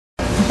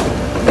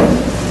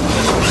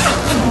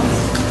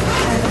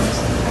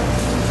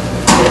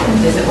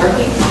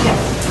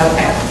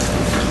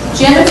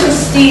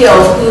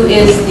Steele, who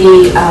is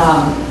the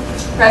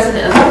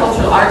president of the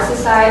Cultural Arts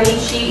Society.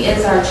 She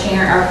is our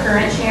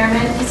current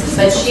chairman,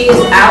 but she is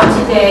out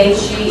today.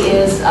 She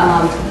is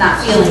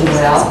not feeling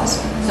well,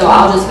 so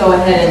I'll just go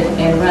ahead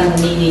and run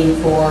the meeting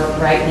for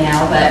right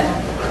now. But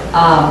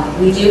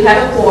we do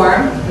have a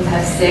quorum. We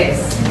have 6,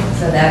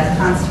 so that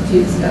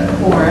constitutes a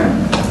quorum.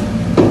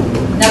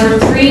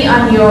 Number 3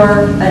 on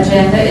your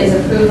agenda is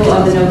approval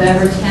of the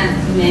November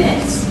 10th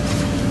minutes.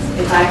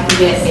 If I can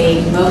get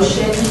a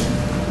motion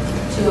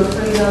to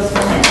approve those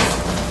minutes.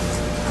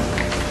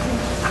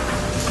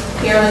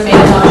 Carolyn made a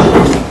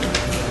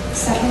motion.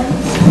 Second.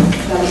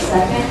 Got a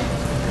second.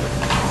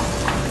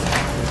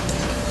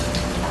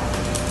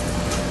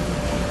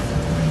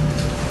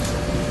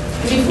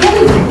 Before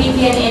we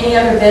begin any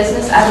other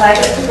business, I'd like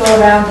us to go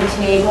around the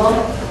table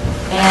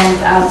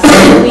and say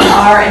who we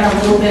are and a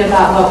little bit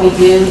about what we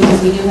do,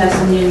 because we do have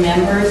some new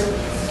members,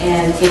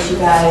 and get you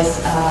guys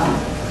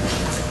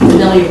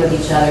familiar with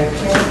each other.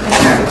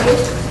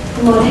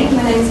 Good morning,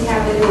 my name is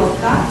Carolyn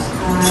Walcott.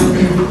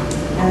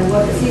 I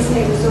work at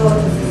Seascape Resort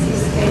as the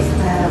Seascape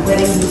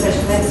Wedding and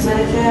Special Events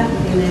Manager.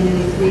 I've been there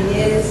nearly 3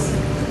 years.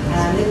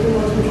 I lived in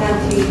Walton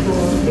County for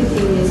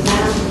 15 years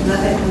now.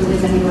 I don't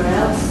live anywhere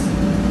else.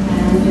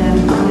 And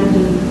I'm under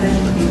the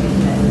pleasure to be here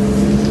today.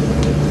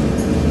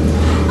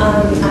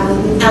 I'm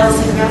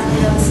Allison Roth. I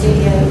have a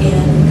studio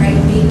in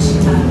Brighton Beach.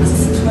 I was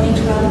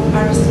 2012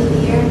 Artist of the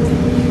Year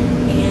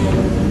and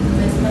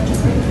with much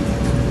work.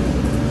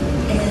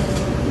 And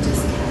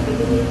just happy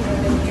to be here. I've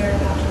been here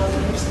about 12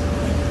 years.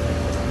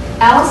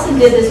 Allison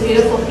did this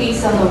beautiful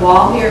piece on the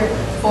wall here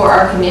for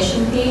our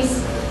commission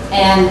piece,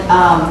 and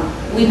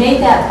we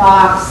made that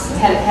box,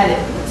 had it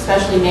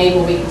specially made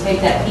where we could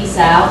take that piece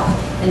out.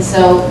 And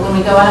so when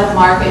we go out to the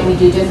market, we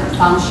do different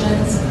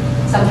functions.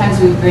 Sometimes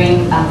we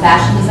bring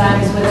fashion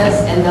designers with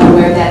us, and they'll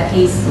wear that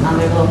piece on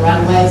their little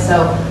runway.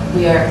 So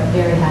we are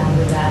very happy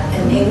with that.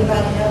 And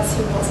anybody else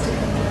who wants to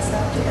come dress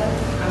up together.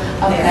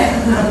 Okay.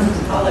 I'm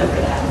all over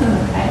that.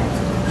 Okay.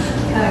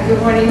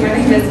 Good morning, my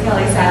name is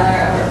Kelly Seiler.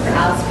 I work for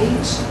Alice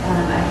Beach.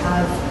 I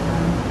have,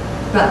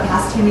 about the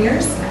past 10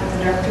 years, I'm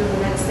the director of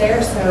events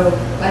there, so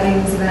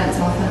weddings, events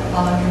all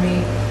fall under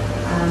me.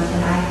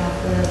 And I have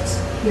lived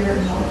here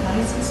in Walton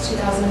County since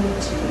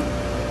 2002.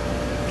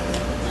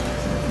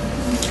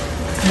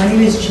 My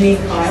name is Janine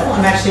Kyle.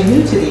 I'm actually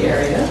new to the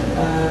area,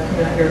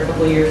 coming out here a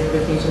couple of years for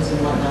vacations and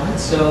whatnot.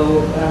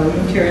 So we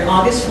moved here in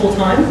August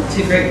full-time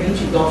to Great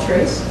Beach at Gulf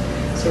Trace.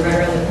 So right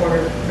around the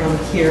corner from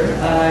here.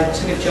 I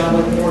took a job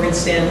with Morgan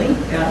Stanley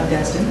out in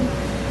Destin.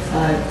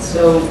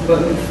 But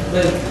we've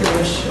lived pretty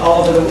much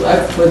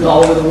I've lived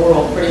all over the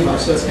world pretty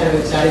much, so it's kind of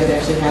exciting to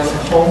actually have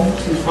a home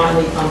to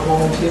finally come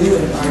home to,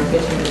 and our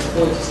intention is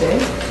fully to stay.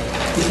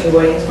 Speaking of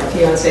weddings, my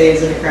fiance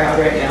is in the crowd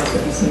right now, so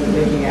he's seen me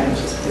making at him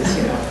just because,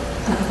 you know.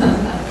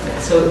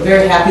 So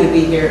very happy to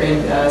be here,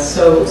 and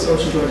so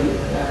much enjoyed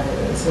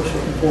it. So much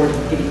looking forward to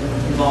getting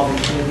involved in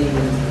the community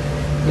and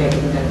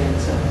getting that in.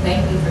 So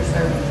Thank you for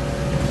serving.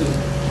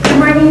 Good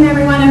morning,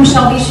 everyone. I'm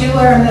Shelby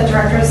Schuler. I'm the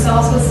Director of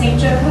Sales with St.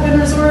 Joe Heaven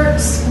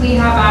Resorts. We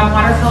have a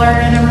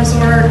watercolor in a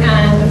resort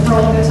and a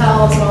Pearl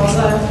Hotel, as well as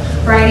a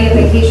variety of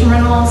vacation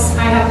rentals.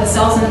 I have the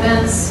sales and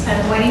events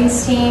and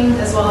weddings team,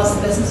 as well as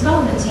the business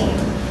development team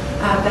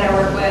that I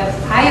work with.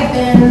 I have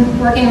been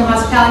working in the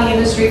hospitality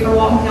industry for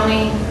Walton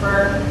County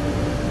for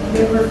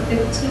maybe over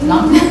 15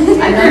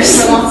 years,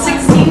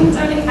 16,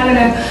 17, I don't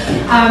know.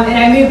 And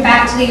I moved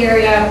back to the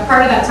area.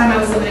 Part of that time I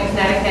was living in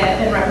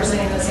Connecticut and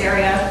representing this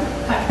area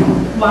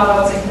while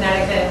I was in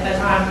Connecticut, but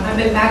I've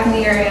been back in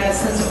the area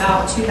since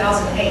about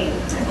 2008,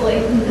 I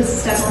believe. This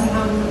is definitely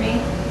home for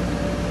me.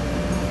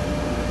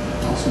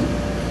 Awesome.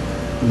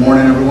 Good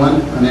morning,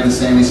 everyone. My name is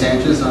Sammy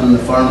Sanchez. I'm the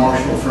Fire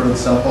Marshal for the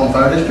South Walton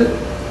Fire District.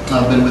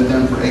 I've been with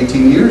them for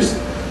 18 years.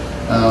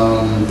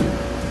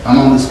 I'm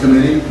on this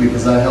committee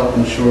because I help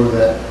ensure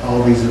that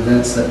all these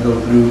events that go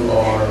through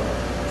are,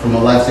 from a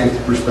life safety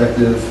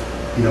perspective,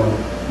 you know,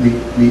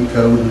 meet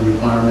code and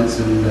requirements,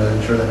 and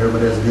ensure that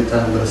everybody has a good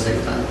time but a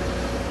safe time.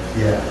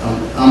 Yeah,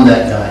 I'm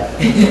that guy.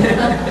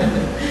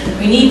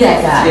 We need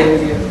that guy. yeah, we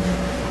do.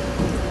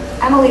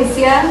 I'm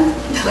Alicia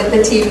with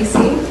the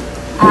TVC.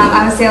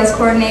 I'm a sales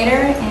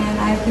coordinator, and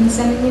I've been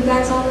sending you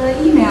guys all the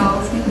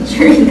emails, making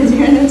sure you guys are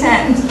going to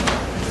attend.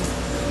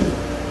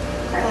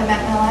 Carla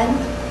McMillan,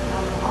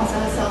 also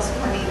a sales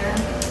coordinator.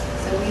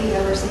 So we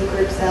oversee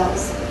group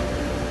sales.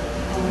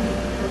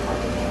 Report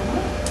to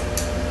Pamela.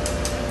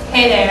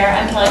 Hey there,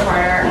 I'm Kelly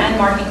Carter. I'm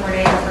marketing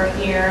coordinator for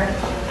here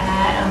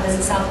at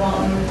Visit South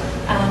Walton.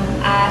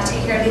 I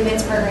take care of the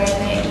events program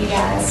that you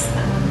guys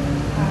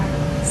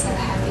are so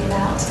happy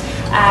about.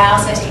 I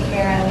also take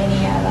care of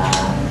any of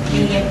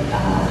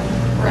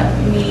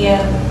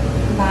media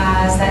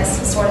buys, that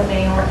sort of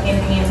thing, or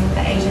hand in hand with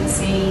the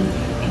agency,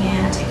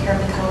 and I take care of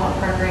the co-op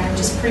program.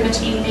 Just pretty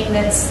much anything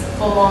that's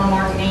full-on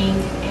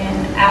marketing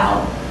and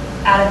out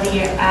of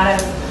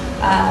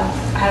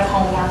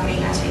home marketing,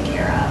 I take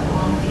care of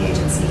along with the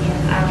agency,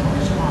 and I report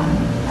to Javon,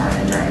 our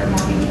Director of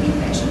Marketing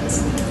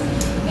Communications.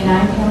 And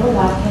I'm Pamela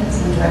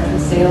Watkins. I'm Director of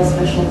Sales,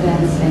 Special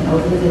Events, and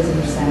Over the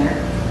Visitor Center.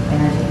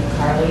 and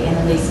Carly and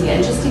Alicia.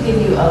 And just to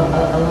give you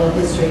a little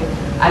history,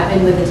 I've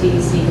been with the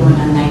TDC going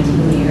on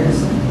 19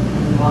 years, a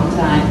long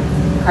time.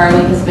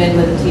 Carly has been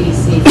with the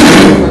TDC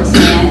for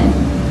 10.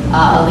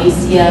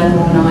 Alicia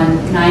going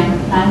on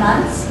nine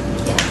months.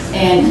 Yes.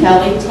 And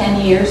Kelly,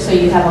 10 years, so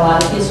you have a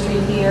lot of history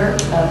here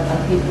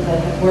of people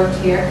that have worked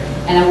here.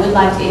 And I would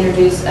like to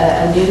introduce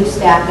a new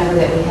staff member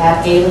that we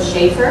have, Gayla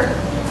Schaefer.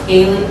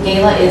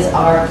 Gayla is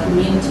our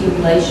Community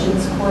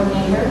Relations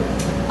Coordinator,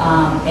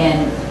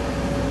 and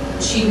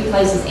she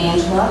replaces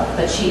Angela,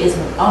 but she is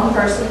her own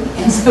person,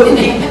 and so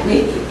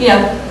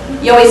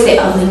you always say,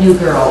 oh, the new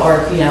girl, or,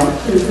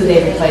 who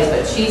they replace,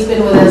 but she's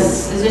been with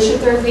us, is this your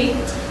third week?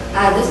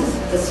 This is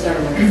the start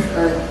of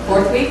our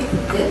Fourth week?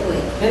 fifth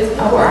week. Fifth,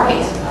 oh,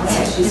 right,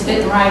 okay, she's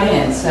fitting right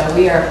in, so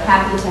we are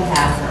happy to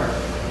have her.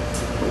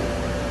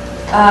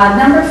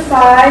 Number 5,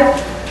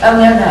 oh,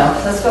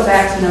 no, let's go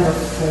back to number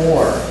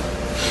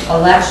 4,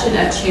 election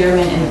of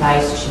chairman and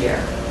vice chair.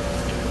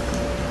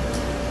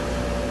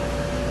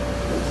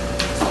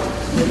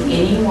 Would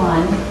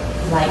anyone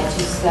like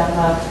to step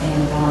up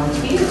and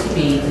volunteer to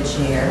be the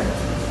chair,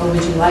 or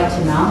would you like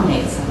to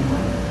nominate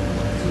someone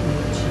to be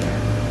the chair?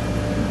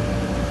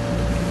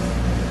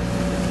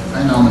 I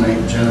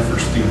nominate Jennifer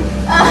Steele.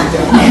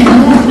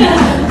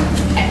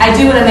 I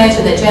do want to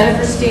mention that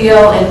Jennifer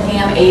Steele and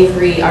Pam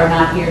Avery are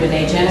not here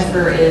today.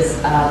 Jennifer is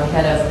the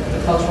head of the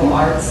Cultural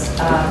Arts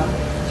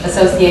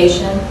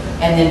Association,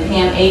 and then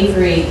Pam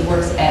Avery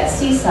works at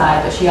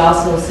Seaside, but she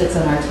also sits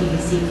on our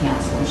TDC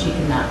council, and she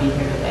could not be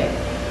here today.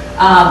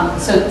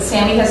 So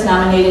Sammy has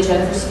nominated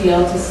Jennifer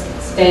Steele to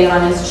stay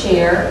on as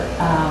chair.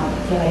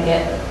 Can I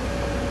get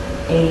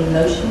a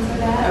motion for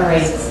that, or a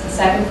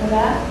second for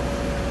that?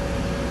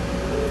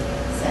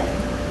 Second.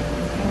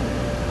 Okay.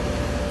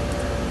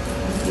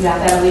 You got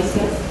that,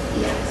 Alicia?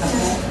 Yes.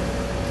 Okay.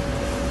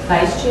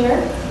 Vice chair?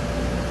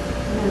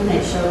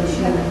 Nominate Shirley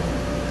Schuman.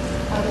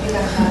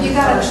 You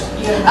got it.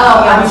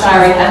 Oh, I'm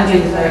sorry, I'm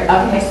doing the third.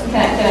 Okay,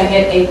 can I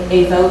get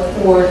a vote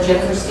for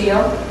Jennifer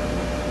Steele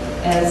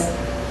as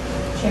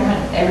chairman?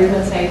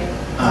 Everyone say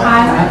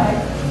aye. Okay.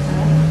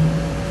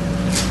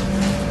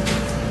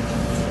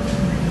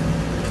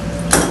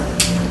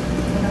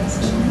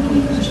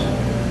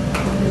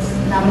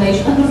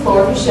 Nomination on the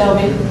floor for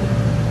Shelby.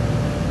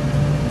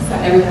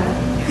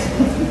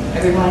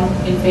 Everyone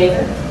in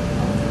favor?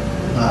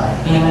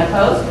 Aye. Anyone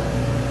opposed?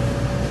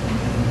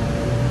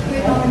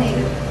 You're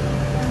nominated.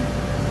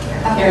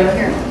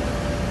 Carolyn.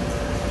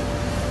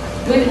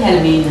 We haven't had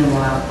a meeting in a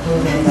while.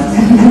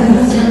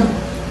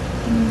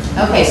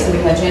 Okay, so we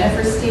have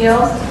Jennifer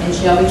Steele and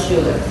Shelby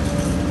Schuler.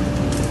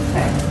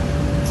 Okay.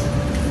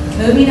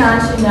 Moving on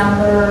to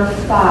number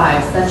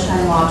 5,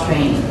 Sunshine Law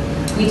Training.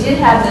 We did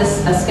have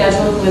this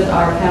scheduled with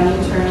our county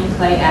attorney,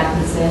 Clay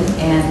Atkinson,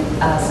 and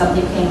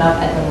something came up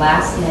at the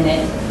last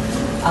minute.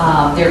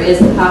 There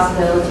is a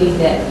possibility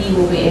that he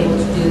will be able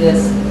to do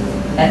this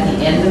at the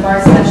end of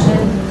our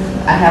session.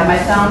 I have my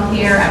phone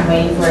here. I'm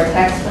waiting for a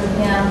text from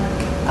him.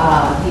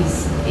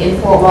 He's in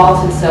Fort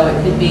Walton, so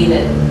it could be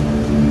that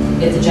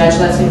if the judge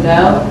lets him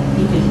go,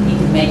 he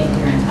can make it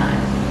here in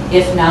time.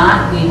 If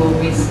not, we will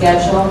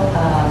reschedule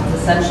the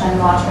Sunshine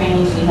Law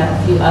Training. We have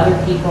a few other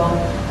people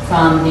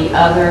from the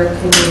other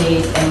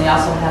committees, and we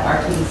also have our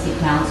TDC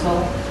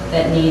Council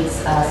that needs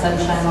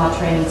Sunshine Law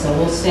Training, so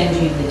we'll send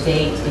you the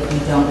date if you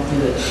don't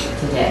do it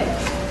today.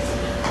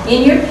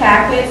 In your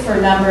packet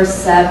for number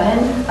 7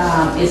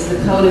 is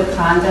the Code of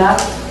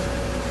Conduct,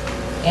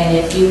 and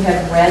if you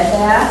have read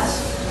that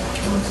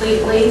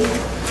completely,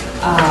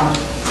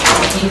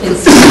 you can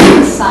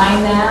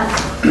sign that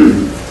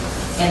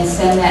and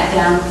send that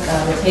down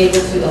the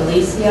table to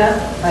Alicia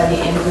by the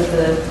end of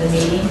the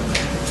meeting.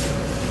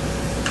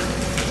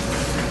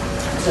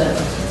 It's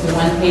a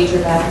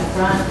one-pager back and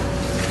front.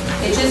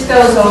 It just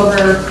goes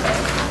over,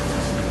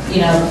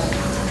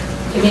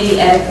 committee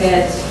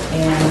etiquette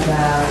and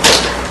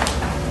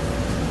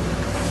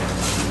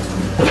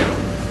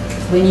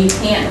when you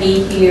can't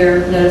be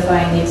here,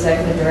 notifying the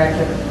executive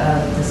director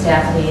of the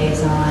staff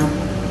liaison.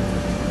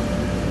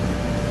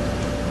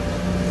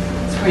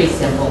 It's pretty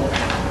simple.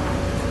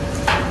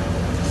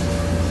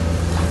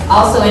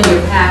 Also in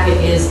your packet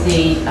is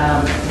the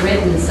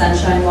written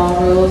Sunshine Law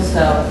rules,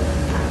 so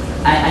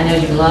I know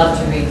you'd love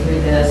to read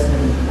through this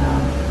and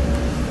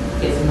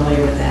get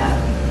familiar with that.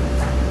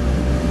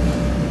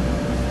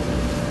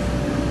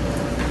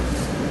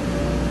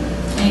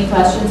 Any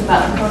questions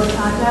about the Code of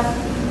Conduct?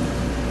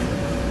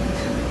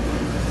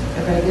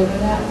 Everybody good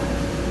with that?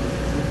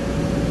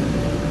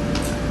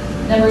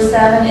 Number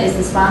 7 is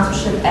the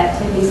sponsorship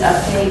activities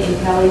update, and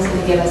Kelly's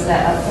going to give us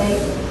that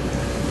update.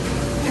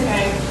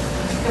 Okay.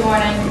 Good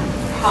morning.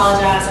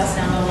 Apologize, I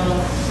sound a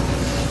little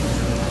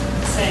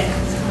sick.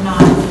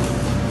 Not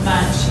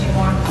much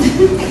anymore.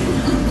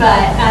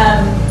 But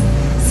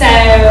so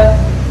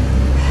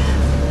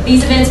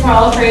these events were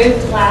all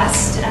approved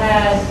last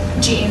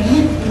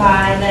June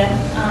by the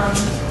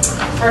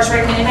first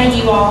recommended by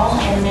you all,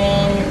 and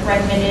then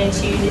recommended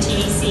to the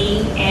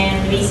TDC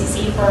and the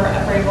BCC for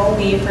approval.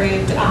 We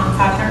approved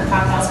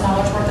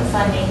 $505,000 worth of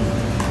funding.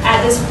 At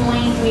At this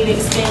point, we've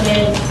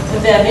expended,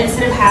 with the events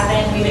that have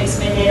happened, we've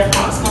expended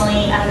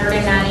approximately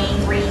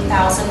 $193,000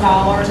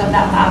 of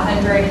that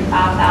 $505,000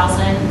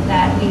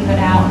 that we put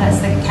out.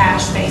 That's the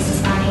cash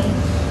basis money.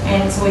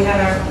 And so we have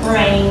a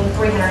remaining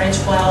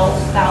 $312,000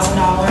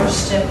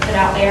 to put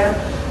out there.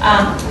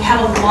 We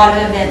have a lot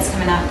of events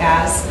coming up,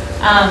 guys.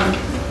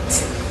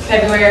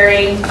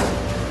 February,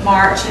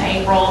 March,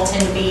 and April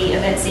tend to be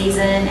event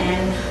season,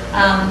 and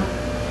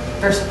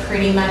there's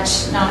pretty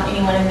much not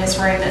anyone in this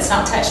room that's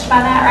not touched by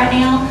that right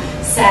now.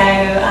 So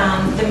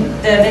the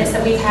events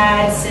that we've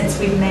had since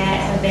we've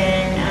met have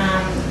been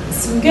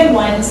some good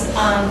ones.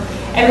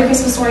 Every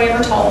Christmas Story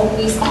Ever Told,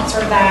 we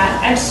sponsored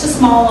that at just a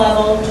small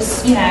level,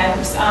 just, you know,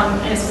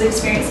 and it's an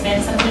experience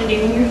event, something to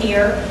do when you're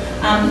here.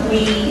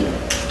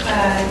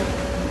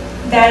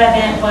 That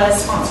event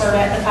was sponsored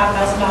at the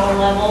 $5,000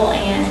 level,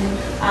 and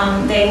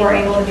they were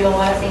able to do a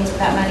lot of things with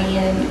that money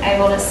and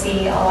able to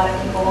see a lot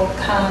of people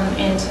come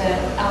into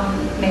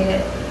maybe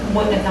that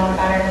wouldn't have known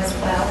about it as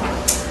well.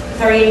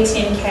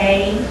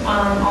 3810K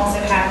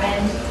also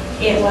happened.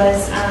 It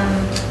was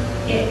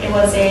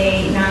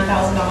a $9,000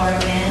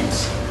 event.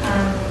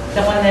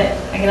 The one that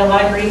I get a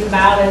lot of grief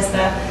about is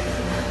the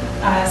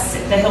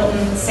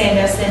Hilton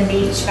Sandusky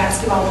Beach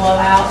basketball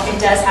blowout. It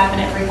does happen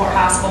at Freeport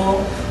High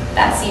School.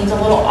 That seems a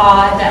little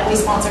odd that we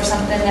sponsor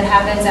something that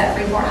happens at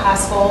Freeport High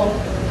School.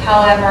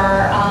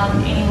 However,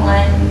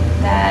 anyone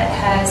that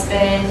has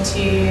been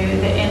to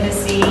the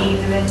Embassy,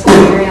 been to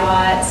the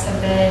Marriotts,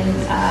 have been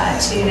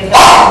to the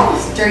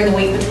Hilton during the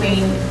week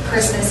between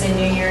Christmas and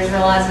New Year's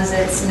realizes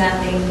it's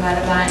nothing but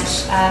a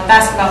bunch of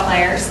basketball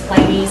players,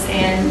 ladies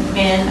and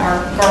men, or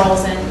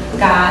girls and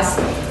guys.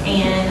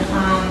 And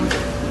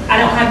I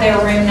don't have their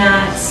room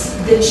nights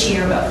this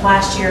year, but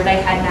last year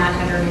they had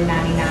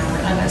 999,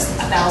 almost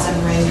 1,000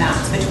 room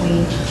nights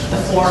between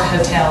the 4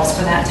 hotels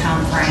for that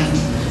time frame.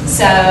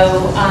 So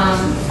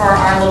for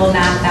our little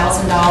 $9,000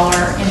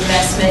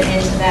 investment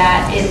into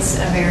that, it's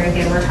a very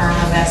good return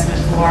on investment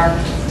for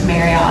the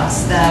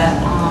Marriotts, the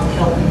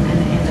Hilton, and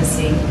the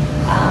Embassy.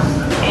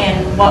 And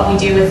what we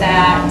do with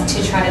that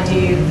to try to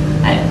do,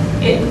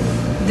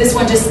 this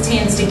one just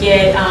tends to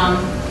get,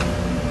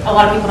 a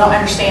lot of people don't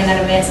understand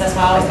that event, so that's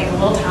why I always take a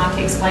little time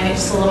to explain it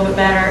just a little bit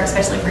better,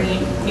 especially for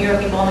you newer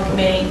people on the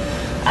committee.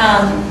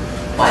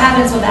 What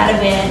happens with that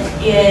event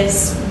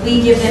is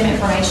we give them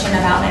information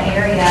about the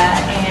area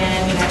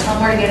and, you know, tell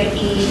them where to go to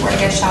eat, where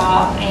to go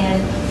shop, and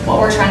what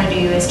we're trying to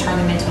do is turn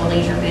them into a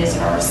leisure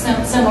visitor,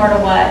 similar to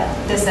what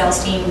the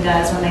sales team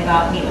does when they go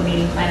out and meet with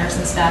meeting planners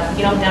and stuff.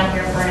 Get them down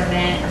here for an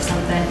event or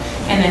something,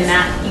 and then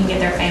that you can get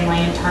their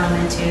family and turn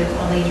them into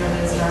a leisure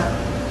visitor.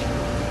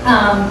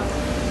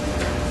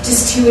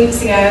 Just 2 weeks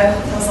ago,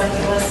 it was like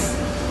it was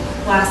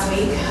last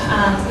week,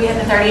 we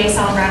had the 38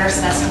 Songwriters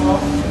Festival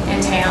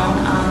in town.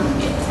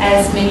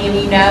 As many of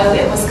you know,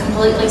 it was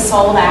completely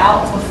sold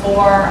out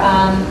before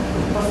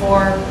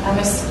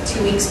almost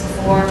 2 weeks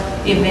before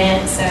the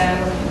event. So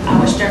I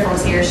wish Jennifer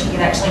was here; she could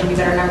actually give you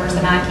better numbers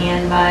than I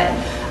can. But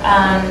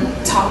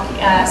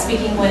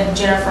speaking with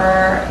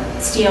Jennifer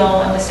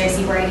Steele and with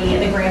Stacy Brady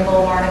at the Grand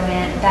Boulevard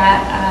event,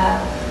 that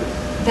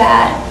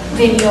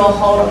venue will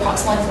hold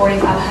approximately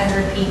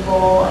 4,500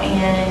 people,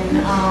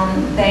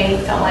 and they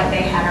felt like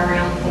they had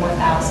around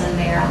 4,000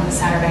 there on the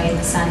Saturday and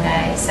the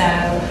Sunday. So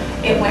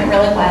it went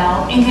really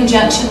well. In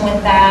conjunction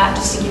with that,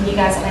 just to give you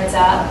guys a heads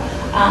up,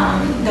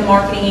 the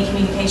marketing and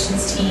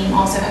communications team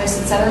also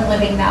hosted Southern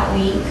Living that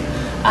week.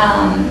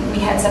 We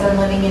had Southern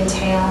Living in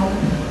town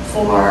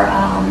for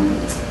a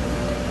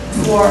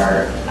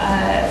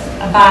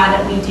buy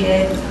that we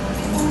did.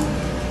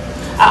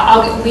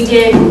 We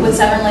did with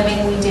Southern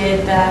Living, we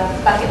did the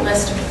bucket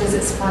list of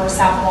visits for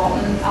South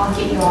Walton. I'll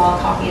get you all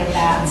a copy of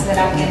that so that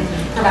I can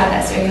provide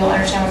that so you'll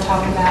understand what I'm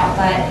talking about.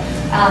 But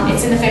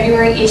it's in the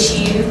February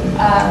issue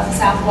of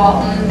South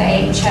Walton.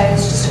 They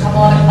chose just a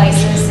couple other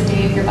places to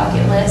do your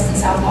bucket list, and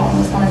South Walton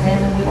was one of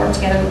them, and we worked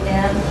together with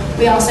them.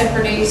 We also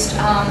produced,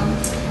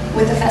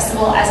 with the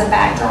festival as a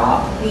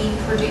backdrop, we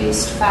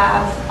produced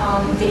 5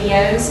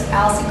 videos.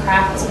 Allison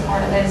Craft was a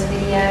part of those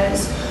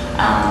videos.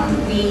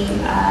 We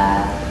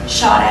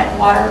shot at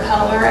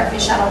watercolor at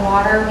Fish Out of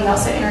Water. We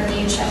also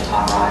interviewed Chef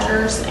Todd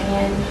Rogers,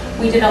 and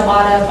we did a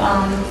lot of,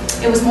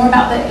 it was more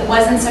about it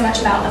wasn't so much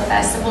about the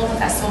festival. The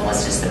festival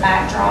was just the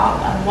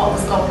backdrop of what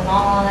was going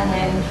on,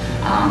 and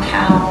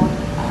how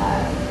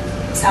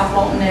South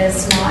Walton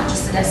is not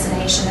just a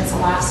destination, it's a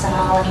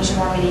lifestyle, and each of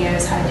our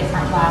videos had a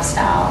different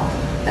lifestyle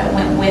that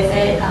went with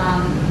it.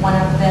 One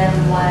of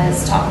them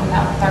was talking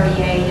about the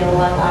 30A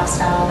YOLO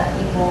lifestyle that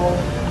people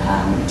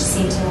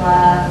seem to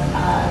love,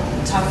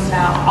 talking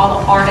about all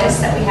the artists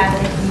that we have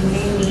in the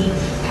community. We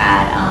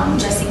had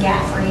Jesse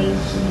Gaffrey,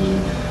 he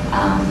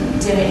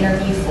did an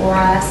interview for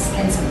us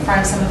in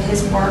front of some of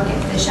his work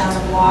at Fish Out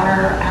of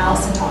Water.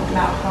 Allison talked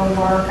about her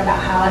work, about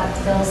how it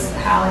feels,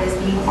 how it is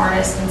being an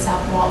artist in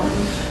South Walton.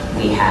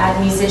 We had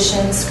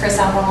musicians, Chris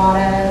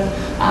Alvarado,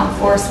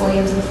 Forrest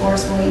Williams and the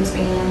Forrest Williams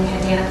Band. We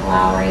had Danica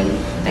Lowry.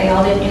 They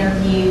all did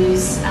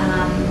interviews.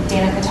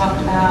 Danica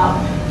talked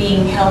about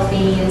being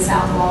healthy in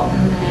South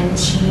Walton, and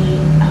she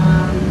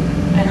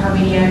in her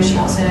video, she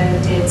also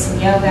did some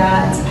yoga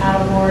and some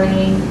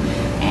paddleboarding,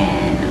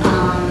 and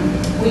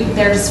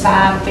there's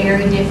 5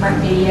 very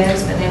different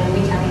videos, but they will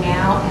be coming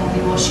out, and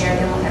we will share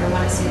them with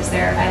everyone as soon as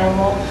they're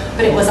available.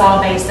 But it was all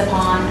based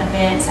upon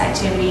events,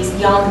 activities,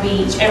 beyond the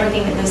beach,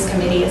 everything that this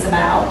committee is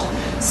about.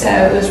 So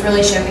it was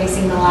really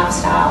showcasing the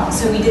lifestyle.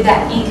 So we did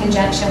that in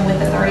conjunction with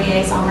the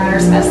 38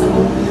 Songwriters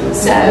Festival.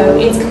 So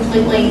it's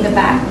completely the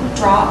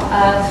backdrop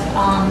of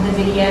the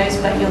videos,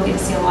 but you'll get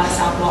to see a lot of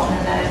South Walton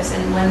in those.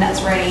 And when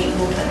that's ready,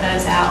 we'll put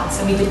those out.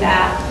 So we did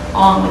that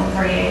along with the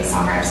 38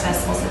 Songwriters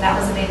Festival. So that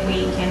was a big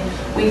week, and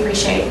we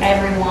appreciate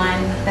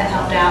everyone that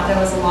helped out. There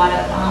was a lot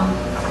of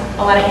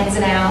ins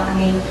and outs. I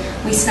mean,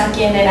 we snuck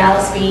in at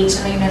Alice Beach.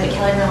 I don't even know that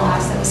Kelly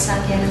realized that we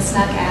snuck in and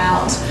snuck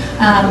out.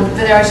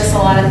 But there was just a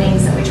lot of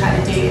things that we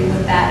tried to do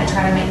with that and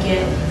try to make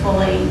it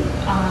fully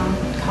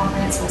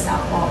comprehensive with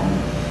South Walton.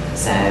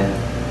 So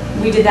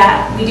we did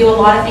that. We do a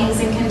lot of things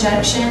in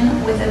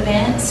conjunction with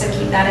events, so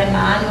keep that in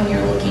mind when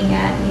you're looking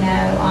at,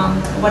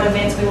 what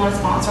events we want to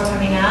sponsor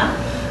coming up.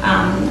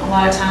 A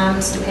lot of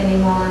times,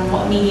 depending on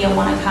what media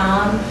want to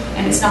come,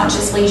 and it's not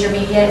just leisure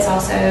media, it's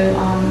also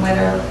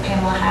whether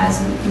Pamela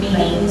has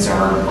meetings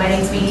or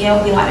weddings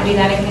media. We like to do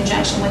that in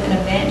conjunction with an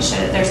event, show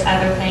that there's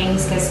other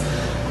things, because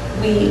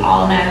we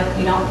all know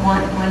we don't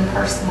want one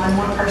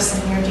more person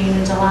here June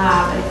and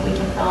July, but if we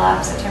can fill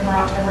up September,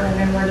 October,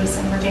 November,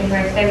 December,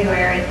 January,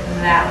 February,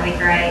 that would be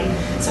great.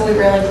 So we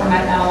really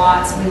promote that a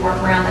lot, so we work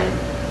around it.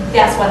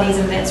 That's why these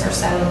events are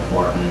so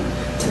important,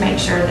 to make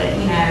sure that,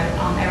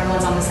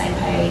 everyone's on the same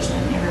page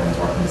and everyone's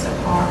working so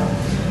hard.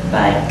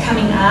 But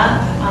coming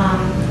up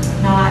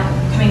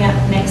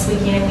next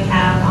weekend, we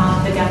have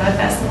the Gumbo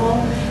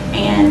Festival.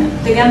 And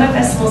the Gumbo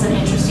Festival is an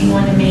interesting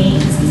one to me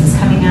since it's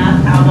coming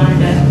up. I'm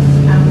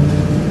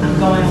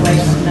going away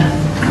from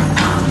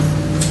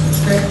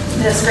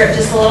the script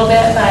just a little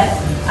bit, but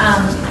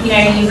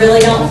you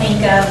really don't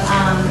think of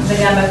the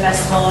Gumbo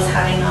Festival as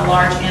having a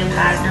large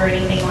impact or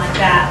anything like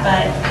that.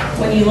 But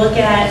when you look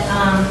at,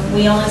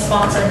 we only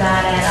sponsor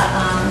that at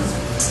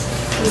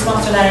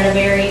a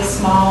very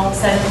small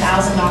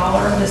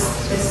 $7,000.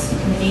 This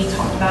committee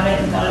talked about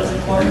it and thought it was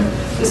important.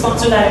 We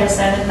sponsor that at a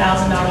 $7,000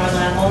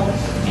 level,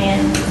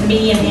 and the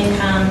median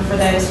income for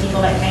those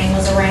people that came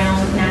was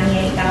around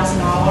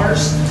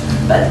 $98,000.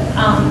 But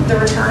the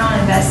return on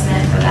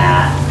investment for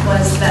that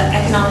was the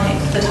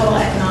total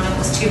economic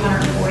was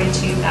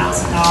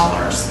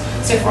 $242,000.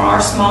 So for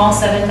our small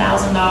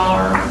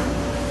 $7,000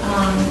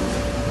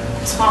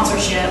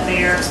 sponsorship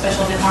there,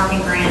 special event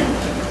marketing grant,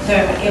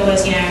 it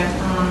was,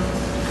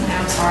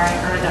 I'm sorry, I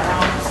heard that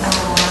wrong.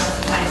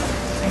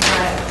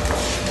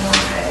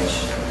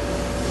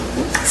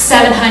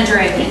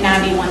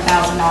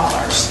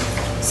 $791,000.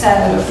 So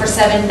for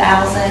 $7,000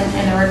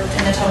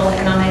 and the total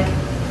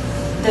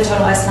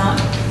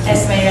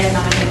estimated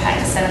economic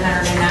impact is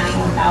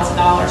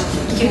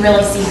 $791,000. You can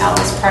really see how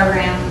this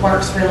program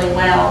works really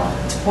well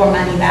to pour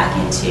money back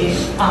into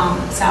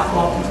South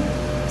Walton.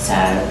 So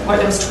where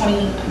there was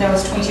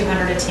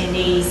 2,200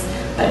 attendees,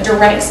 but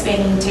direct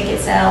spending, ticket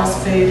sales,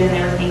 food, and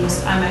everything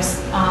was almost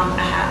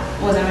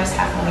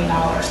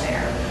 $500,000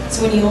 there.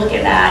 So when you look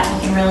at that,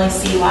 you can really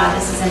see why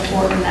this is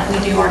important, that we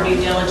do our due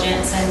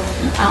diligence. And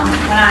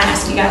when I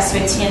ask you guys to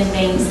attend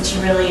things, that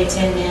you really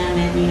attend them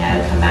and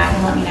come back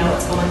and let me know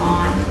what's going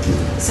on.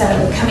 So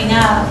coming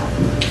up,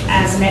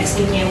 as next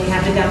weekend, we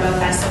have the Gumbo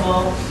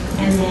Festival,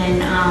 and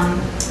then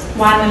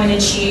Wine, Women,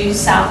 and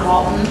Shoes, South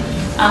Walton.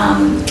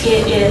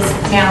 It is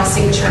now a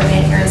signature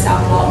event here in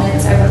South Walton.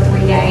 It's over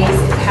 3 days.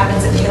 It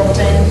happens at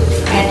Hilton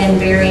and in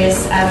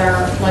various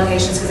other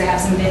locations because they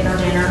have some dinner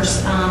dinners.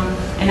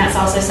 And that's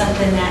also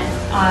something that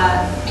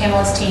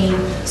Pamela's team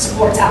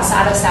supports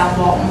outside of South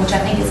Walton, which I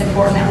think is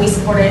important that we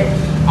support it.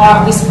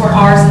 We support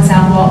ours in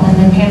South Walton,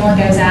 and then Pamela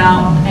goes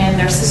out and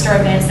there's sister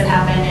events that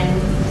happen. And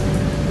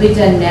we've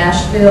done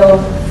Nashville,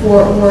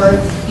 Fort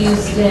Worth,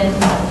 Houston.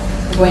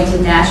 We're going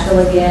to Nashville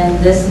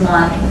again this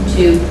month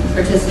to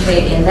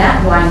participate in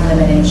that Wine,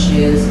 Women, and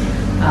Shoes.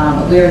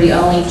 We're the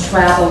only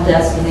travel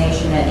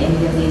destination at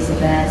any of these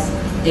events.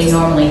 They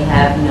normally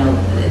have,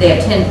 they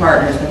have 10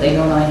 partners, but they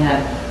normally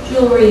have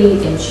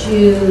jewelry and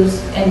shoes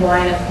and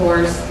wine, of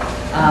course,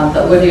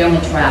 but we're the only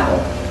travel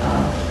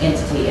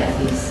entity at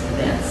these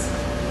events.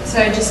 So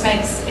it just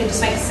makes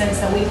sense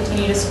that we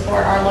continue to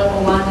support our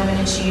local Wine, Women,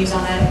 and Shoes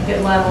on a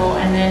good level.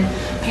 And then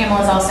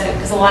Pamela's also,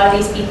 because a lot of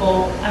these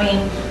people,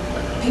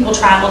 people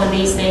travel to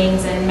these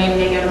things and maybe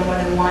they go to more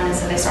than one, and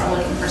so they start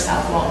looking for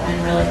South Walton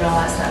and really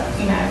realize that,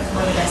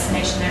 we're the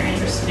destination they're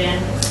interested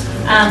in.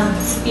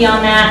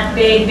 Beyond that,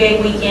 big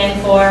weekend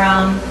for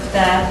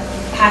the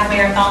half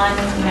marathon.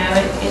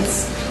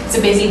 It's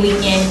a busy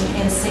weekend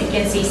in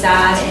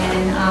Seaside,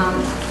 and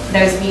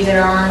those of you that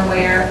are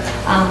unaware,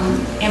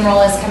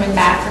 Emerald is coming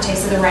back for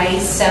Taste of the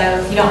Race. So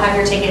if you don't have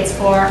your tickets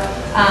for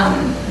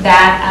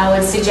that, I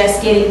would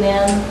suggest getting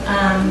them,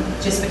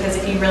 just because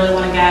if you really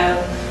want to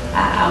go,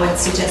 I would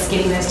suggest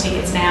getting those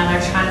tickets now.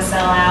 They're trying to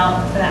sell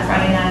out for that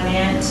Friday night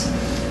event.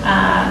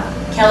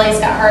 Kelly's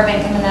got her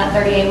event coming up,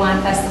 38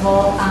 Wine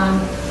Festival.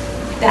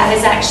 That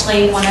is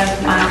actually one of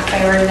my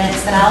favorite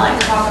events that I like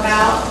to talk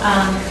about.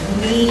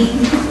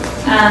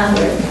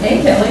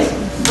 Hey, Kelly.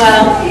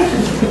 Well,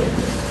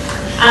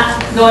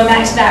 going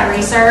back to that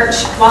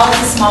research, while it's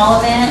a small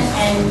event,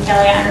 and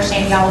Kelly, I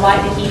understand y'all would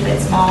like to keep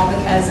it small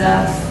because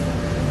of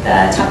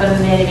the type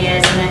of event it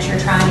is and that you're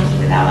trying to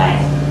keep it that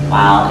way.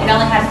 While it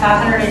only had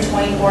 524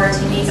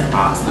 attendees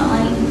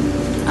approximately,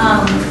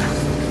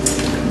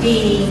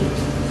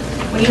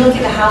 when you look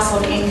at the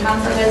household income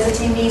for those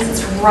attendees,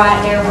 it's right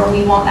there where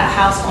we want that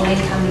household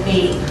income to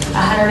be,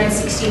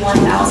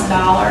 $161,000.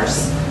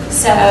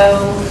 So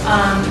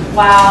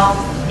while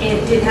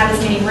it didn't have as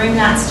many room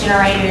nights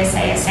generated as,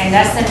 say, a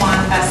Sandestin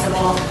Wine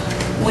Festival,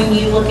 when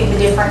you look at the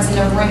difference in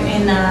the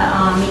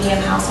median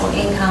household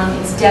income,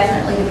 it's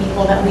definitely the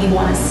people that we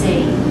want to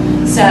see.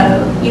 So,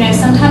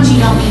 sometimes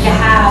you don't need to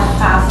have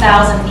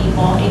 5,000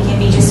 people. It can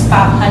be just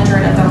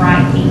 500 of the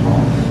right people.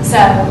 So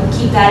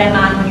keep that in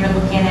mind when you're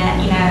looking at,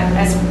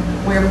 as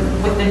we're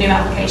with the new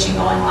application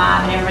going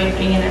live and everybody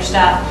putting in their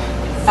stuff,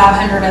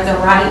 500 of the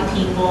right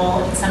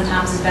people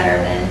sometimes is better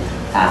than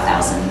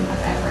 5,000 of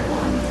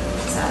everyone.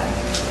 So,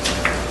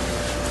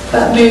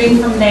 but moving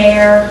from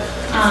there,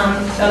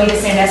 there'll be the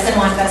Sandestin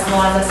Wine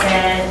Festival, as I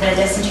said, the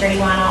Dysentery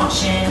Wine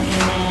Auction,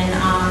 and then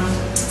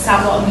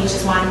South Walton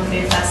Beach's Wine and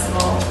Food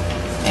Festival,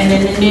 and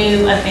then the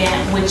new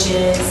event, which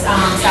is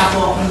South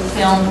Walton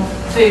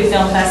Food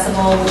Film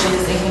Festival, which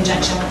is in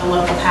conjunction with the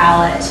local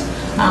palate.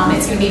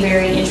 It's going to be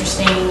very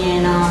interesting,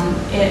 and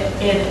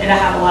it'll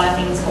have a lot of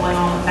things going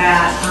on with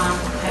that. I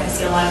hope to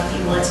see a lot of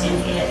people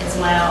attend it as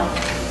well.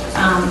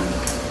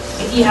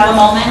 If you have a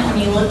moment,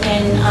 when you look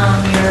in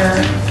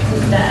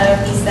the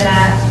other piece that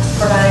I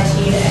provided to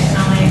you,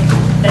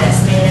 the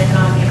estimated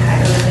economic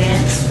impact of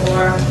events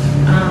for,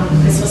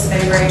 this was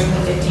February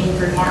 2015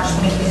 through March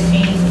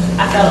 2015.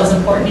 I felt it was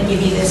important to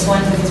give you this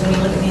one because when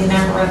you look at the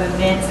number of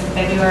events in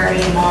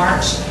February and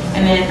March,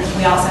 and then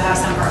we also have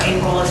some for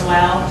April as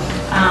well,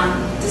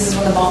 this is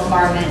when the bulk of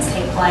our events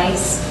take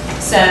place.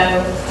 So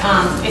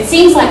it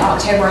seems like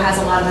October has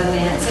a lot of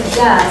events. It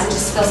does. It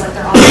just feels like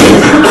they're all the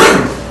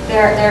time.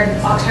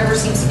 October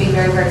seems to be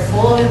very, very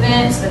full of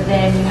events, but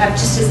then you have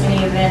just as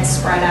many events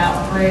spread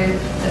out through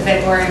the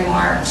February,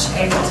 March,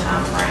 April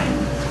time frame.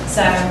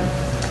 So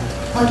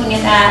looking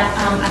at that,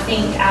 I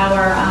think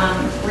our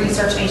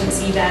research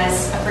agency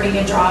does a pretty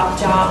good job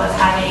of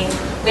having,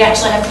 we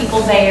actually have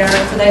people there.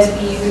 For those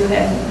of you who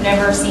have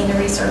never seen the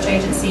research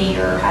agency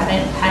or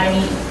haven't had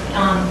any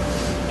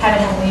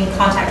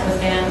contact with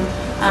them,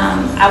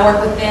 I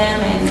work with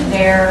them, and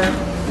they're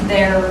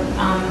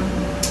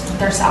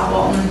South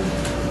Walton.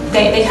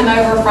 They come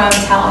over from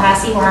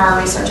Tallahassee, where our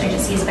research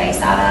agency is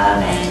based out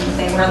of, and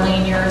they wear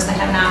lanyards, they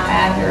have an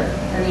iPad,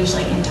 they're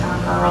usually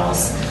intern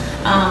girls.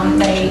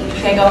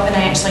 They go up and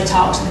they actually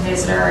talk to the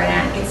visitor,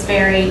 and it's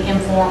very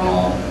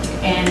informal,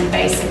 and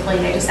basically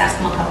they just ask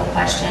them a couple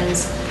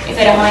questions. If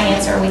they don't want to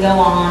answer, we go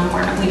on.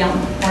 We're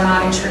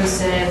not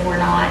intrusive, we're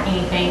not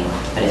anything,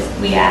 but if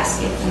we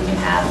ask if we can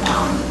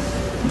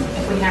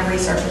have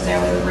researchers there,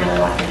 we would really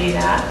like to do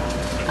that.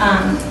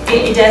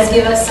 It does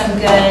give us some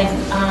good,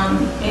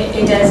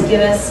 it does give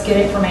us good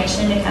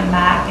information to come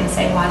back and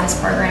say why this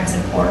program is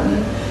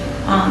important.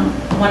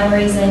 One of the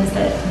reasons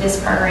that this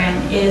program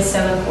is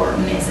so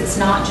important is it's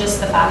not just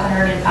the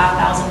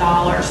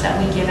 $505,000 that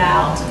we give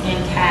out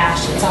in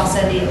cash. It's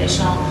also the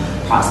additional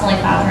approximately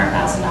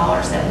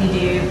 $500,000 that we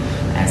do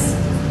as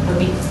would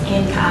be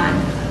in kind.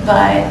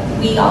 But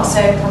we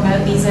also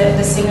promote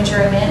the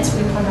signature events.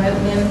 We promote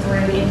them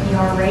through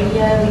NPR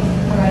radio. We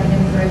promote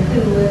them through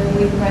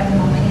Hulu. We promote them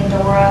on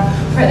Pandora.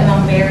 We promote them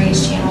on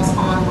various channels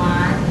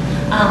online.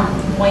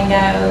 We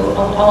know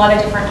a lot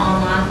of different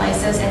online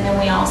places, and then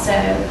we also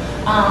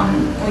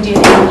we do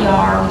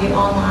NPR, we do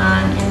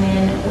online, and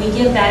then we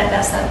give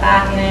that stuff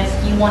back. And if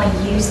you want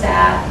to use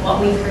that, what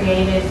we've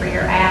created for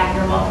your ad,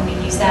 you're welcome to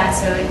use that.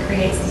 So it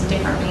creates these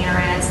different banner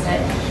ads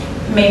that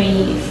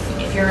maybe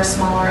if you're a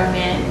smaller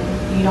event,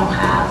 you don't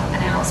have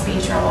an Alice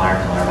Beach or a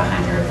watercolor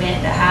behind your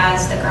event that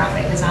has the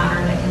graphic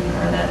designer that can,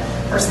 or the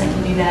person that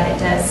can do that. It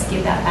does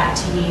give that back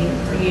to you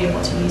for you to be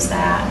able to use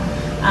that.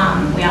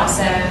 We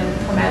also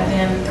promote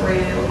them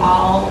through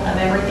all of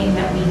everything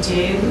that we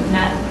do.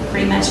 Not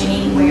pretty much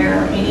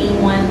anywhere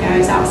anyone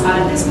goes outside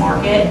of this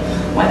market,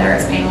 whether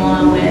it's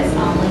Pamela with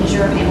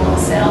leisure, Pamela with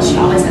sales, she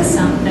always has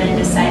something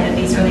to say that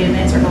these are the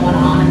events that are going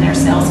on, and their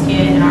sales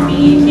kit and our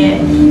media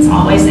kit, it's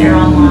always there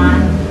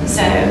online.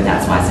 So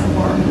that's why it's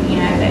important,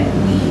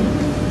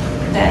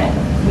 that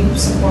we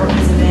support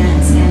these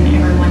events and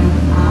everyone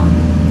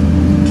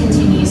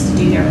continues to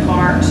do their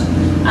part.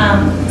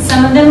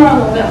 Some of them are a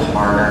little bit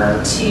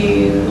harder to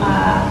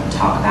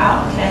talk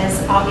about because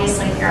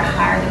obviously if you're a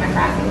higher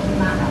demographic, you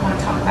might not want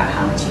to talk about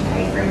how much you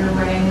pay for your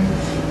room.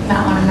 You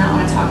might not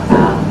want to talk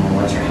about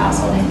what your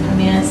household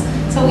income is.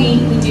 So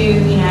we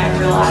do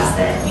realize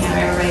that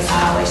everybody's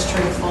not always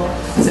truthful.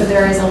 So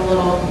there is there's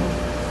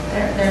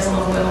a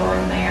little wiggle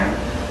room there.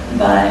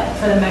 But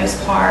for the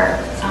most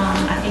part,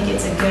 I think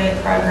it's a good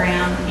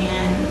program,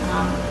 and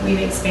we've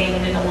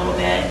expanded it a little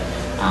bit.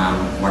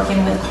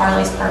 working with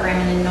Carly's program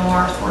in the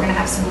north. We're going to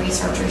have some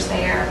researchers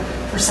there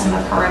for some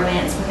of her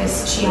events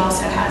because she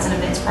also has an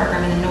events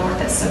program in the north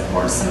that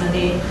supports some of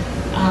the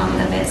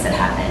events that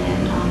happen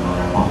in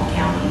northern Walton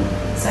County.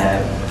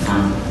 So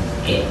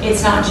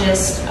it's not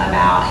just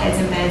about heads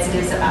and beds, it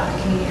is about the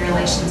community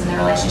relations and the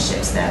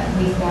relationships that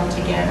we form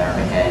together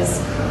because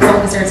as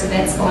long as there's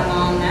events going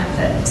on, that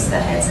puts the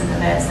heads and the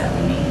beds that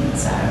we need.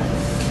 So.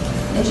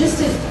 And just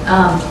to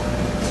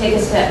take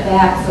a step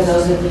back for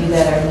those of you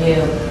that are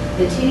new,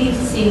 the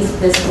TDC's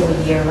fiscal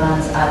year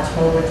runs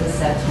October to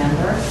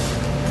September.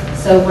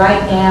 So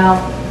right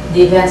now,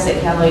 the events that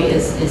Kelly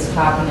is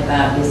talking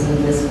about is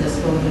in this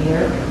fiscal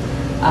year.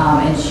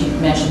 And she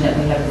mentioned that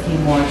we have a few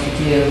more to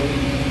do.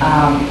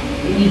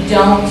 We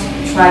don't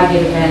try to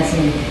get events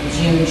in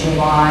June,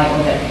 July,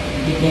 or the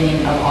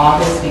beginning of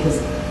August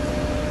because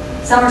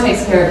summer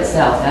takes care of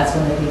itself. That's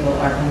when the people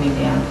are coming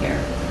down here.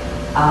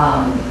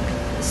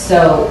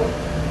 So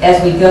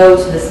as we go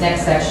to this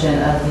next section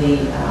of the,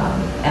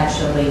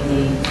 actually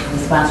the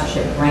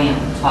sponsorship grant,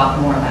 we'll talk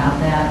more about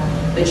that.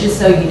 But just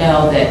so you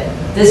know that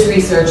this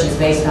research is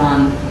based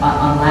on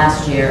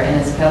last year,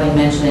 and as Kelly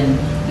mentioned,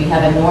 we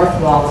have a North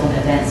Walton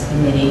Events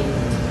Committee.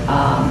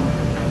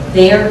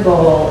 Their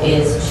goal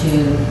is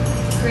to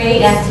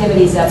create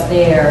activities up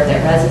there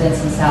that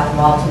residents in South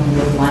Walton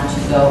would want to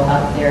go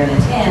up there and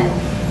attend,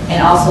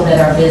 and also that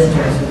our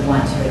visitors would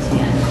want to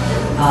attend.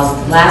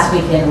 Last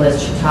weekend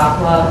was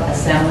Chautauqua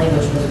Assembly,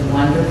 which was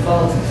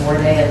wonderful. It's a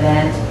 4-day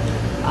event.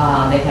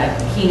 They have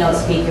keynote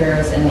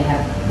speakers and they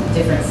have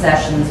different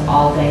sessions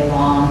all day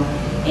long.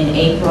 In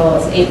April,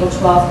 it's April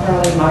 12th,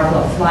 probably Marvel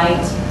at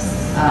Flight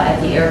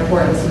at the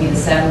airport. This will be the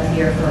 7th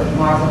year for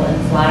Marvel in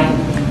Flight.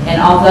 And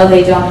although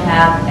they don't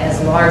have as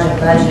large a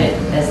budget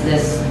as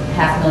this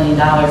 $500,000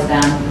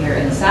 down here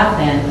in the South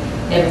End,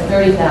 they have a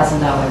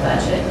 $30,000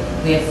 budget.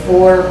 We have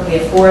four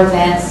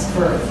events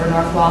for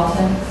North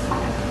Walton.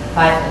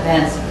 5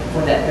 events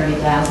for that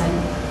 $30,000.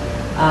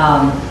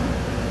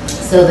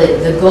 So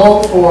the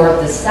goal for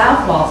the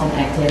South Walton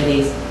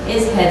activities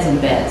is heads and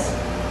beds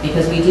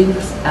because we do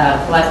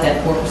collect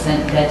that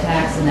 4% bed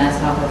tax and that's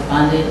how we're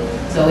funded.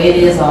 So it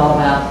is all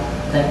about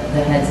the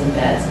heads and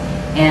beds.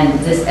 And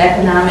this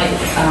economic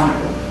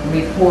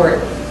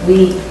report,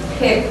 we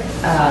pick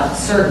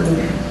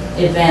certain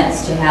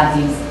events to have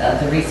these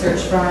the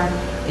research firm.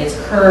 It's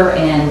Kerr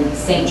and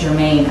St.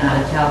 Germain out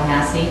of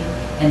Tallahassee.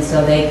 And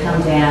so they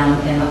come down,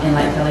 and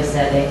like Kelly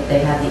said, they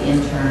have the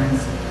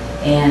interns.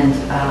 And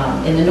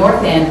in the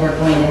North End, we're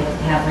going to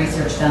have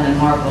research done in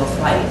Marvel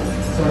Flight.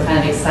 So we're kind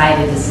of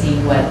excited to see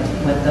what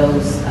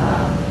those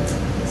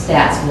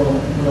stats will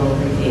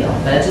reveal.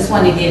 But I just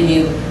wanted to give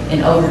you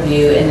an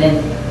overview. And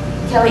then,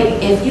 Kelly,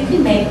 if you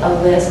can make a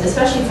list,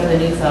 especially for the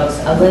new folks,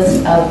 a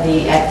list of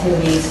the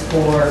activities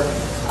for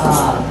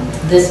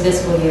this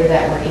fiscal year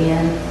that we're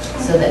in,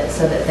 so that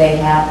they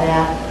have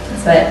that.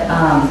 But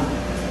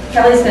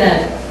Kelly's going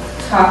to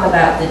talk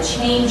about the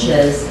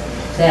changes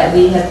that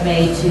we have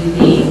made to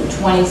the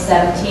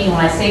 2017. When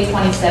I say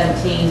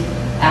 2017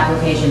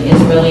 application, it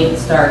really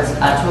starts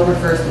October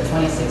 1st of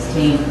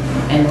 2016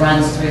 and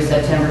runs through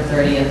September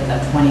 30th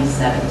of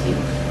 2017.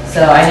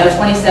 So I know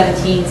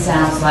 2017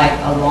 sounds like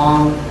a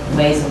long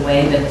ways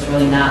away, but it's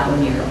really not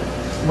when you're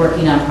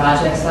working on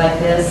projects like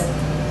this.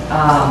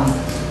 I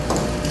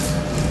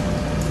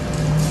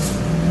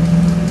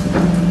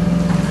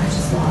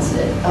just lost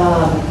it.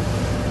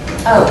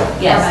 Oh,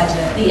 yes.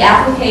 The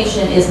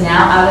application is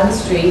now out on the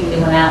street.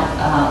 It went out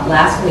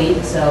last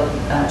week, so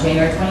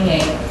January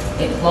 28th.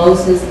 It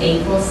closes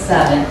April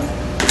 7th.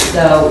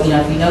 So,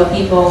 if you know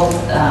people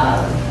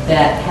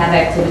that have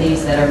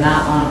activities that are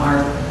not on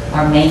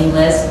our main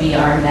list, be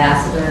our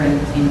ambassador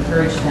and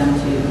encourage them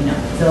to,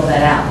 fill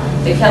that out.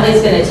 But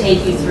Kelly's going to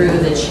take you through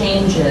the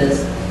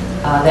changes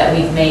that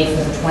we've made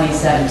for the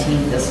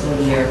 2017 fiscal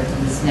year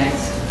in this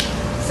next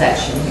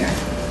section here.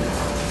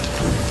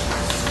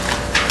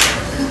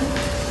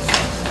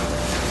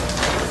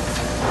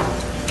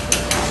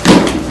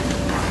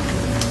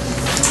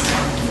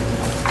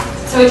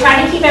 So we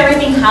tried to keep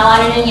everything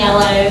highlighted in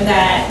yellow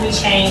that we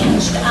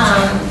changed.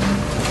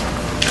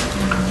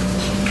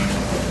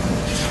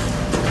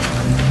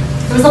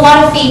 There was a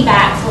lot of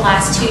feedback for the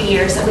last 2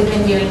 years that we've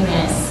been doing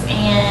this,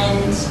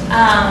 and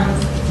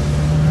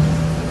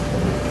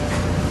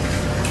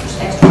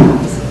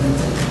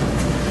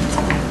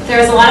there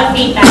was a lot of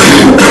feedback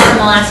in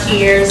the last 2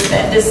 years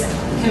that this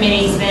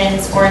committee's been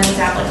scoring these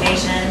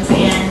applications,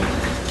 and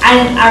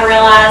I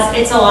realize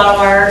it's a lot of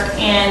work,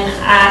 and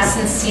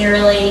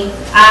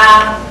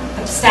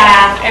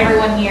staff,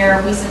 everyone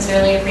here, we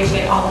sincerely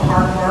appreciate all the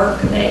hard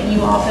work that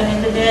you all put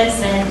into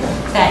this and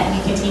that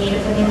you continue to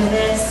put into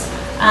this.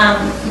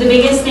 The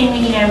biggest thing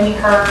that, we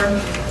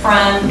heard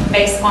from,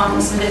 based on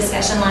some of the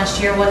discussion last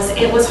year, was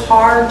it was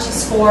hard to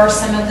score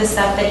some of the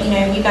stuff that,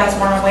 you guys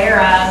weren't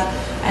aware of,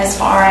 as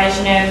far as,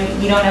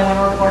 you don't know when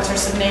reports are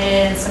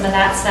submitted and some of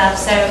that stuff.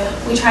 So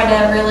we tried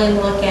to really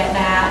look at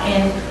that,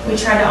 and we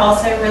tried to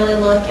also really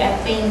look at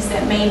things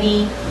that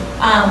maybe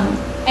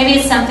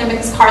it's something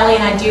because Carly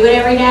and I do it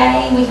every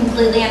day. We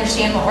completely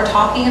understand what we're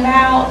talking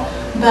about,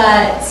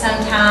 but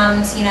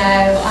sometimes, you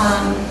know,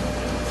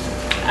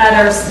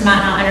 others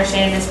might not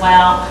understand it as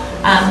well.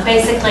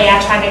 Basically,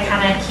 I try to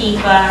kind of keep,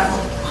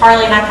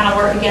 Carly and I kind of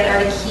work together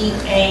to keep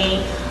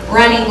a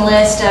running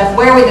list of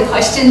where the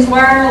questions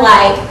were,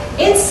 like,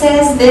 it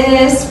says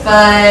this,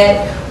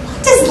 but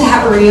what does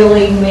that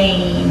really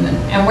mean?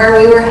 And where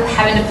we were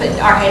having to put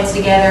our heads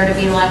together to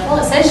be like, well,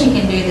 it says you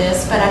can do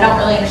this, but I don't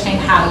really understand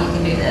how you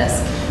can do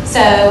this.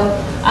 So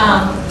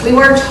we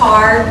worked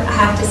hard, I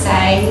have to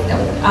say.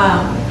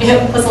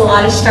 It was a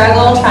lot of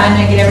struggle trying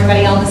to get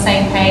everybody on the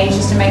same page,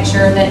 just to make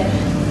sure that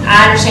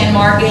I understand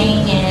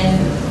marketing and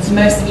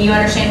most of you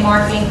understand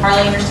marketing,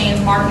 Carly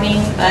understands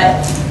marketing,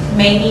 but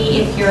maybe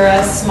if you're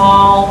a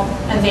small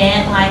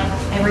event like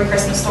Every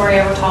Christmas Story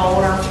Ever Told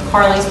or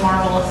Carly's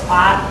Marvelous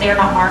Life, they're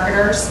not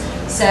marketers.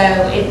 So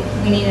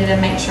we needed to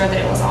make sure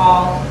that it was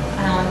all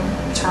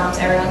terms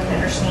everyone could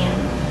understand.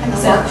 And the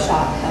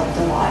workshop helped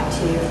a lot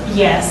too.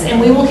 Yes,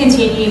 and we will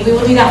continue. We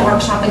will do that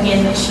workshop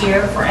again this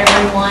year for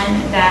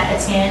everyone that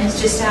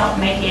attends, just to help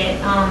make it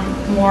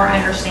more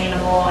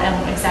understandable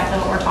and exactly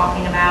what we're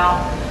talking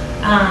about.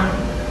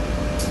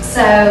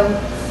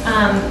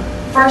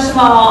 First of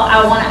all,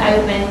 I want to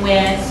open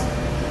with,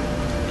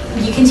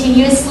 you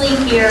continuously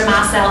hear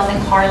myself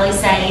and Carly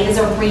say it is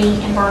a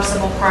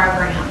reimbursable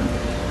program.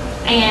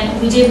 And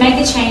we did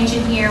make a change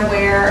in here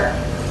where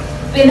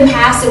in the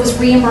past it was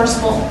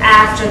reimbursable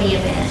after the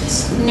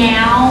event.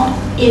 Now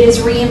it is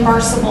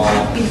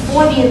reimbursable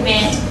before the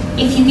event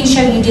if you can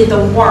show you did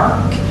the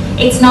work.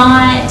 It's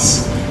not,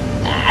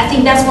 I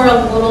think that's where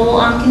a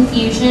little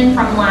confusion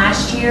from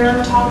last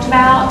year talked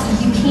about.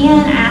 You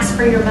can ask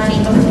for your money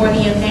before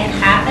the event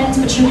happens,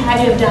 but you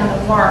had to have done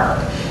the work.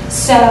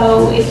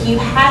 So if you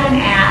had an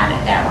ad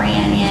that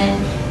ran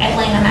in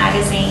Atlanta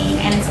Magazine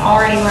and it's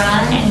already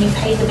run and you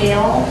paid the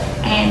bill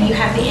and you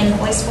have the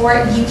invoice for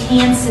it, you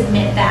can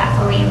submit that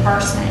for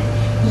reimbursement.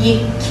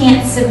 You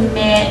can't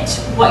submit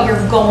what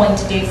you're going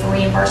to do for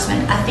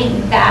reimbursement. I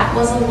think that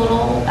was a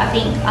little,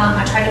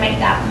 I tried to make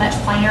that much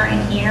plainer in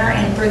here,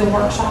 and through the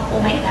workshop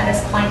we'll make that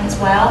as plain as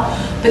well,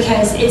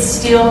 because it's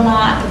still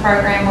not the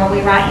program where we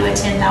write you a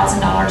 $10,000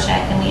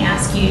 check and we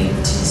ask you to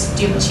just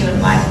do what you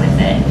would like with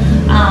it.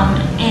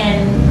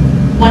 And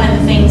one of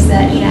the things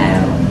that, you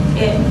know,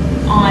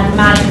 on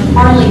mine and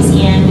Harley's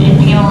end, and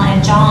Pamela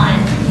and John,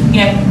 you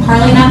know,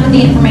 Carly and I put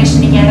the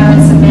information together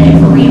and submit it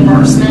for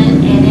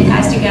reimbursement, and it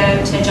has to go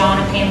to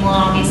John and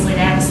Pamela. Obviously,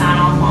 they have to sign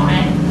off on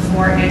it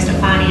before it goes to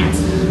finance.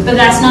 But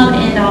that's not the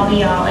end all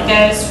be all. It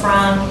goes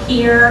from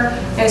here,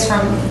 goes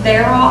from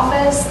their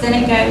office, then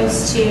it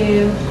goes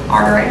to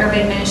our Director of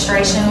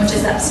Administration, which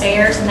is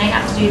upstairs, and they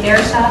have to do their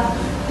stuff.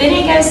 Then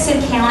it goes to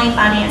county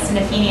finance and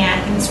to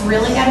PNAC, and it's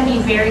really got to be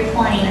very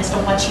plain as to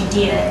what you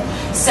did.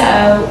 So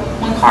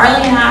when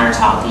Carly and I are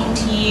talking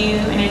to you,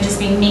 and it'd just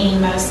be me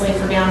mostly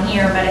for down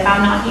here, but if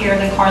I'm not here,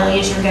 then Carly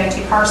is your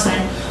go-to person.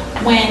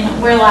 When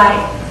we're like,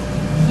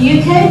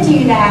 you could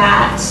do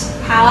that,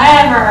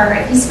 however,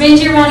 if you spend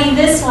your money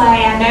this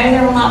way, I know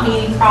there will not be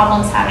any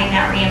problems having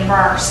that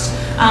reimbursed.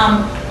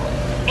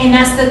 And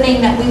that's the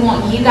thing that we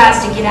want you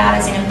guys to get out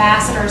as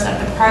ambassadors of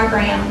the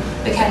program,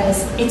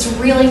 because it's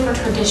really for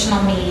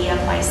traditional media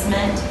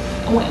placement.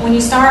 When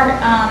you start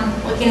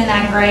looking in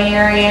that gray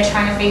area,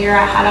 trying to figure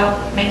out how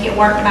to make it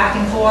work back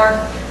and forth,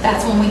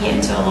 that's when we get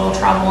into a little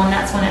trouble, and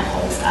that's when it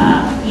holds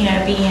up, you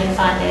know, being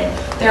funded.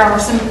 There are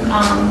some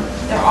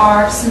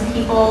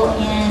people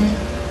in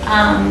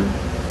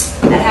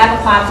that have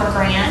applied for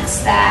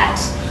grants that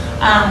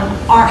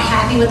aren't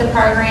happy with the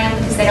program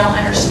because they don't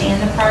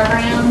understand the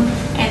program.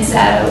 And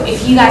so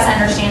if you guys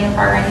understand the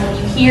program, when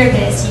you hear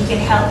this, you can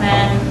help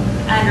them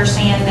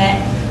understand that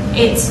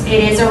it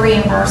is a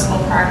reimbursable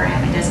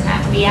program. It doesn't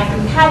have to be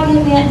after you've had the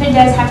event, but it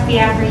does have to be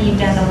after you've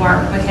done the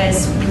work,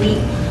 because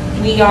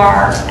we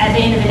are, at the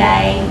end of the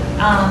day,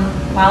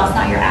 while it's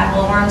not your ad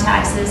valorem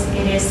taxes,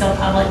 it is still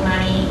public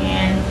money,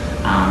 and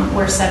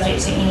we're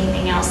subject to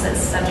anything else that's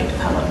subject to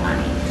public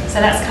money.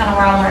 So that's kind of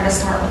where I wanted to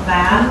start with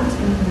that.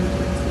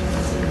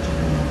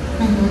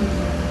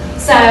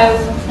 So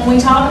when we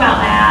talk about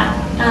that,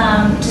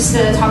 just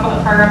to talk about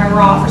the program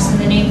overall for some of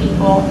the new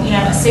people, you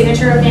know, a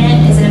signature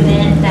event is an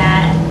event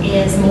that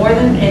is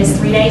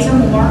 3 days or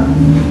more,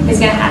 is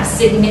going to have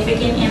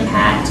significant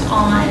impact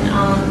on,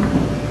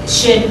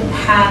 should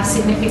have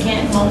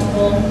significant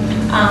multiple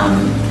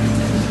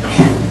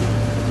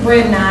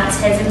room nights,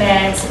 heads and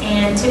beds,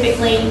 and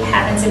typically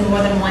happens in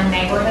more than one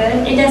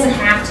neighborhood. It doesn't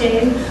have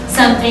to.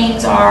 Some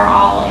things are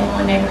all in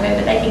one neighborhood,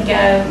 but they could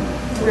go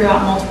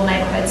throughout multiple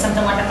neighborhoods.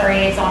 Something like a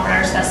 38th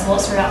Songwriters Festival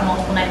is throughout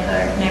multiple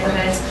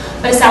neighborhoods.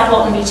 But South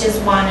Walton Beach's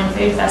Wine and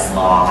Food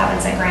Festival all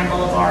happens at Grand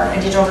Boulevard.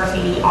 A Digital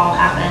Graffiti all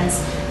happens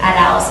at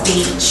Alice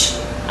Beach.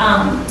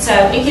 So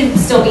it can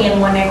still be in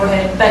one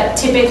neighborhood, but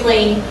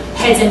typically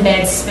heads and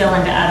beds spill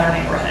into other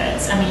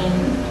neighborhoods. I mean,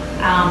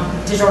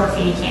 Digital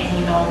Graffiti can't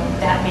handle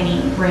that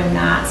many room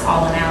nights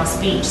all in Alice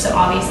Beach, so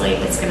obviously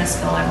it's going to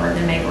spill over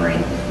the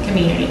neighboring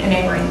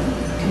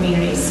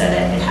communities, so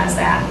that it has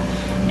that.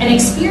 An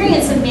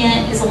experience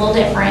event is a little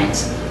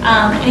different.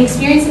 An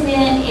experience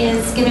event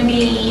is going to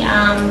be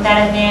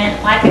that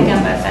event like a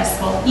gumbo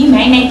festival. You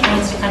may make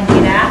plans to come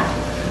do that,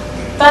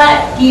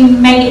 but you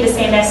may get to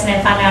Sandestin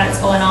and find out it's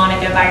going on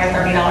and go buy your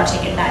 $30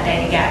 ticket that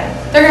day to go.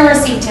 They're going to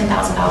receive $10,000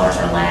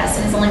 or less,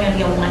 and it's only going to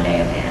be a one-day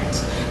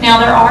event.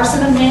 Now, there are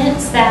some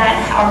events that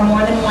are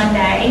more than one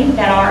day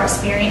that are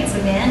experience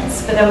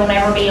events, but there will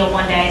never be a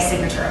one-day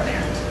signature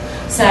event.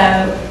 So,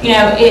 you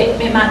know,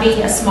 it might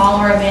be a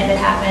smaller event that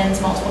happens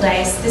multiple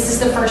days. This is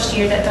the first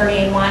year that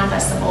 38 Wine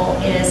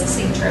Festival is a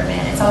signature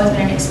event. It's always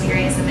been an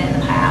experience event in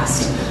the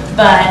past,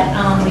 but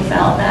we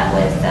felt that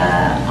with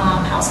the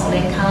household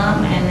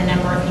income and the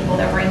number of people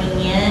they're bringing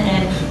in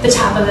and the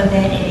type of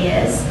event it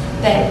is,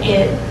 that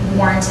it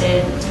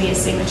warranted to be a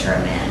signature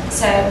event.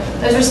 So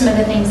those are some of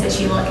the things that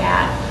you look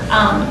at.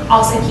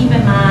 Also keep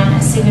in mind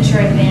a signature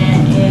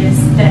event is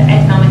the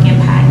economic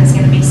impact is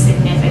going to be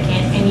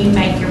significant, and you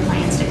make your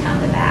plans to come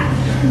to that.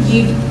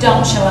 You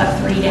don't show up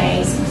 3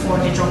 days before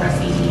digital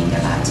graffiti and go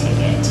buy a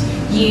ticket.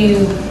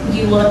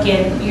 You're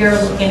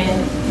looking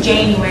in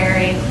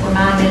January,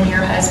 reminding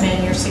your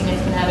husband, your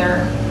significant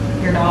other,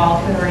 your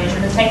dog, whoever it is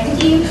you're going to take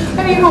with you,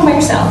 maybe you're home by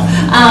yourself,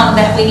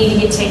 that we need to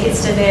get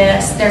tickets to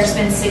this. There's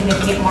been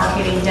significant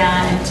marketing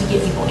done to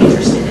get people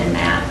interested in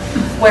that.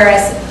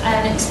 Whereas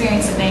an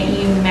experience event,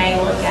 you may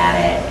look at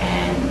it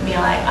and be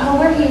like, oh,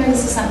 we're here,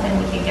 this is something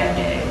we could go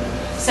do.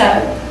 So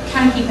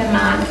kind of keep in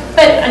mind.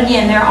 But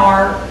again, there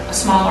are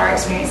smaller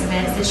experience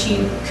events that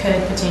you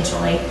could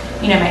potentially,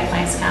 you know, make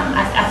plans to come.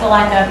 I feel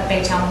like a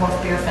Baytown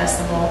Wharf Beer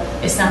Festival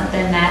is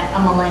something that a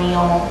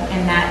millennial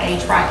in that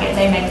age bracket,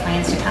 they make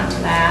plans to come to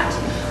that.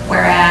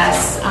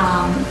 Whereas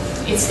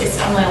it's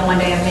only a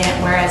one-day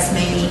event, whereas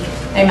maybe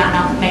they might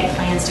not make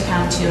plans to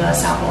come to a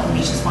South Walton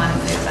Beaches Wine and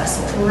Food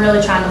Festival. We're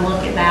really trying to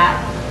look at that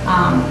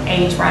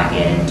age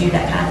bracket and do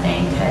that kind of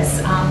thing,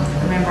 because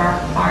remember,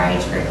 our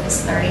age group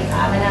is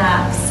 35 and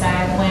up, so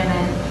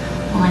women,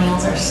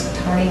 millennials are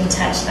starting to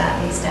touch that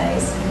these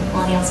days.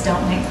 Millennials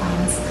don't make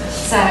plans,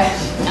 so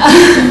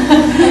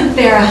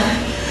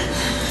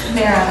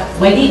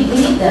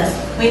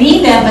we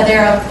need them, but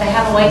they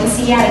have a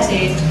wait-and-see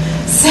attitude.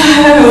 So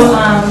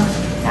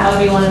that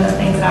would be one of the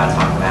things that I would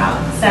talk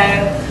about. So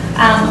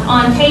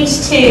on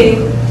page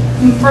 2,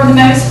 for the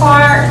most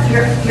part,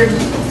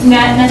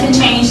 nothing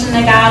changed in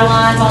the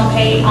guidelines on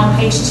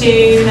page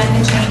 2.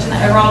 Nothing changed in the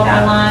overall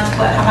guidelines.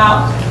 But how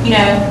about, you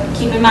know,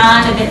 keep in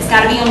mind that it's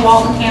got to be in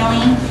Walton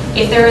County.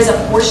 If there is a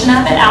portion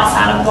of it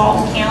outside of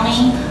Walton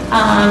County,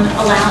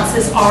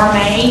 allowances are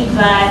made,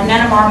 but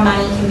none of our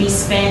money can be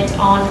spent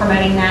on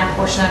promoting that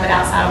portion of it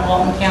outside of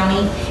Walton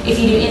County. If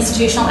you do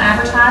institutional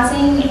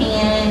advertising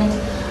and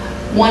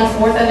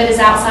 1/4 of it is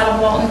outside of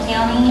Walton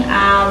County,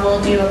 I will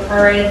do a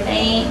prorated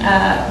thing.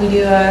 We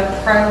do a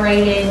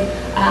prorated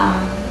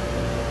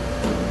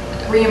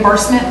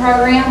reimbursement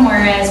program,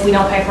 whereas we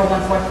don't pay for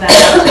 1/4 of that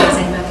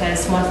advertising,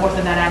 because 1/4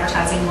 of that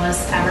advertising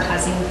was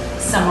advertising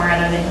somewhere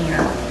other than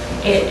here.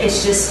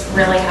 It's just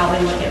really how we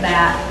look at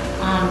that,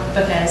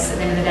 because at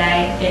the end of the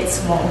day, it's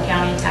Walton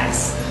County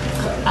tax,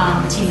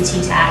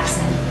 TDT tax,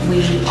 and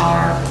we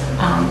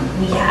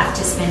have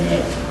to spend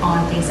it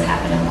on things that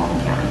happen in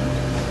Walton County.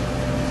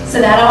 So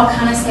that all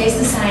kind of stays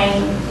the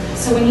same.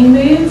 So when you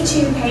move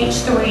to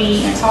page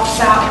 3 and talk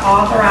about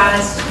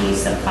authorized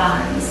use of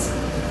funds,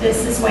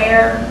 this is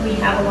where we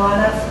have a lot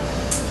of,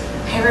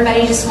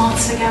 everybody just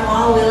wants to go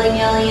all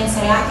willy-nilly and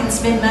say, I can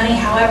spend money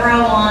however I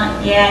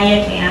want. Yeah,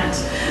 you can't.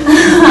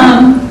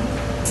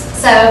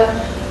 So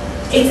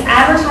it's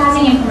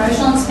advertising and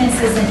promotional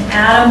expenses and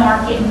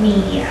out-of-market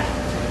media.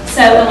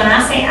 So when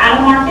I say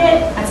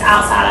out-of-market, that's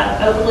outside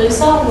of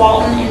Okaloosa,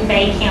 Walton, and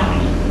Bay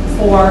County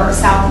for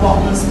South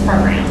Walton's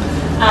program.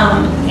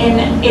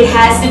 And it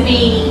has to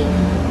be,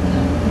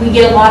 we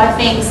get a lot of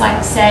things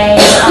like, say,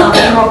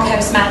 Emerald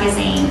Coast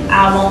Magazine.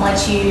 I won't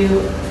let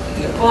you,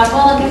 we're like,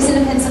 well, it goes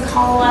into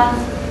Pensacola.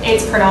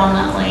 It's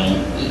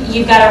predominantly,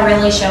 you've got to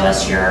really show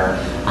us your,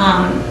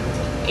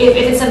 if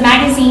it's a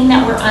magazine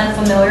that we're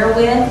unfamiliar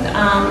with,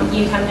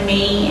 you come to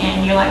me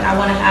and you're like, I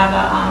want to have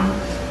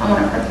I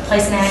want to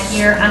place an ad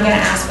here. I'm going to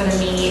ask for the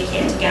media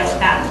kit to go with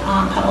that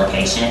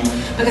publication,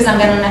 because I'm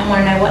going to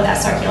want to know what that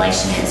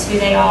circulation is, who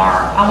they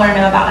are. I want to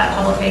know about that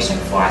publication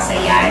before I say,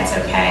 yeah, it's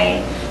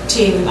okay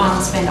to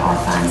spend our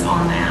funds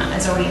on that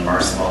as a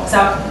reimbursable.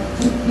 So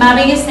my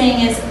biggest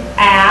thing is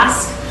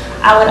ask.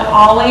 I would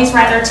always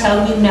rather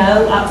tell you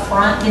no up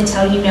front than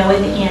tell you no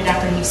at the end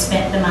after you've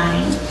spent the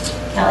money.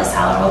 Kelly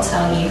Tyler will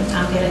tell you,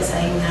 I'm good at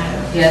saying no.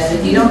 Yes,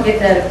 if you don't get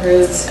that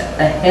approved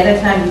ahead of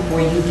time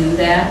before you do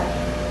that,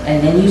 and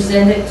then you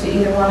send it to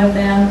either one of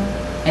them,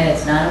 and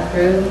it's not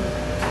approved,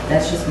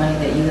 that's just money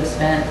that you have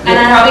spent. And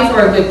probably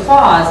for a good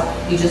cause,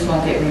 you just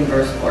won't get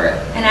reimbursed for it.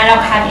 And I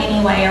don't have any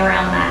way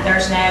around that.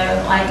 There's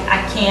no, like,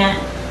 I can't,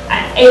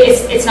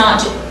 it's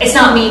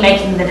not me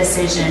making the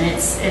decision,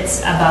 it's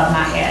above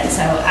my head,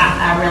 so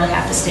I really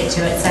have to stick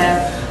to it. So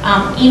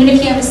even if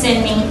you have to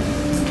send me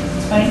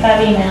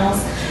 25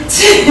 emails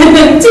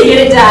to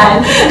get it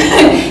done.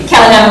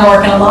 Kelly and I have been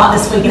working a lot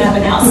this week, and I've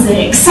been out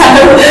sick, so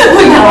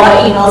we got a lot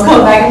of emails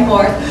going back and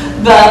forth.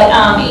 But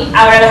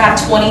I would rather have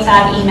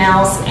 25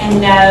 emails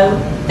and know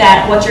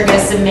that what you're going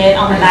to submit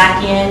on the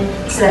back end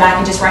so that I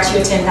can just write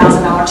you a $10,000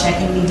 check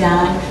and be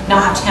done.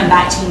 Not have to come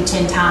back to you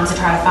 10 times to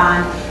try to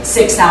find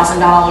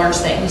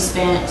 $6,000 that you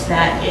spent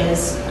that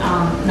is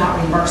not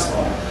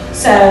reimbursable.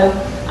 So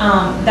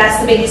that's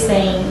the biggest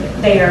thing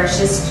there. Is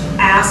just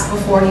ask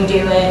before you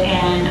do it,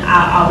 and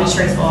I'll be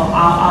truthful.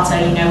 I'll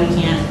tell you, no, we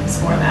can't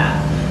score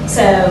that.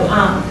 So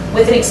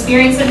with an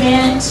experience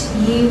event,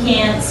 you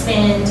can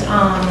spend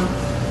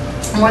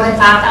more than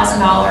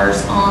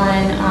 $5,000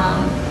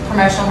 on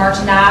promotional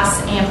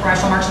merchandise and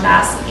promotional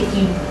merchandise. If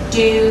you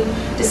do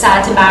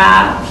decide to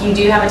buy, if you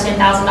do have a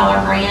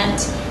 $10,000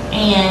 grant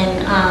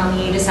and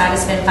you decide to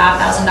spend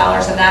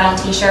 $5,000 of that on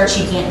t-shirts,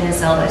 you can't then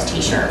sell those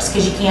t-shirts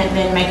because you can't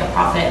then make a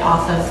profit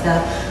off of the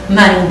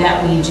money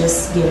that we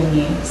just given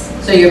you.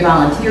 So your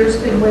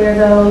volunteers could wear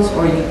those,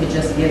 or you could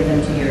just give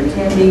them to your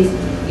attendees,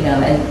 you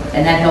know,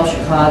 and that helps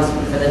your cause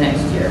for the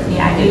next year.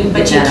 Yeah, I do,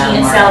 but you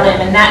can't sell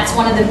them, and that's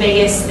one of the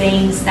biggest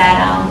things that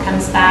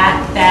comes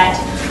back, that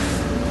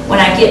when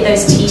I get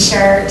those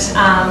t-shirts,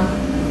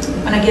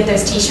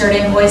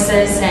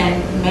 invoices,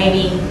 and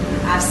maybe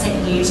I've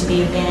sent you to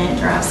the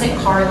event, or I've sent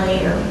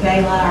Carly or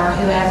Gayla or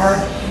whoever,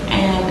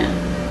 and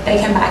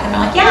they come back and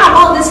they're like, yeah, I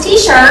bought this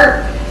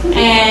t-shirt.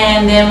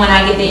 And then when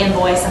I get the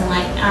invoice, I'm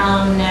like,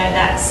 no,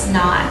 that's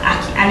not,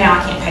 I know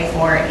I can't pay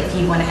for it if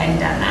you went ahead and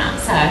done that.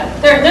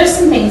 So there's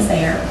some things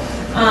there.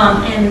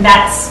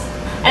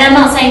 And I'm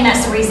not saying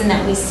that's the reason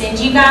that we send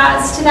you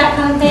guys to that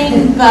kind of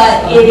thing,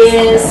 but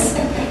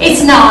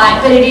it's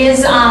not, but it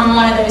is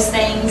one of those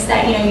things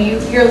that, you know,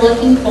 you're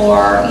looking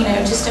for, you know,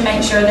 just to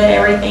make sure that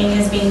everything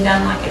is being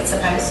done like it's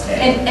supposed to.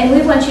 And we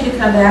want you to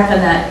come back on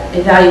that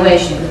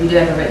evaluation, because we do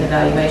have a written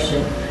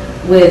evaluation,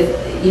 with,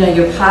 you know,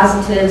 your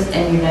positives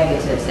and your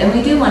negatives. And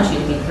we do want you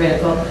to be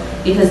critical,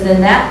 because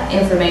then that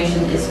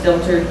information is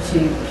filtered to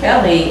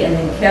Kelly, and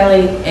then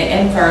Kelly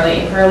and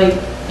Carly,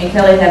 and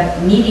Kelly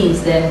have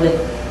meetings then with,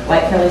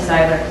 like Kelly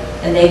Seiler,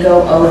 and they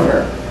go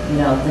over, you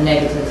know, the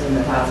negatives and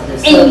the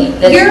positives. And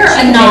so you're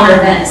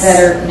anonymous.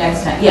 Better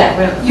next time. Yeah.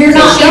 You're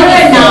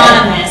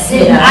anonymous.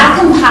 Yeah. I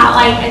compile,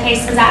 like, okay,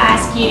 because I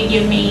ask you to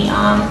give me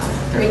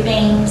 3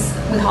 things,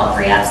 we call it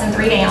 3 ups and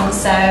 3 downs,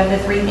 so the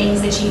 3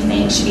 things that you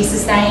think should be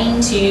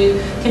sustained to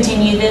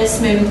continue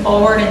this moving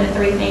forward, and the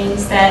 3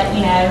 things that,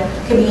 you know,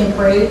 could be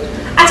improved.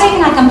 I take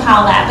and I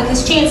compile that,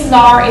 because chances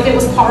are, if it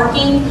was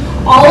parking,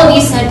 all of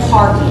you said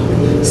parking.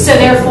 So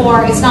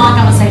therefore, it's not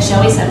like I'm going to say,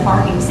 Shelby said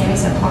parking, Sammy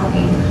said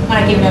parking. When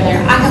I give it over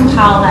there, I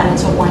compile that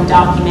into one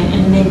document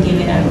and then give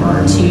it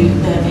over to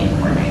the event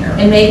coordinator.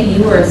 And maybe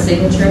you were a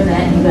signature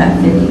event, you got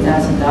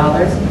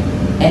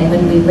 $50,000, and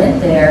when we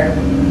went there,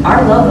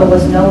 our logo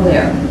was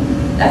nowhere.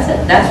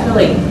 That's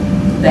really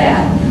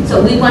bad.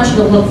 So we want you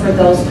to look for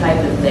those type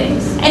of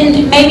things.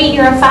 And maybe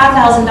you're a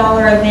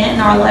 $5,000 event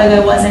and our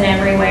logo wasn't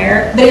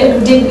everywhere, but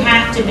it didn't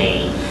have to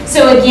be.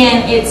 So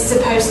again, it's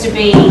supposed to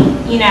be,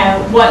 you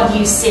know, what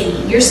you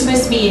see. You're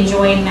supposed to be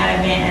enjoying that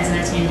event as an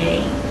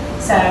attendee.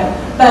 So,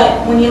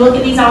 but when you look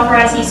at these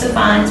authorized use of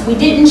funds, we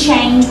didn't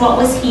change what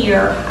was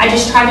here. I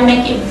just tried to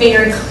make it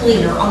very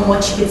clear on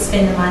what you could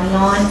spend the money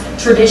on.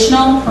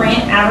 Traditional print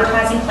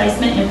advertising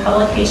placement in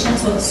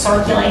publications with a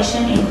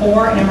circulation in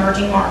core and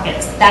emerging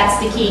markets. That's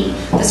the key.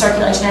 The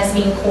circulation has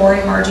to be in core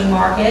and emerging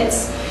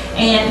markets.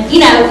 And, you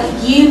know,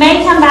 you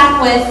may come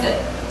back with,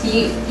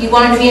 you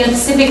wanted to be in the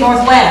Pacific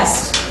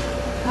Northwest.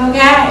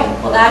 Okay,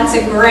 well, that's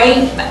a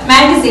great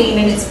magazine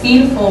and it's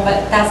beautiful,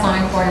 but that's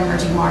not in core and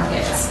emerging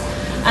markets.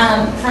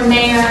 From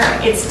there,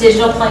 it's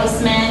digital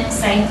placement,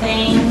 same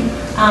thing.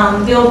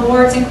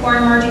 Billboards in core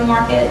and emerging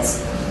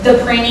markets.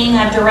 The printing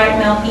of direct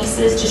mail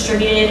pieces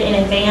distributed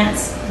in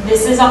advance.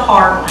 This is a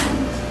hard one.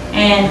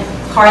 And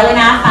Carly and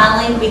I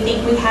finally, we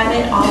think we have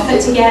it all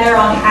put together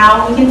on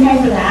how we can pay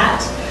for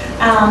that.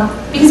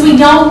 Because we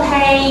don't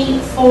pay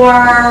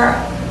for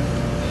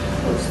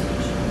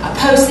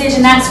postage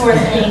and that sort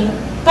of thing.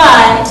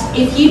 But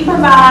if you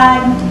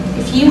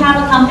have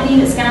a company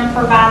that's going to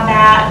provide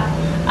that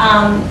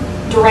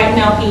direct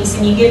mail piece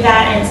and you give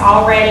that and it's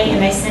all ready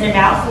and they send it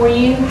out for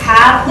you,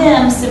 have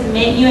them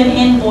submit you an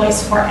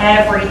invoice for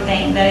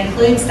everything that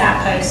includes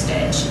that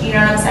postage. You know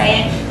what I'm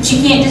saying? But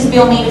you can't just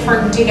bill me to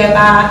go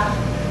buy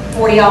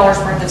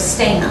 $40 worth of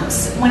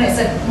stamps. When it's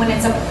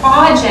a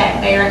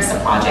project there, it's a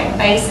project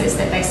basis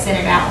that they send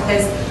it out,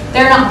 because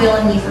they're not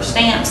billing you for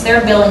stamps,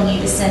 they're billing you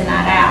to send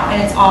that out,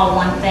 and it's all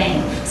one thing.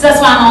 So that's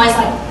why I'm always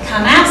like,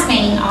 come ask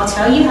me, I'll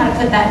tell you how to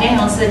put that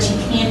down so that you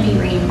can be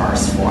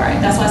reimbursed for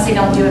it. That's why I say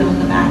don't do it on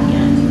the back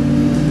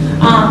end.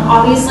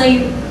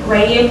 Obviously,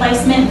 radio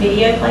placement,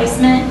 video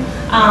placement.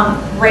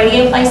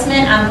 Radio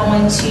placement, I'm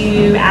going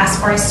to ask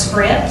for a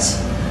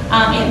script.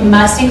 It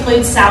must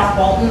include South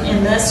Walton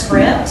in the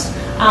script.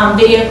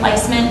 Video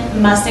placement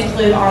must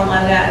include our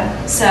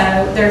logo. So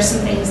there's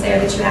some things there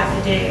that you have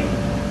to do.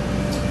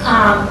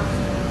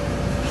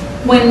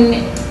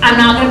 When I'm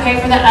not going to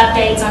pay for the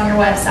updates on your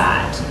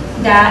website,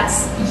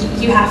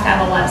 you have to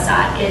have a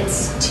website.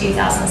 It's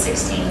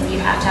 2016. You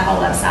have to have a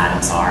website.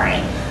 I'm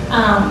sorry.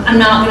 I'm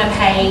not going to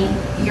pay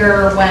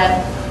your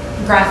web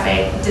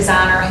graphic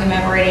designer,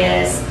 whomever it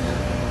is,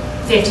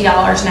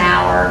 $50 an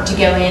hour to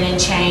go in and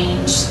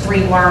change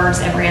 3 words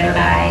every other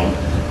day.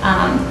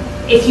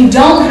 If you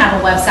don't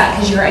have a website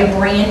because you're a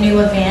brand new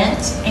event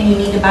and you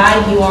need to buy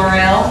a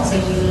URL, so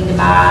you need to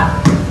buy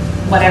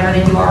whatever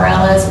the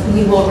URL is,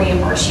 we will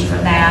reimburse you for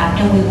that,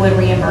 and we would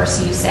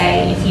reimburse you,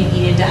 say, if you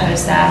needed to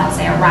host that on,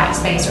 say, a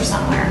Rackspace or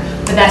somewhere.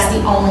 But that's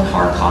the only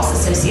hard cost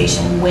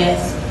association with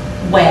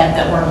web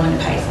that we're going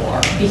to pay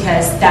for,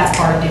 because that's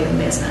part of doing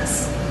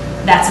business.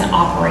 That's an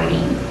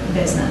operating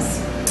business.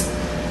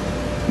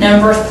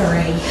 Number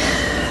 3,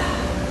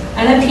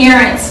 an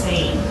appearance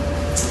fee.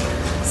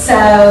 So,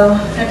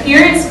 an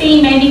appearance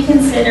fee may be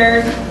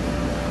considered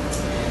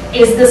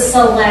is the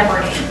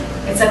celebrity.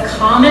 It's a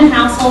common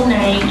household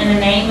name, and the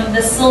name of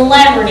the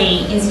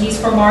celebrity is used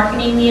for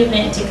marketing the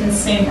event to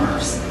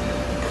consumers.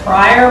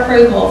 Prior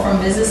approval from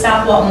Visit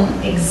South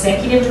Walton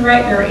Executive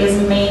Director is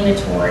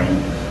mandatory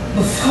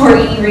before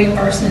any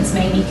reimbursements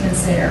may be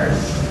considered.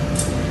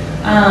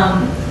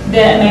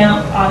 The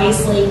amount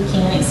obviously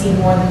can't exceed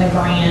more than the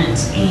grant,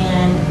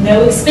 and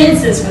no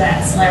expenses for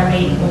that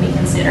celebrity will be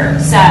considered.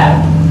 So,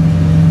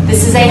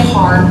 this is a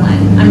hard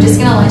one. I'm just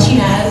going to let you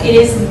know it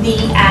is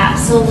the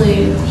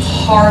absolute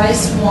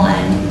hardest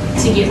one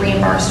to get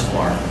reimbursed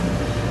for.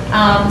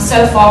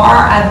 So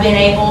far, I've been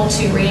able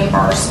to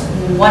reimburse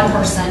one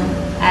person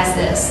as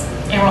this,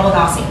 Emerald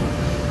Agassi.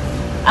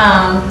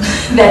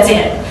 That's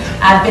it.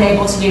 I've been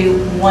able to do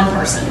one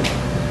person.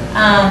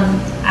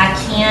 I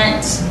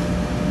can't.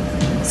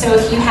 So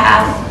if you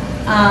have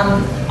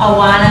a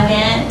wine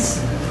event,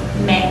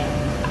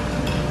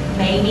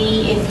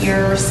 maybe if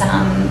you're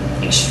some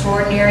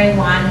extraordinary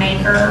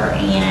winemaker,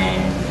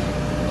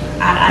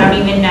 and I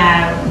don't even know.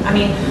 I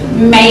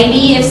mean,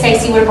 maybe if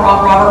Stacy would have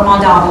brought Robert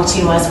Mondavi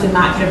to us, we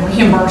might could have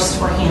reimbursed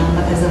for him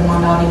because of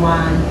Mondavi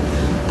wine.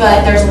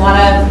 But there's a lot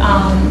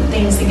of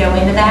things that go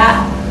into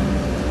that.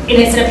 And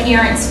it's an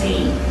appearance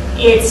fee.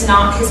 It's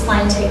not his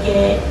plane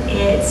ticket.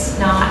 It's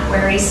not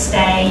where he's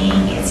staying.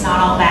 It's not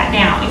all that.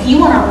 Now, if you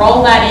want to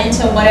roll that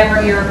into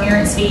whatever your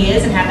appearance fee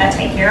is and have that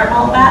take care of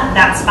all that,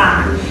 that's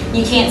fine.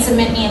 You can't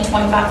submit me a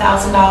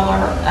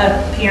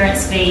 $25,000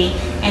 appearance fee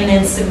and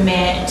then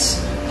submit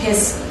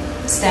his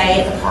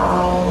stay at the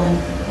Pearl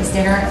and his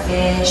dinner at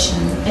Fish.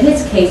 And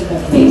it's case by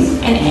case.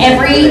 And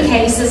every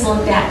case is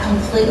looked at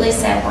completely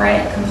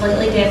separate,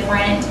 completely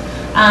different.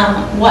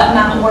 What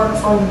might work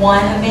for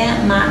one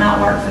event might not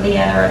work for the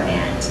other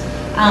event.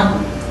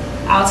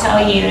 I'll tell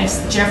you, and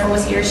if Jennifer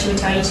was here, she would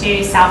tell you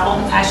too, South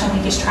Walton Fashion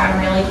Week is trying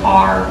really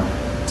hard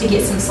to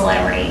get some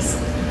celebrities.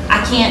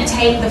 I can't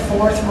take the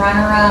 4th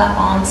runner-up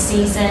on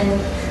season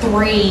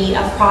 3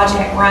 of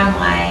Project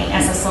Runway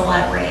as a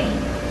celebrity.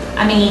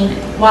 I mean,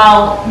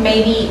 while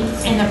maybe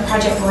in the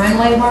Project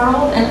Runway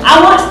world, and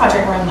I watched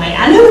Project Runway,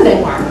 I knew who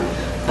they were,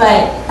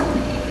 but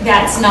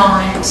that's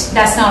not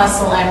a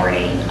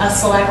celebrity. A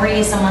celebrity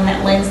is someone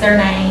that lends their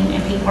name,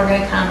 and people are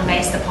going to come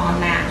based upon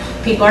that.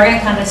 People are going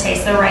to come to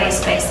Taste the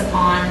Race based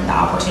upon the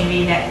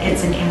opportunity that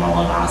it's an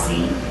Emerald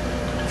Agassi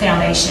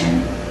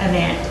Foundation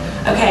event.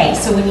 Okay,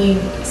 so when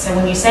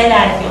you say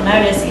that, if you'll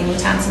notice,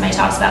 anytime somebody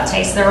talks about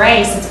Taste the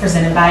Race, it's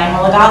presented by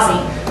Emerald Agassi,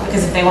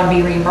 because if they want to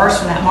be reimbursed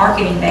for that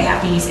marketing, they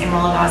have to use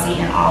Emerald Agassi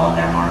in all of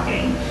their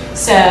marketing.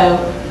 So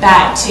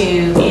back to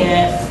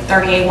if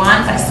 38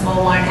 Wine Festival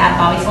wanted to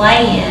have Bobby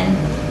Flay in,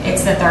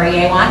 it's the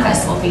 38 Wine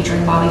Festival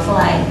featuring Bobby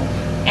Flay.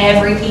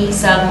 Every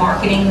piece of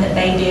marketing that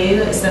they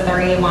do is the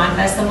 38 Wine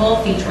Festival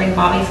featuring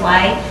Bobby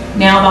Flay.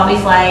 Now Bobby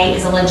Flay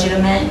is a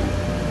legitimate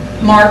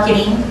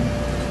marketing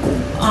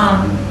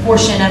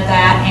portion of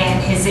that,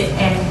 and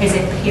his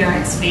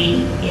appearance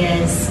fee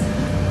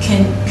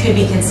could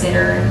be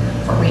considered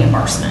for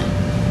reimbursement.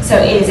 So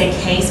it is a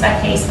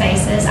case-by-case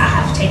basis. I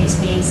have to take it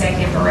to the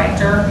executive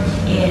director.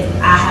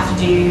 I have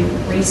to do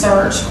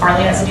research.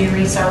 Carly has to do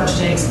research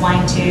to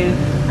explain to.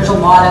 There's a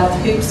lot of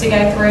hoops to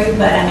go through,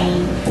 but I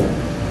mean,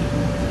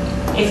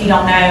 if you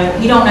don't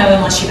know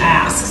unless you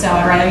ask. So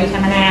I'd rather you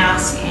come and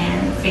ask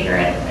and figure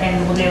it,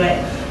 and we'll do it.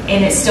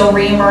 And it's still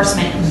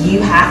reimbursement. You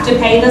have to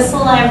pay the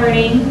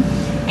celebrity,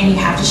 and you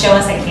have to show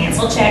us a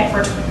canceled check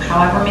for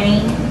however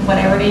many,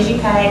 whatever it is you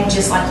pay,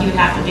 just like you would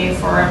have to do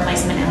for a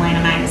placement in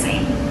Atlanta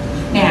Magazine.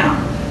 Now,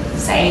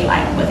 say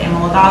like with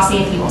Emerald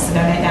Agassi, if he wants to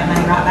donate that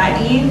money right back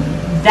to you,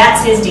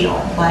 that's his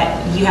deal. But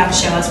you have to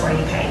show us where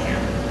you pay him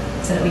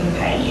so that we can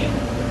pay you.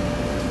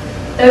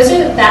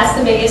 That's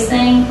the biggest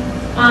thing.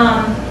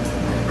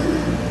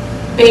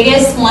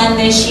 Biggest one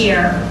this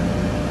year,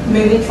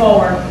 moving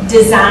forward,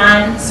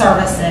 design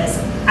services.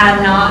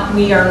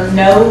 We are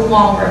no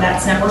longer,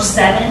 that's number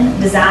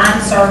 7,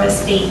 design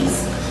service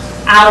fees.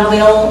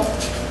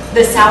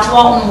 The South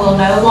Walton will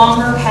no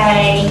longer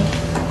pay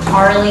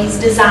Harley's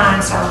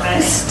design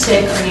service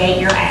to create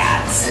your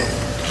ads.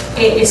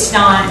 It's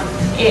not,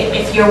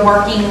 if you're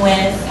working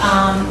with,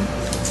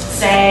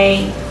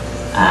 say,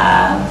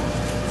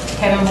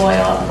 Kevin Boyle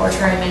of Porch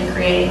Room and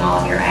creating all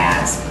of your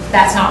ads,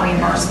 that's not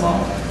reimbursable.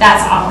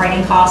 That's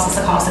operating costs. It's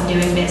the cost of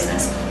doing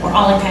business. We're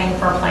only paying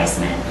for a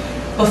placement.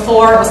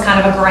 Before, it was kind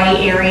of a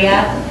gray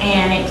area,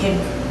 and it could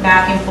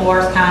back and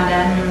forth, kind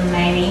of,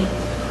 maybe.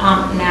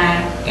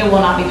 No, it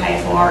will not be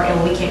paid for. It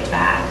will be kicked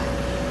back.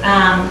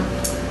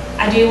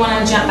 I do want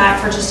to jump back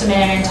for just a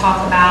minute and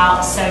talk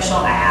about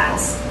social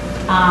ads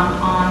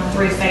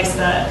through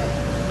Facebook.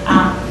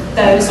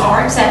 Those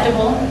are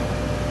acceptable,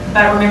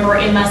 but remember,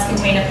 it must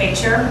contain a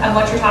picture of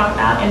what you're talking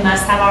about. It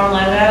must have our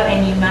logo,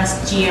 and you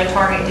must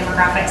geo-target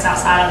demographics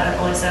outside of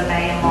Okaloosa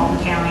Bay and Walton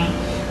County.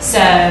 So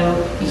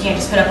you can't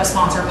just put up a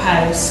sponsor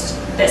post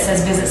that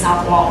says visit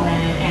South Walton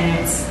and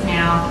it's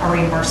now a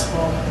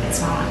reimbursable.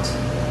 It's not.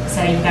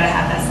 So you've got to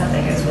have that stuff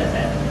that goes with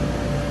it.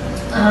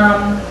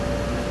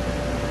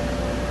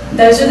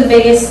 Those are the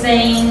biggest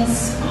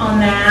things on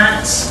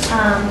that.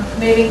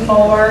 Moving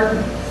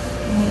forward,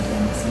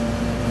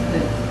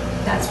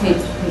 That's page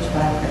 5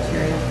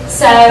 criteria.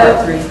 so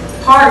Part 3.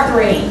 part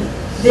 3,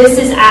 this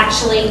is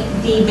actually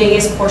the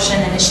biggest portion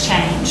that has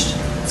changed.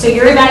 So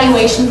your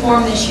evaluation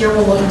form this year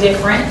will look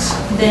different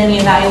than the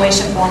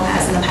evaluation form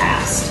has in the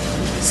past.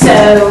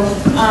 So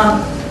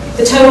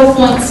the total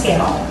point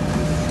scale.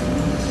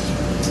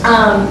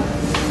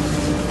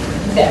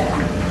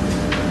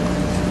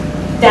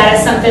 That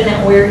is something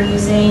that we're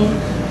using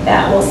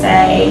that will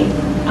say,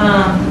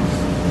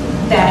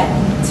 that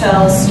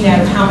tells,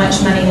 how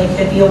much money they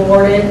could be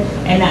awarded,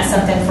 and that's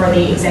something for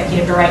the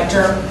executive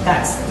director.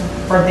 That's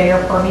for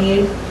their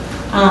purview.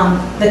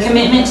 The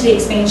commitment to the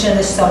expansion of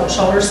the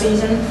shoulder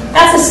season,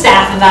 that's a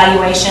staff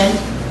evaluation.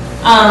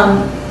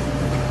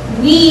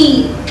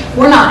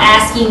 We're not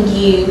asking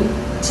you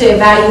to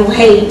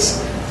evaluate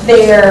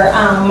their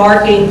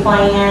marketing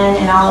plan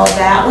and all of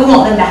that. We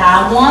want them to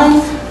have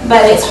one,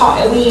 but it's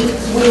hard. We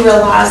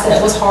realized that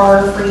it was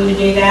hard for you to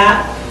do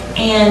that,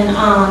 and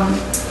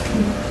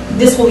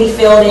this will be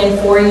filled in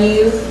for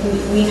you.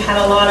 We've had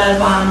a lot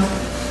of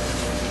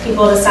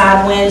people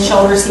decide when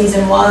shoulder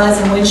season was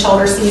and when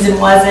shoulder season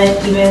wasn't.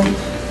 Even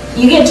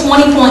you get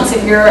 20 points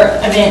if your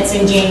events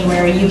in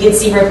January. You get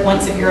 0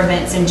 points if your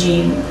events in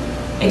June.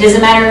 It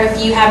doesn't matter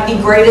if you have the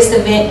greatest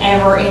event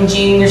ever in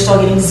June, you're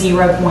still getting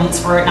 0 points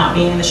for it not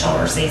being in the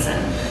shoulder season.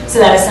 So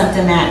that is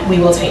something that we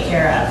will take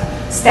care of.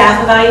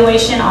 Staff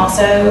evaluation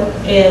also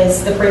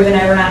is the proven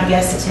overnight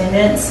guest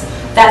attendance.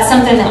 That's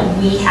something that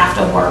we have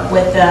to work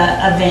with the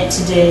event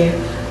to do.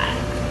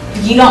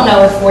 You don't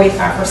know if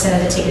 45%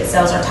 of the ticket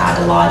sales are tied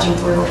to lodging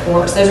through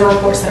reports. Those are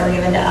reports that are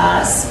given to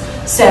us.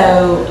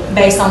 So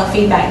based on the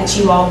feedback that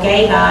you all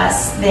gave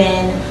us,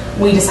 then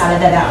we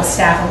decided that that was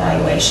staff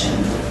evaluation.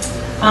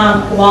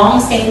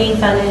 Long-standing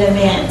funded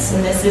events,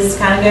 and this is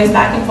kind of goes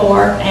back and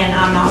forth, and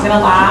I'm not going to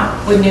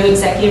lie, with new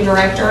executive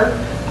director,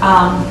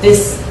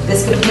 this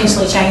could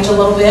potentially change a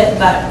little bit,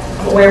 but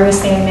where we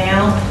stand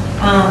now,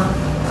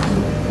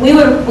 we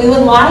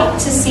would like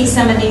to see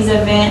some of these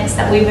events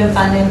that we've been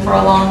funding for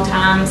a long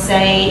time,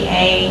 say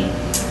a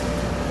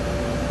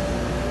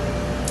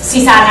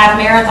Seaside Half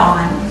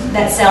Marathon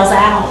that sells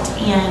out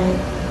in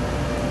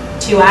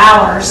 2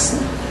 hours,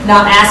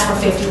 not ask for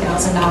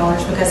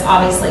 $50,000, because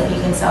obviously if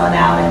you can sell it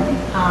out in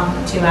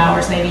 2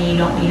 hours, maybe you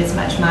don't need as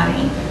much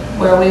money.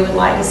 Where we would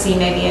like to see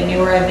maybe a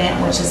newer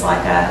event, which is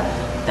like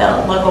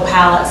the local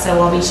palette,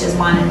 Sowell Beaches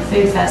Wine and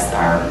Food Fest,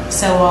 or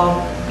South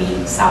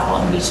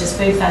Walton Beaches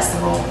Food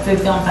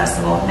Film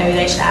Festival. Maybe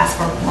they should ask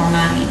for more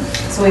money.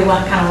 So we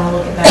kind of want to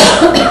look at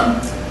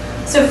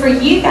that. So for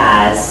you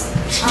guys,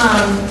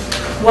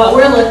 what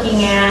we're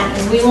looking at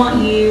is we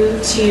want you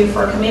to,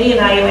 for committee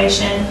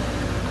evaluation,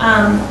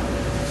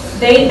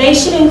 they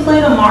should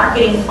include a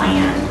marketing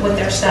plan with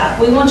their stuff.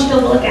 We want you to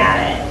look at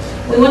it.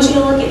 We want you to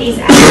look at these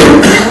ads.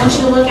 We want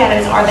you to look at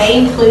it. Are they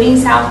including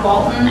South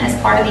Walton as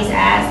part of these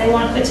ads they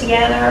want to put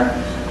together?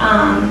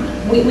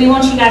 We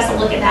want you guys to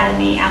look at that in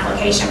the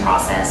application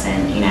process,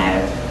 and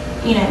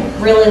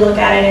really look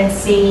at it and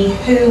see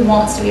who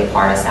wants to be a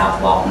part of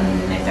South Walton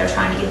if they're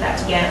trying to get that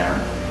together.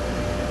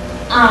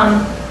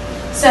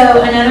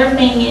 So another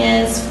thing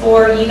is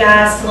for you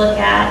guys to look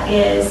at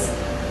is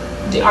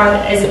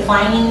it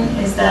playing?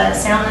 Is the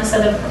soundness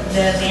of the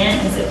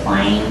event, is it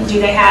playing? Do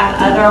they have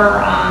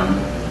other,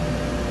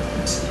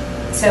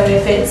 so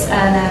if it's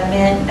an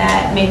event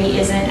that maybe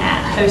isn't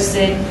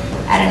hosted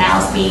at an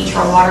Alice Beach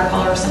or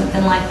watercolor or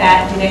something like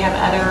that, do they have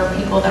other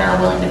people that are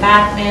willing to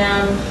back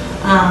them?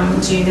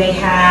 Do they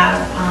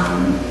have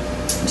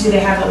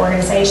the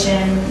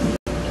organization,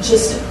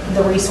 just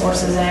the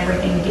resources and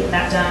everything to get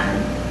that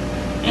done?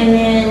 And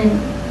then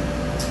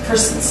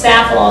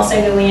staff will also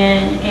go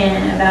in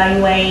and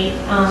evaluate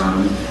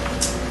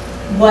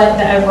what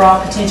the overall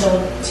potential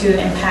to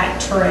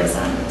impact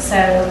tourism. So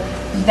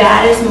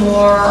that is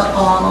more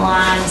along the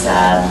lines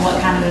of what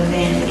kind of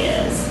event it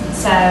is.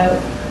 So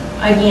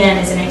again,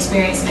 it's an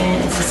experience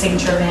event, it's a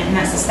signature event, and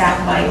that's the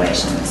staff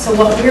evaluation. So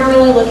what we're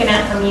really looking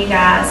at from you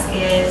guys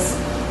is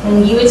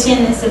when you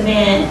attend this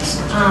event,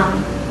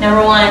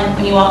 number one,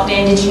 when you walked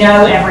in, did you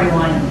know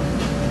everyone?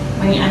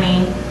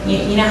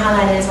 You know how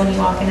that is when you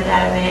walk into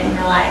that event and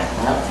you're like,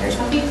 well, there's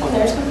my people,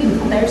 there's my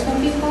people, there's my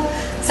people.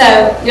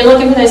 So you're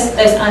looking for those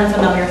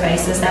unfamiliar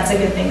faces. That's a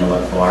good thing to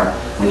look for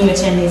when you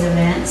attend these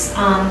events.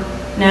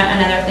 Now,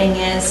 another thing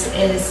is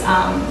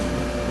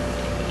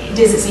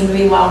does it seem to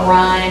be well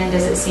run?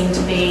 Does it seem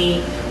to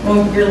be,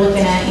 when you're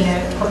looking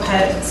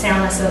at,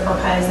 soundness of the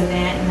proposed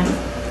event, and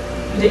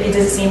it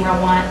doesn't seem real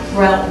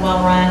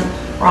well run,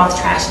 where all the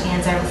trash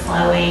cans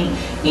overflowing.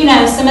 You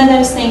know, some of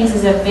those things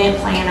as event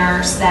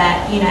planners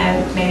that, you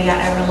know, maybe got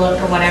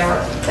overlooked or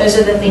whatever, those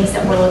are the things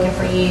that we're looking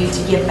for you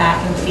to give back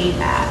and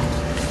feedback.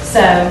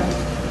 So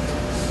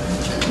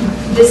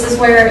this is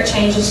where it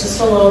changes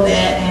just a little bit,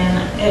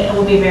 and it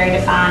will be very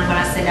defined when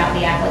I send out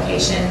the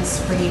applications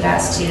for you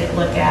guys to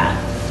look at.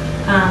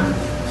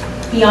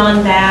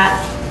 Beyond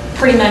that,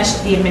 pretty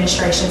much the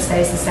administration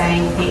stays the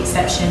same, with the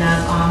exception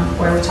of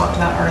where we talked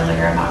about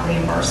earlier about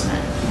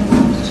reimbursement.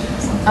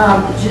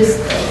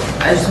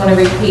 I just want to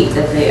repeat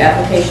that the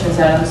application is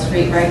out on the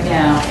street right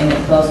now, and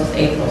it closes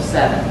April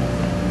 7th.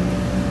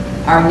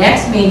 Our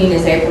next meeting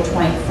is April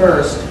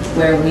 21st,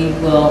 where you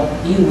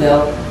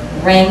will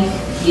rank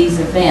these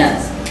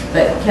events.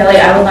 But Kelly,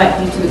 I would like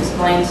you to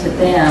explain to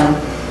them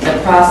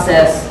the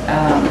process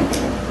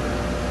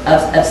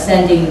of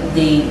sending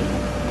the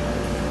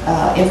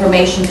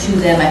information to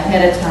them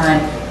ahead of time,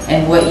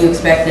 and what you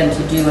expect them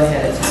to do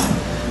ahead of time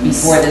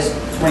before this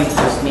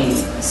 21st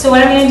meeting. So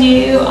what I'm going to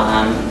do,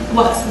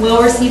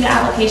 we'll receive the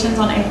applications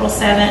on April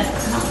 7th. I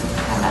don't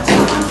have that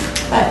time,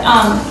 but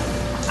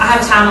I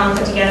have a timeline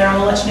put together, and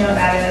we'll let you know what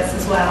that is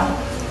as well.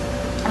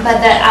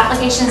 But the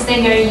applications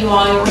then go to you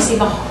all. You'll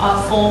receive a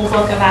full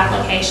book of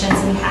applications,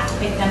 and you have to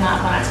pick them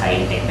up when I tell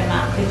you to pick them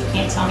up, because you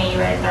can't tell me you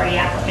read 30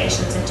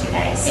 applications in 2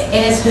 days.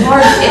 And it's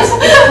hard. It's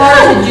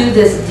hard to do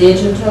this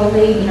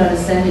digitally, you know, to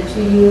send it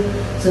to you.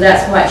 So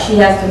that's why she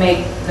has to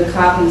make the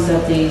copies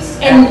of these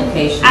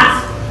applications.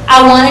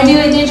 I want to do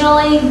it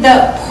digitally.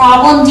 The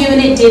problem doing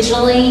it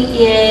digitally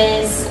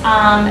is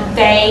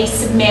they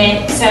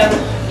submit. So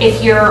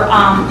if your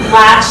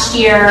last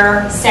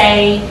year,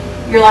 say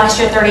your last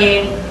year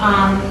 38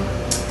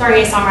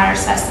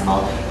 Songwriters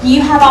Festival,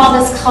 you have all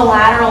this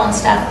collateral and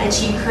stuff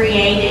that you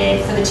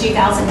created for the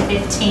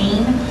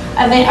 2015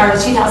 event or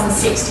the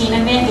 2016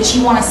 event that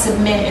you want to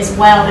submit as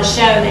well, to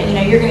show that, you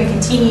know, you're going to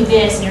continue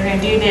this and you're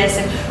going to do this,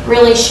 and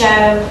really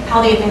show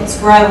how the event's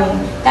growing.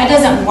 That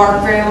doesn't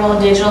work very well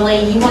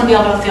digitally. You want to be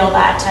able to feel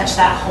that, touch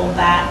that, hold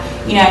that.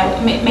 You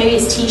know, maybe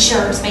it's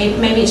t-shirts,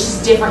 maybe it's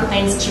just different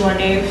things that you want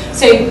to do.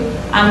 So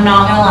I'm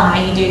not going to lie,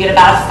 you do get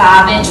about a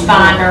 5-inch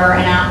binder,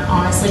 and I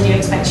honestly do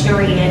expect you to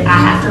read it. I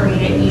have to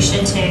read it, you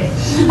should too.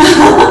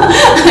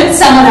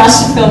 Someone else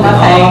should feel my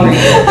pain.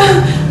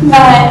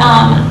 But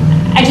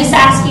I just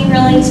ask you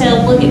really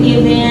to look at the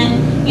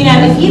event. You know,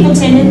 if you've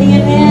attended the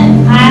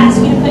event, I ask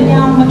you to put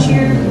down what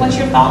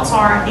your thoughts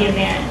are at the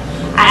event.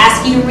 I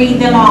ask you to read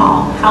them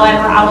all.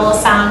 However, I will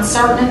assign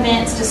certain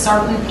events to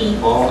certain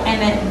people,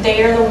 and that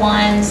they are the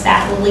ones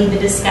that will lead the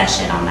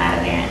discussion on that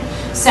event.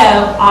 So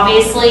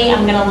obviously,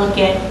 I'm going to look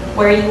at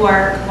where you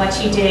work,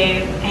 what you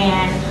do,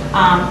 and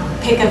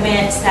pick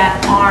events that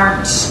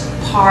aren't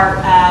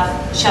part of,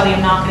 Shelby,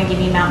 I'm not going to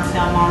give you Mountain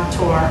Film on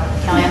tour.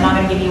 Kelly, I'm not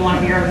going to give you one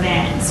of your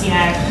events, you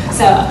know.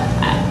 So,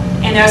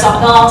 and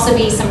there'll also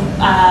be some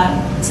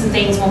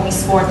things when we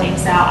score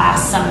things that I'll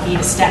ask some of you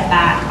to step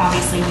back.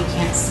 Obviously, you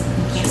can't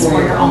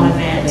score your own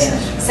event.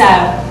 So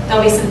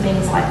there'll be some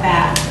things like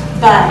that.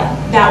 But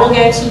that will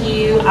go to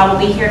you. I will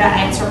be here to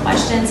answer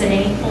questions at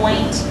any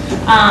point.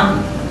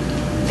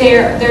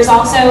 There's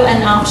also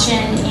an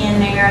option in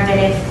there that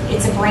if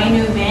it's a brand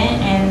new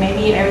event and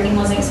maybe everything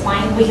wasn't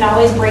explained, we could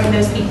always bring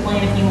those people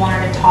in if you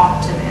wanted to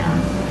talk to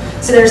them.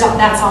 So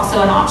that's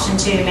also an option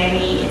too.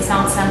 Maybe it's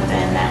not something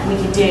that we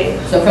could do.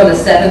 So from the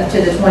 7th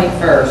to the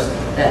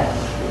 21st, that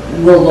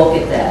we'll look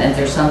at that. And if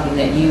there's something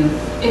that you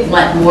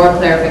want more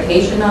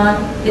clarification on,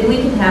 then we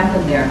can have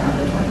them there on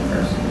the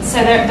 21st.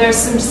 So there's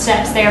some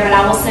steps there, but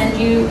I will send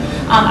you,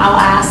 I'll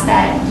ask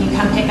that you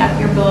come pick up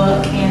your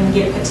book and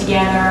get it put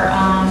together.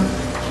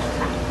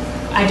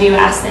 I do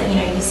ask that, you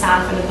know, you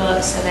sign for the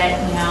book so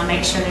that, you know,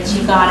 make sure that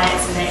you got it,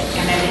 so that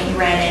I know that you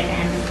read it.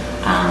 And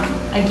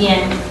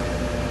again,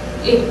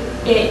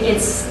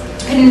 it's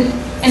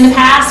in the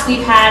past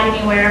we've had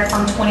anywhere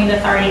from 20 to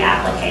 30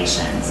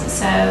 applications.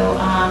 So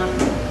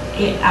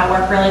I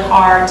work really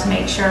hard to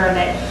make sure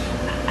that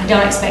I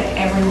don't expect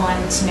everyone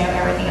to know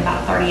everything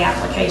about 30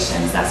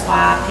 applications. That's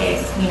why I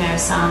pick, you know,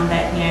 some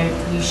that, you know,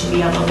 you should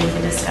be able to lead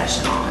the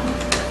discussion on.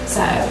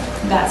 So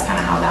that's kind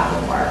of how that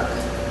will work.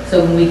 So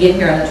when we get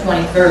here on the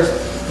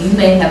 21st, you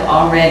may have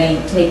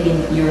already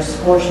taken your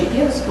score sheet. Do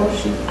you have a score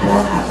sheet? I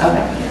don't have one.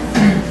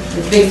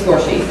 Okay. The big score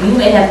sheet. You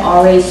may have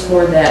already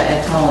scored that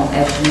at home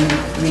as you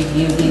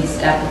review these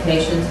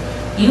applications.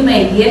 You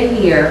may get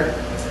here,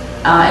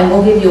 and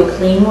we'll give you a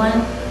clean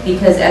one,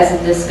 because as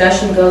the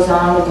discussion goes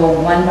on, we'll go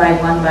one by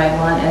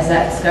one as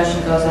that discussion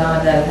goes on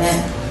at that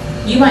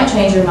event. You might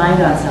change your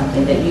mind on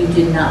something that you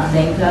did not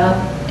think of,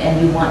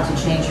 and you want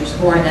to change your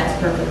score, and that's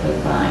perfectly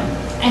fine.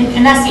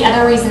 And that's the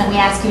other reason that we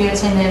ask you to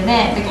attend the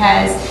event,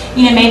 because,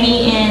 you know,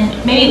 maybe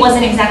it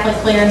wasn't exactly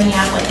clear in the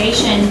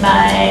application,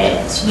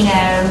 but, you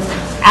know,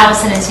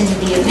 Allison attended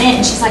the event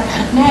and she's like,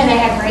 no,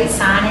 they had great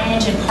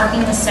signage and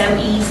parking was so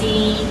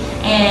easy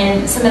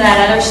and some of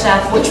that other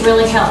stuff, which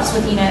really helps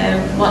with, you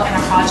know, what kind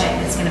of project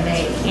it's going to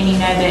be. And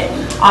you know that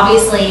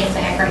obviously if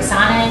they had great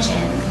signage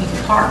and you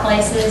could park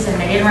places and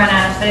they didn't run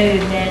out of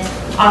food, then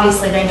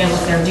obviously they know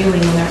what they're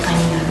doing when they're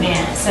planning an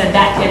event. So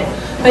that could,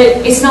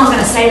 but it's not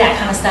gonna say that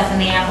kind of stuff in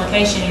the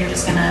application. You're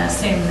just gonna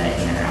assume that,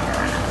 you know, they're not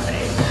gonna run out of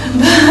food.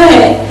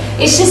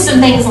 But it's just some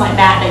things like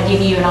that that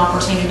give you an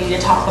opportunity to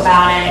talk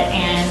about it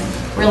and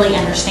really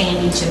understand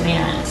each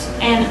event.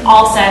 And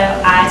also,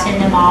 I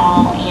attend them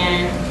all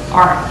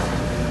or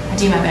I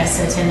do my best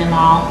to attend them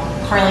all.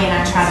 Carly and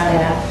I try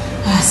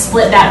to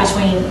split that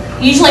between,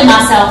 usually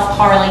myself,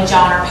 Carly,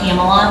 John, or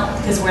Pamela,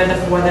 because we're the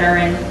four that are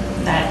in,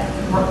 that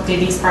do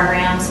these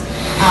programs.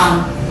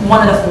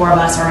 One of the four of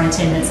us are in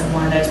attendance of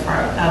one of those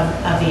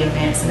of the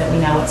events so that we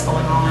know what's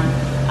going on.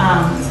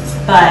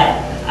 But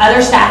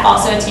other staff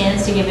also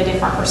attends to give a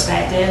different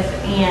perspective,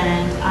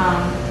 and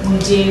we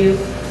do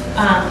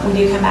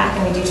come back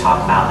and we do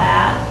talk about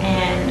that,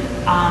 and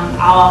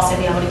I'll also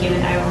be able to give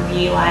an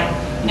overview, like,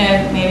 you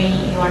know, maybe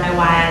you want to know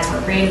why ads were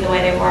created the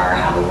way they were,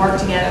 how we work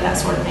together, that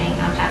sort of thing.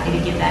 I'm happy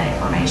to give that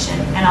information.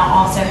 And I'll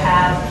also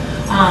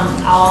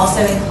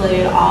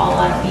include all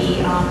of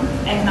the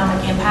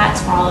economic impacts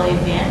for all the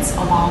events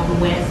along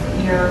with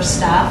your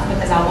stuff,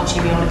 because I want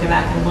you to be able to go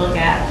back and look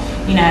at,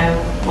 you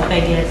know, what they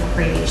did for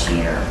previous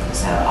year.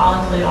 So I'll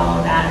include all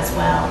of that as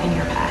well in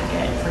your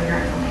packet for your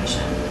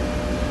information.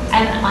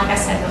 And like I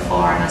said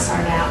before, and I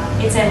started out,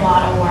 it's a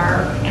lot of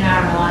work, and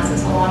I realize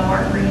it's a lot of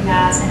work for you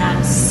guys, and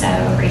I'm so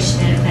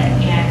appreciative that,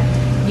 you know,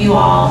 you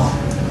all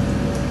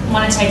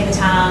want to take the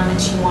time, that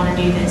you want to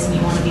do this, and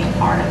you want to be a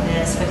part of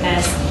this,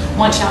 because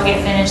once y'all get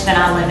finished, then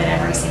I live it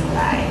every single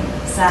day.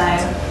 So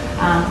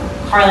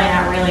Carly and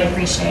I really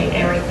appreciate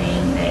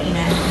everything that, you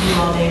know, you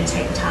all do to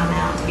take the time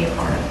out to be a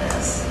part of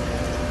this.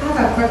 I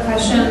have a quick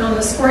question on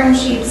the scoring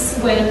sheets.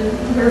 When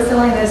we're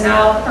filling those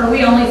out, are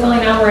we only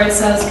filling out where it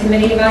says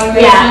committee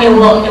evaluation? Yeah, it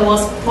will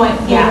point,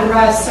 yeah. The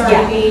rest are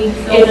be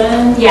filled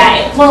in?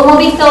 Yeah, it will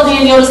be filled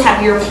in. You'll just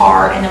have your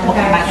part, and then we'll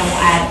come back and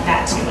we'll add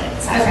that to it.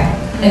 So. Okay.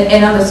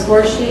 And on the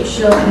score sheet,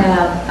 she'll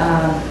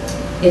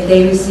have, if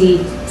they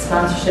received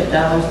sponsorship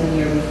dollars the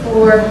year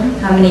before,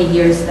 how many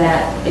years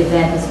that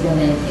event has been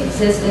in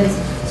existence.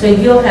 So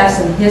you'll have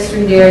some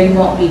history there. You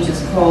won't be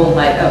just cold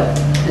like, oh,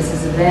 this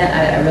is an event,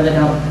 I really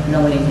don't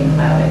know anything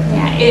about it.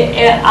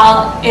 Yeah,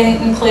 I'll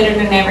include it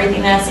in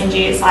everything that I send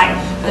you. It's like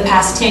for the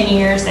past 10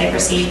 years they've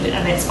received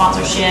event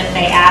sponsorship.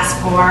 They ask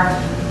for,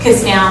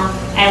 because now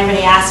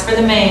everybody asks for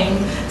the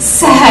moon,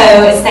 so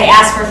they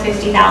asked for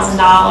 $50,000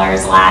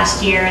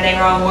 last year. They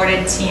were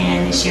awarded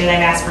 10. This year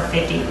they've asked for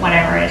 50,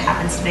 whatever it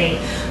happens to be.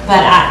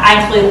 But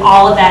I include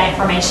all of that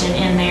information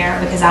in there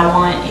because I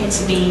want it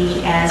to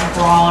be as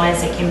broad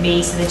as it can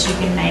be so that you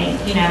can make,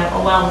 you know,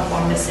 a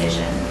well-informed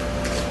decision.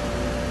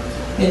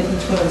 And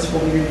each one of us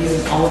will be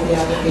reviewing all of the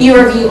applications? You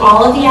review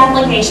all of the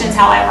applications,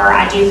 however,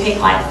 I do pick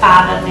like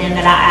 5 of them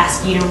that I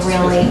ask you to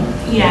really,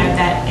 you know,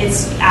 I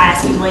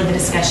ask you to lead the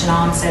discussion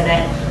on so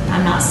that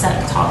I'm not stuck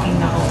talking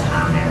the whole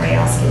time and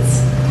everybody else gets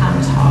time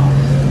to talk.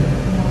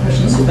 More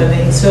questions, if I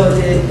may. So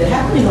the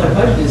 $500,000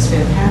 budget is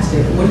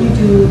fantastic. What do?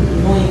 You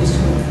only use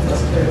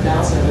 $200,000,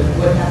 but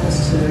what happens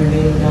to the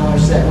remaining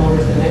dollars? Is that longer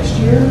for the next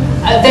year?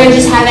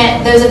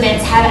 Those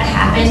events haven't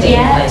happened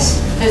yet.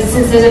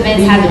 Since those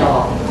events haven't,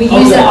 we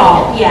use it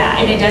all,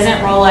 yeah, and it doesn't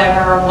roll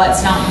over.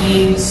 What's not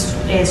used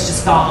is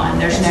just gone.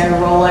 There's no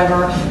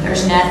rollover.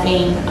 There's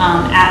nothing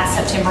at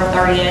September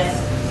 30th.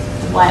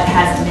 What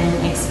hasn't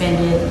been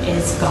expended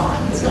is gone.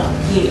 It's gone.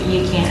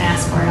 You can't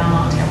ask for it on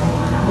October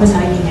 1. I will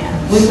tell you now.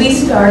 When we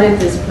started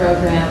this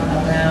program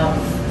about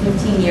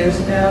 15 years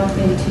ago,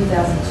 maybe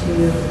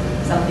 2002,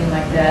 something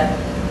like that,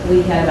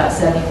 we had about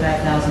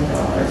 $75,000,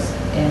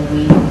 and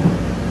we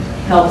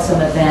helped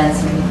some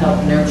events and we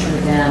helped nurture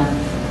them.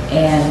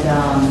 And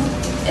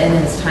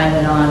then as time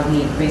went on,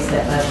 we increased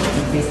that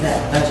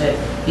budget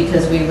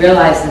because we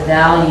realized the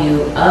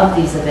value of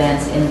these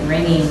events in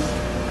bringing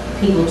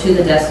people to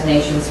the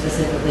destination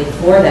specifically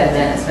for that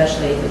event,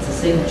 especially if it's a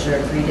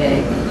signature 3-day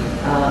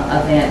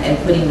event, and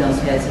putting those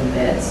heads in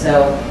bed.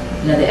 So,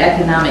 you know, the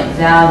economic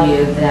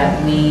value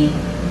that we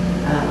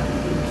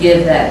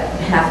give that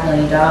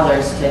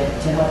 $500,000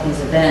 to help these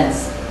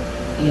events,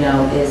 you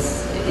know,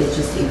 is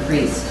just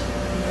increased.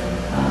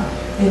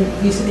 And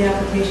these are the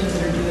applications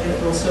that are doing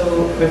it.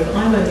 Also, if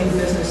I'm a new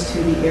business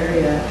to the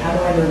area, how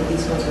do I know that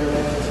these ones are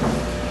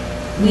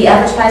available? We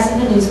advertise in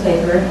the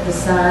newspaper, the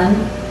Sun,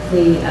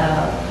 the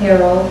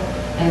Herald,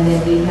 and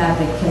then we have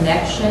the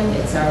Connection.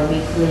 It's our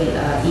weekly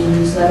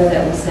e-newsletter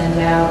that we send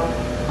out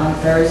on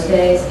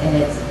Thursdays, and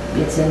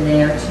it's in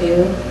there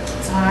too.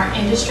 It's on our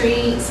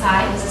industry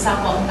site,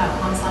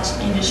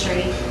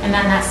 southwalton.com/industry, and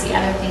then that's the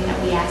other thing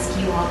that we ask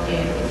you all to do.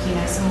 If you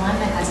know someone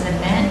that has an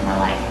event, or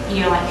like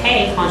you're like,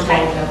 hey,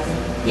 contact.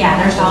 Yeah,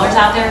 there's dollars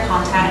out there.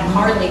 Contact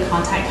Carly,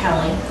 contact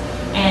Kelly,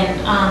 and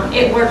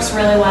it works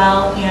really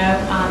well. You know,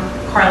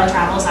 Carly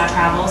travels, I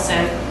travel, so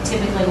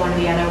typically one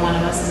of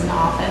us is in the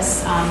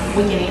office.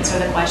 We can answer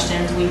the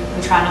questions. We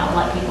try not to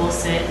let people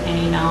sit and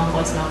email and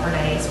voicemail for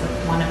days with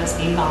one of us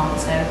being gone.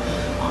 So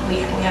we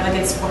have a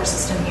good support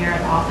system here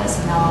at the office,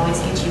 and they'll always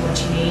get you what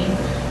you need.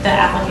 The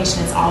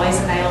application is always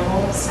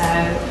available. So,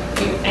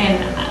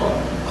 and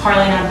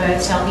Carly and I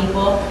both tell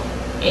people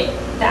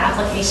the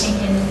application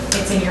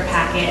it's in your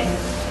packet.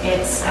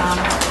 It's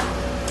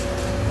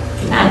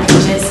 9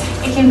 pages.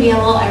 It can be a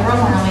little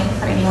overwhelming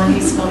for anyone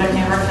who's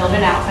never filled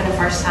it out for the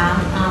first time.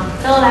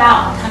 Fill it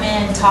out, come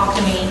in, talk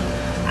to me.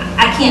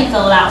 I can't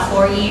fill it out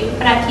for you,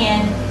 but I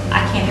can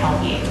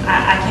help you.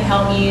 I can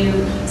help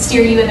you,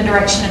 steer you in the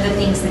direction of the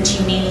things that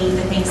you need,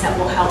 the things that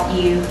will help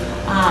you.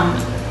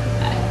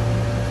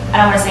 I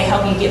don't want to say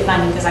help you get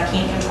funding because I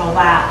can't control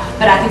that,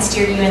 but I can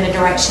steer you in the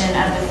direction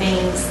of the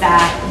things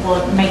that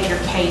will make your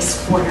case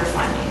for your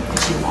funding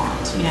that you want.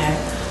 You know,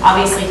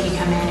 obviously if you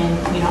come in and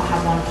you don't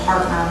have one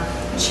partner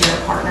that you're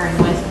partnering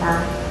with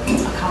for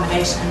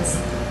accommodations,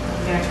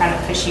 I'm going to try to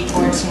push you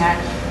towards, you know,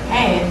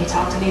 hey, if you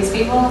talk to these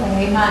people,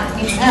 they might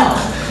need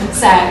help.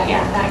 So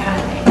yeah, that kind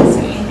of thing.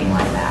 So anything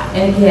like that.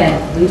 And again,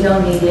 we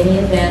don't need any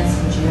events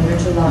in June or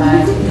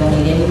July. We don't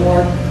need any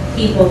more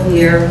people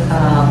here.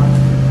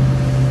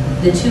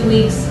 The 2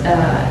 weeks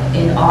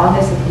in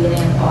August, at the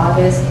beginning of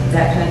August,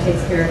 that kind of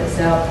takes care of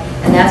itself.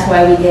 And that's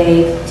why we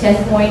gave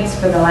 10 points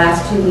for the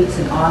last 2 weeks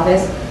in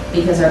August,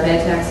 because our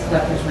bed tax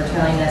collectors were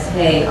telling us,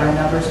 hey, our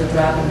numbers are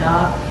dropping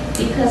off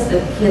because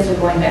the kids are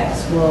going back to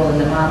school and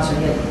the moms are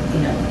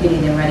getting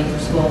them ready for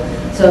school.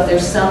 So if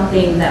there's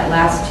something that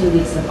last 2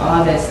 weeks of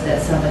August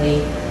that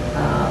somebody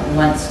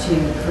wants to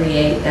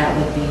create, that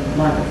would be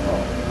wonderful.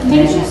 And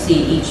as you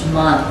see each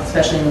month,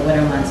 especially in the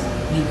winter months,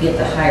 you get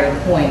the higher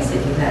points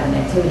if you have an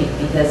activity,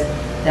 because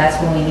that's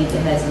when we need the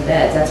heads and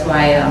beds. That's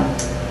why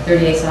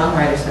 38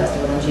 Songwriters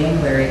Festival in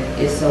January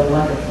is so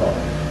wonderful.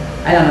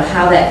 I don't know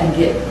how that can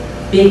get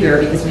bigger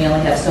because we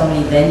only have so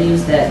many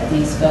venues that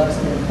these folks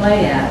can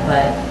play at,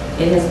 but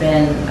it has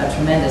been a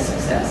tremendous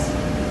success.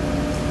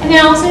 And I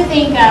also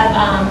think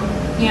of,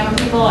 you know, if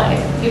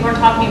people are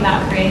talking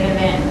about creative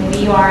event, maybe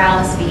you are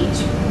Alice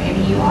Beach,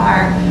 maybe you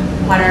are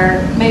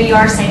maybe you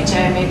are St.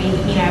 Joe, maybe,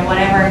 you know,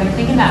 whatever, and you're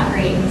thinking about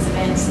creating these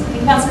events.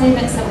 Think about some of the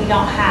events that we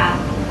don't have.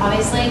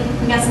 Obviously,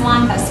 we got some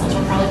line festivals,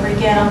 we're probably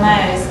pretty good on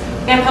those.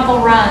 We got a couple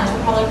of runs,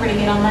 we're probably pretty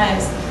good on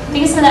those.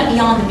 Think of some of that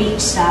beyond the beach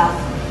stuff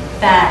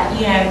that,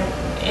 you know,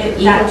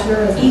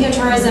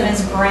 ecotourism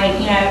is great.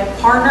 You know,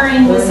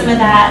 partnering with some of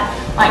that,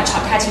 like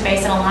Choctaw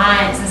Basin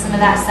Alliance and some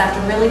of that stuff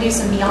to really do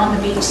some beyond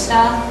the beach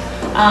stuff.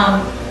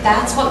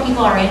 That's what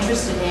people are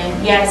interested in.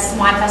 Yes,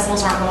 wine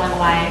festivals aren't going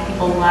away.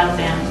 People love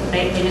them.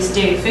 They just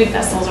do. Food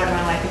festivals aren't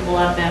going away. People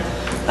love them.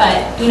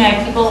 But, you know,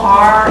 people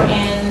are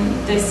in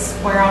this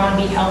where I want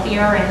to be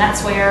healthier, and that's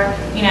where,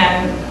 you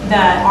know,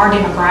 our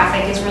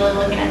demographic is really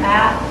looking at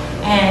that.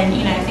 And,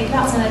 you know, think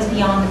about some of those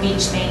beyond the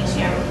beach things.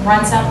 You know,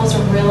 Run South was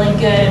a really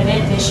good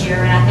event this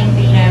year, and I think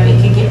that, you know, it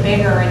could get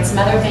bigger, and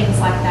some other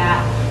things like that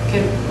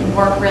could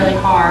work really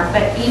hard.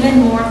 But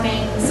even more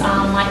things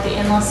like the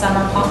Endless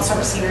Summer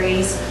Concert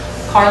Series.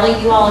 Carly,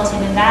 you all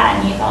attended that,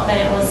 and you thought that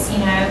it was,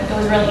 you know, it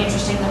was really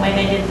interesting the way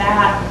they did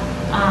that.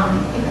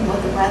 Even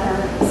with the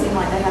weather, it seemed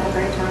like they had a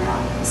great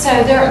turnout. So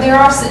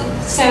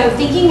so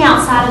thinking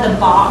outside of the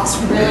box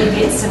really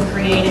gets some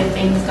creative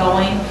things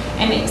going.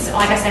 And it's,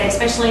 like I said,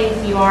 especially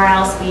if you are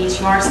Alice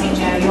Beach, you are St.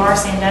 Joe, you are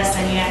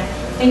Sandusky, you know,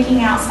 thinking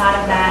outside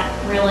of that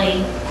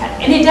really,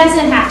 and it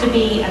doesn't have to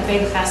be a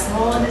big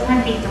festival. It doesn't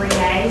have to be 3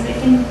 days.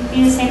 It can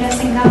be the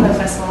Sandusky Gumbo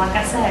Festival, like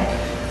I said.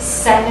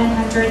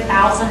 $700,000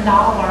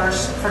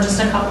 for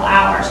just a couple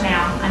hours.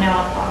 Now, I know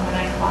I'm going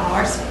to make a couple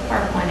hours for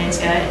one is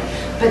good,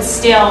 but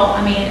still, I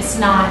mean, it's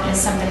not as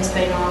something that's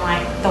putting on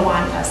like the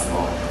wine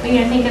festival. But,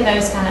 you know, think of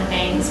those kind of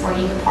things where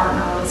you could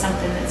partner with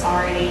something that's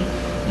already,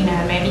 you know,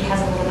 maybe has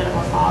a little bit of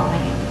a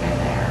following and go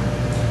there.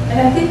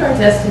 And I think our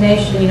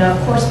destination, you know, of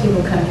course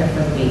people come here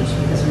for the beach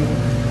because we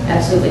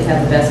absolutely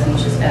have the best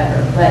beaches ever,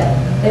 but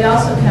they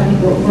also come,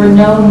 we're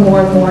known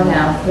more and more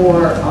now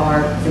for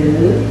our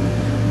food,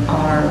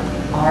 our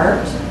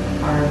art,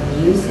 our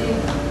music,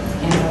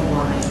 and our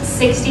wine.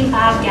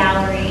 65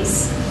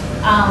 galleries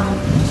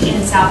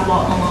in South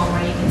Walton alone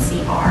where you can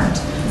see art.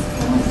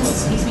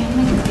 Excuse me, let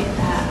me go get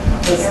that.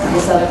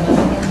 This other one?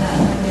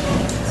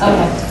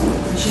 Okay.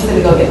 She's going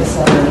to go get the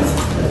southern.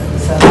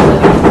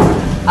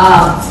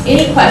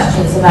 Any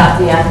questions about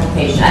the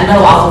application? I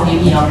know all of you,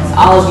 you know, because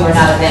all of you are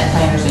not event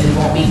planners and you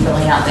won't be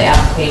filling out the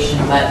application,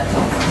 but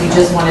we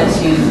just wanted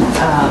to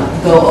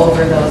go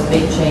over those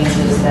big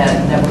changes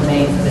that were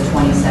made for the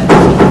 2017.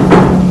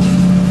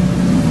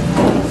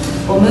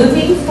 Well,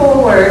 moving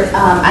forward,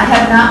 I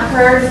have not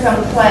heard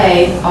from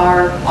Clay,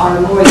 our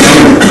lawyer,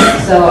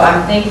 so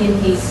I'm thinking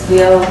he's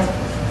still,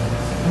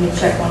 let me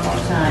check one more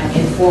time,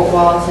 in Fort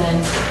Walton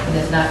and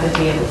is not going to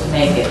be able to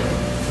make it.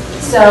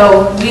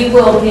 So we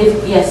will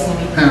give, yes,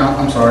 Sammy?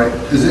 I'm sorry,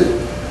 is it,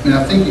 I mean,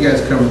 I think you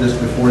guys covered this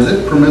before, is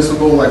it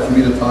permissible, like, for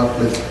me to talk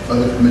with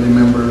other committee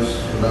members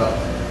about,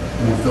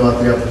 when we fill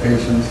out the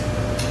applications?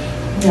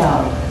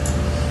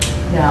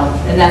 No,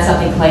 and that's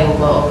something Clay will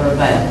go over,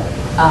 but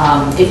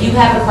if you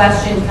have a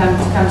question, come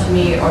to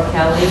me or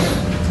Kelly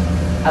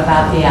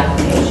about the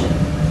application.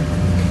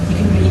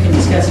 You can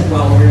discuss it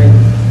while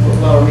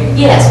we're meeting.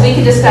 Yes, we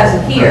can discuss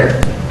it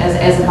here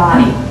as a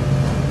body.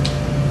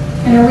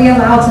 And are we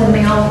allowed to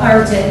mail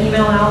or to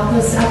email out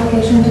this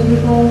application to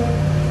people?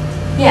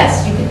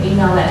 Yes, you can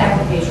email that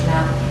application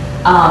out.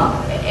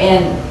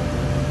 And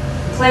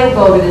Clay will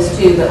go over this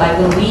too, but like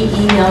when we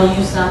email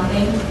you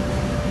something,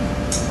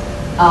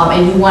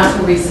 and you want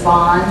to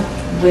respond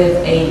with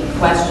a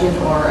question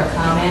or a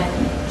comment,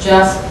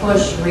 just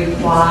push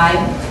reply,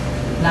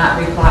 not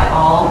reply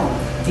all,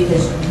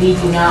 because we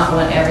do not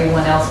want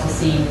everyone else to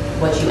see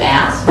what you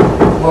asked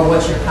or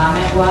what your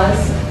comment was.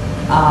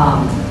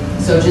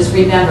 So just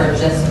remember,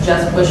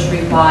 just push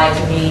reply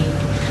to me,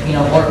 you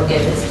know, or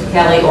if it's to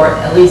Kelly, or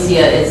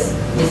Alicia is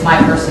my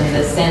person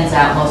that sends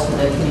out most of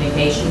the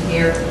communication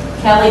here.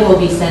 Kelly will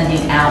be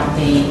sending out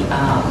the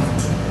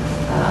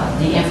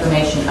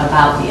information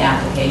about the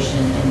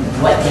application and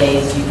what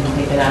days you can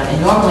pick it up.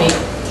 And normally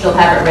she'll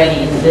have it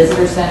ready in the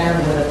visitor center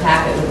with a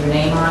packet with your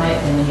name on it,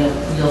 and then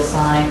you'll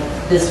sign.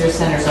 Visitor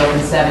center's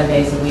open 7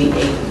 days a week,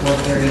 8 to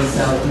 4:30,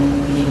 so you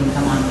can even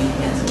come on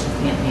weekends if you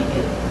can't make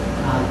it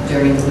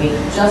during the week.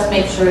 Just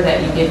make sure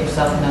that you give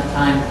yourself enough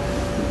time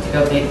to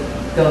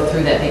go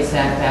through that big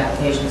stack of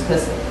applications,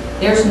 because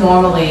there's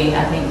normally,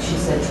 I think she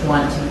said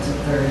 20 to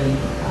 30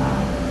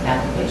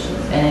 applications,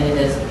 and it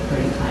is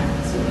pretty time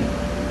consuming.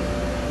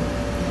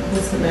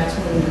 What's the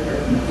maximum you've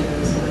ever given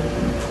this money?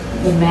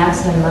 The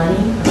maximum money,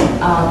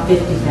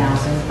 50,000.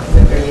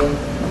 What are you?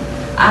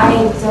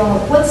 I don't,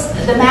 what's,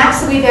 the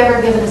max that we've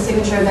ever given a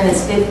signature event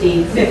is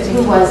 50. 50.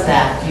 Who was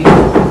that? Do you,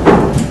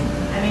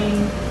 I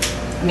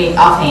mean,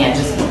 offhand,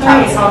 just.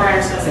 Previous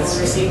Songwriters Festival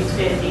received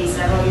 50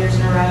 several years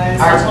in a row.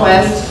 Arts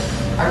Quest?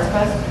 Arts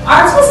Quest?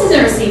 Arts Quest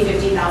hasn't received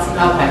 $50,000.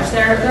 Okay.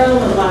 They're a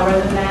little lower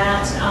than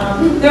that.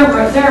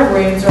 Their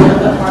rooms are a little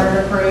bit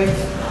harder to prove,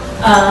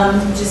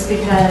 just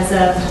because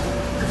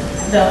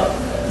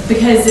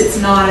it's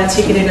not a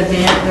ticketed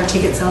event. Their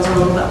ticket sales are a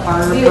little bit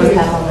harder to We prove. already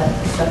have all that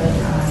stuff in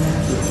there.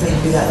 We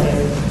can do that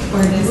later. Or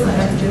a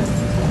newsletter?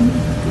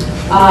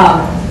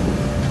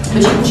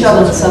 But you can show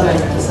them the Southern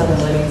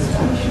Living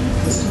stuff.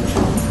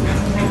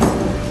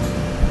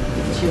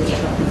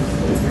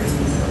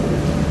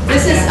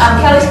 This is,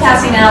 Kelly's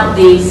passing out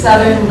the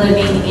Southern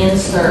Living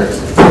insert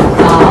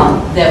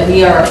that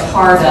we are a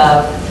part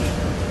of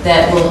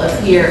that will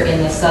appear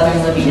in the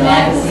Southern Living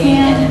magazine,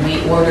 and then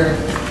we ordered,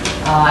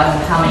 I don't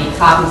know how many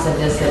copies of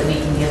this that we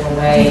can give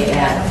away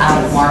at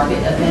out-of-market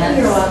events.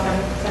 You're welcome.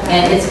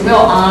 And it's a real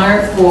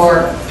honor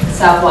for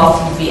South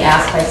Walton to be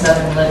asked by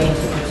Southern Living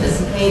to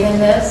participate in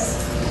this.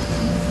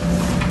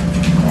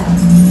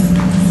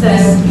 So,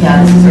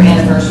 Yeah, this is our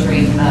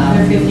anniversary.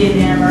 their 50th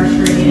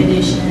anniversary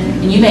edition.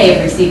 And you may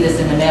have received this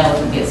in the mail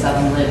if you get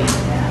Southern Living.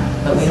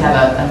 But we have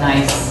a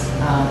nice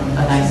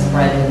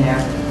spread in there.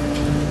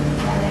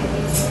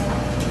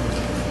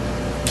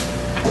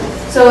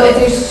 So if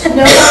there's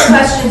no more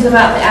questions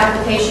about the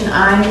application,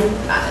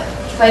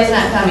 Clay's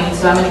not coming,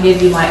 so I'm going to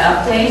give you my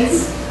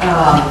updates.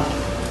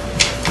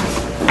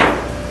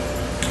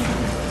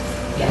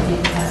 Yeah, you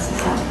can pass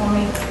this out for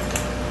me.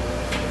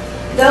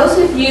 Those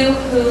of you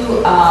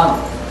who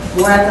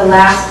were at the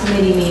last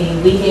committee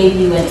meeting, we gave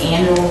you an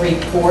annual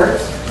report,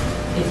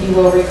 if you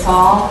will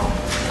recall.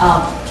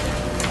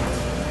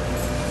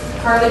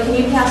 Carla, can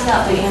you pass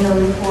out the annual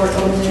report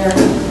over there?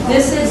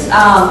 This is,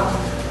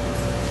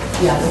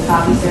 yeah, the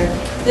copies there.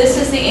 This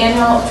is the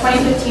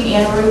 2015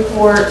 annual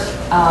report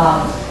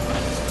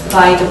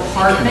by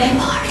department.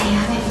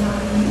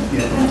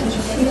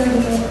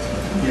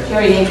 You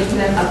already gave it to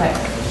them? Okay.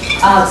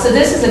 So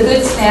this is a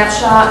good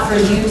snapshot for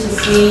you to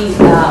see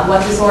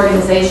what this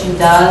organization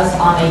does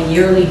on a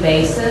yearly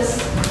basis.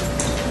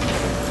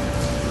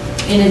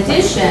 In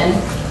addition,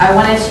 I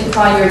wanted to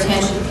call your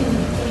attention. Can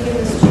you give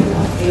this to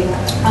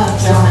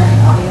gentlemen?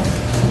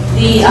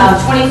 The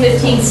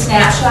 2015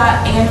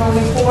 snapshot annual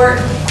report.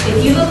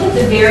 If you look at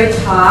the very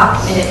top,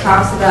 and it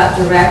talks about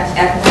direct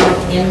economic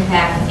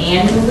impact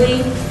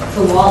annually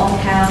to Walton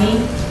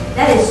County,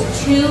 that is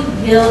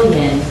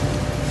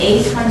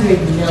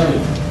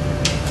 $2,800,000,000.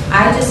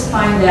 I just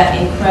find that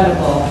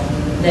incredible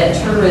that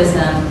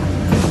tourism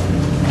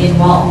in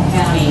Walton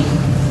County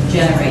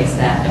generates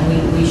that, and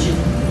we should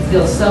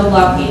feel so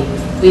lucky.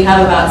 We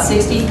have about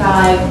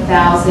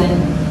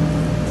 65,000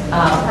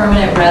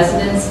 permanent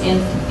residents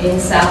in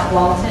South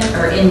Walton,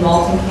 or in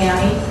Walton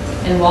County,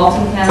 and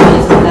Walton County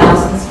is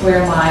 1,000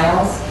 square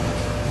miles.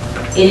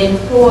 It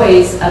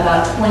employs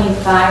about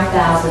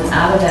 25,000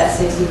 out of that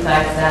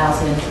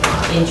 65,000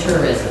 in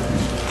tourism.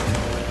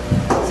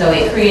 So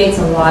it creates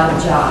a lot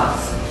of jobs.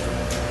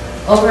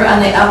 Over on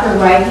the upper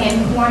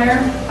right-hand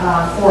corner,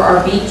 for our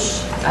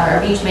beach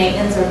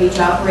maintenance, our beach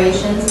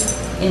operations,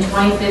 in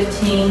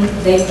 2015,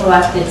 they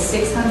collected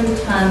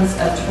 600 tons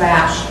of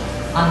trash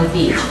on the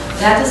beach.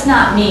 That does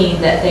not mean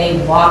that they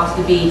walked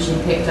the beach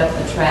and picked up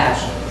the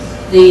trash.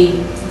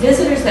 The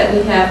visitors that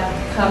we have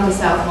come to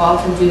South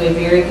Walton do a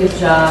very good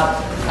job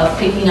of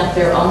picking up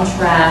their own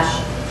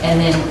trash and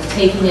then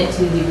taking it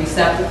to the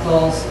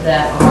receptacles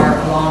that are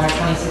along our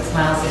 26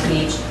 miles of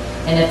beach.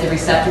 And if the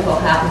receptacle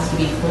happens to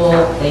be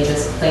full, they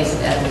just place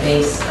it at the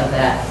base of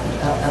that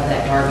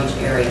garbage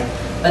area.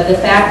 But the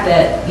fact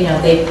that, you know,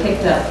 they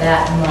picked up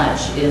that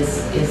much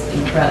is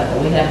incredible.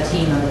 We have a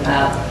team of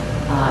about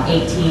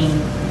 18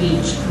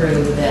 beach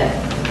crew that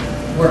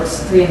works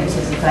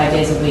 365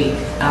 days a week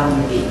out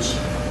on the beach.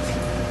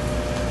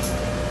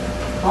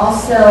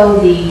 Also,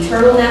 the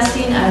turtle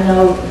nesting, I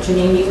know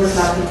Janine, you were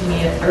talking to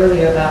me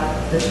earlier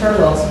about the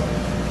turtles.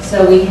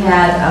 So we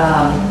had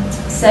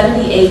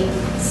 78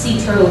 sea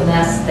turtle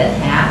nests that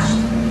hatched,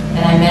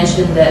 and I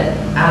mentioned that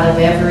out of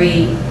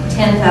every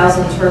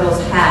 10,000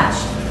 turtles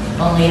hatched,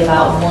 only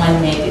about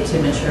one make it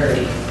to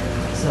maturity.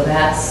 So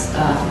that's,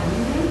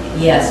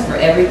 yes, for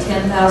every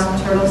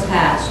 10,000 turtles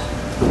hatched,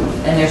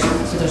 and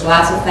there's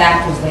lots of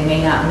factors. They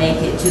may not make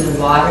it to the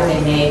water.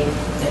 They may,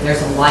 if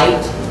there's a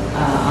light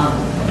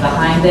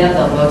behind them,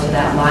 they'll go to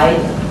that light,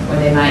 or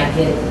they might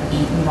get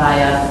eaten by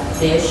a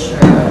fish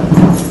or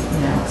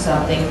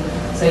something.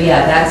 So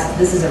yeah,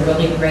 this is a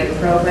really great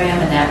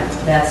program, and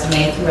that's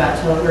May through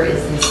October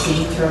is the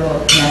sea turtle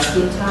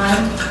nesting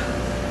time.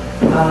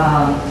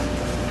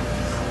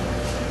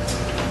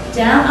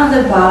 Down on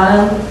the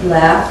bottom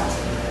left,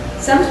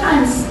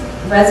 sometimes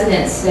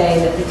residents say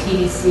that the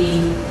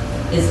TDC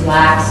is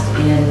lax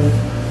in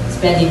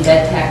spending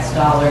bed tax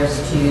dollars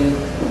to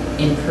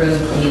improve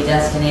the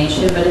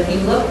destination, but if you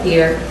look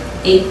here,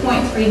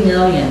 8.3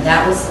 million,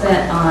 that was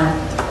spent on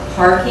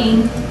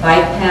parking,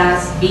 bike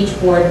paths, beach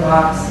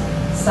boardwalks,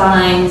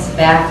 signs,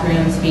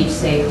 bathrooms, beach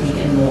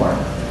safety, and more.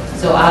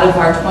 So out of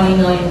our $20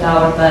 million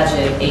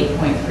budget,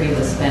 8.3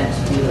 was spent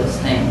to do those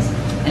things.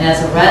 And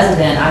as a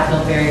resident, I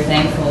feel very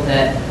thankful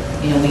that,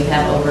 we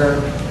have over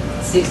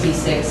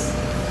 66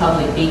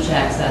 public beach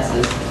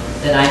accesses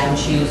that I can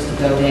choose to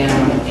go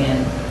down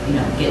and,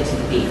 get to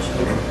the beach.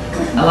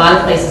 A lot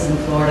of places in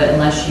Florida,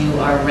 unless you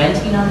are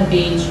renting on the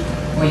beach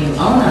or you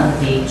own on the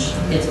beach,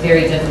 it's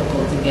very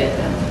difficult to get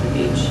them to the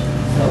beach.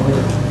 So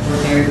we're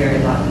very,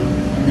 very lucky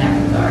in that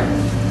regard.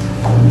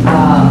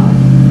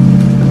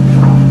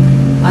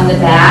 On the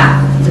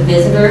back, the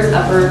visitors,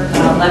 upper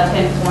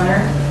left-hand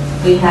corner,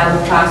 we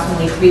have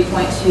approximately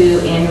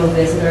 3.2 annual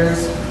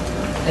visitors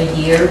a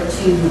year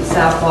to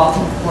South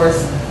Walton. Of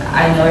course,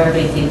 I know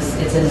everybody thinks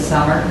it's in the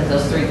summer because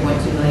those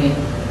 3.2 million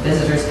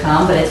visitors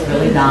come, but it's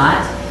really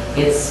not.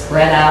 It's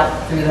spread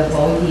out through the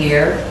whole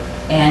year.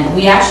 And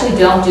we actually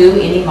don't do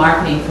any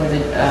marketing for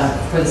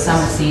the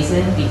summer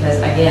season because,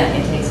 again,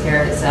 it takes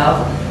care of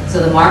itself. So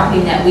the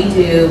marketing that we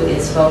do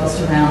is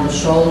focused around the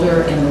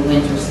shoulder and the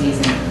winter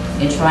season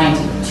in trying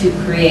to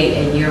create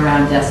a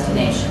year-round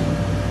destination.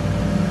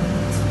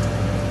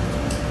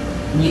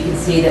 And you can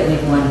see that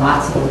we've won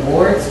lots of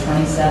awards,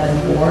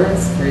 27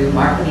 awards through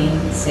marketing,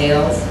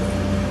 sales.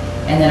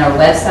 And then our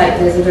website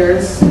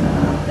visitors,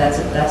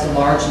 that's a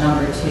large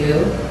number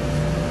too.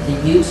 The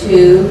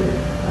YouTube,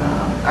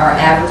 our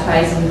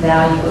advertising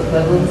value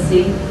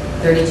equivalency,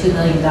 $32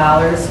 million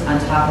on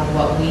top of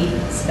what we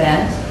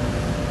spent.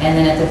 And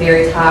then at the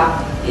very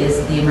top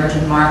is the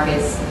emerging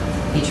markets,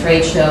 the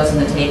trade shows and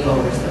the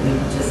takeovers that we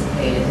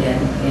participated in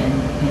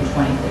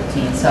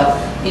 2015. So,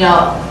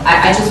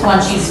 I just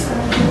want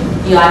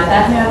you like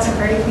that? Yeah, it's a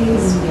great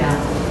piece.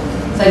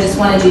 Yeah. So I just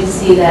wanted you to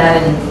see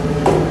that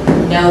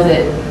and know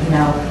that,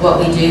 what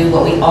we do,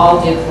 what we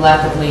all do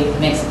collectively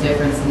makes a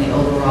difference in the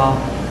overall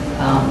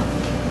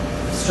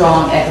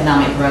strong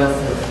economic growth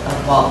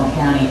of Walton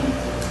County.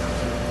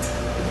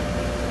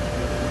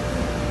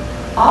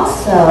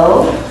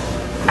 Also,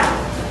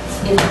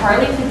 if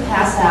Carly could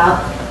pass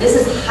out, this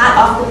is hot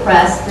off the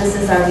press. This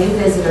is our new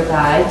visitor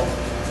guide,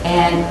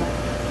 and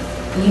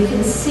you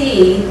can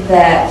see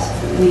that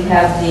we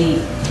have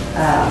the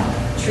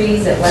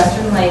trees at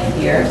Western Lake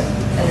here,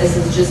 and this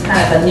is just kind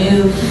of a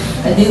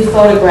new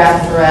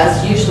photograph for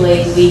us.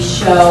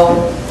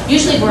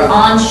 Usually we're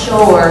on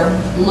shore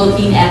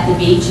looking at the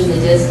beach in the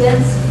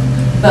distance,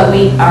 but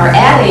our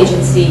ad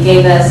agency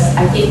gave us,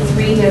 I think,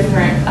 3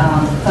 different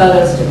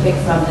photos to pick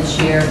from this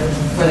year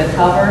for the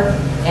cover,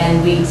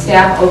 and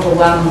staff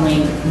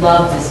overwhelmingly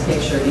loved this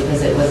picture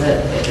because it was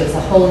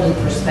a whole new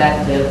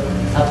perspective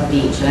of the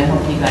beach, and I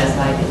hope you guys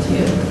like it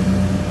too.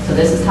 So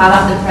this is hot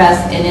off the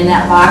press, and in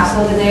that box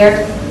over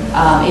there,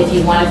 if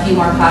you want a few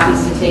more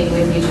copies to take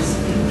with you, just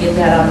get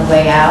that on the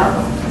way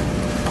out.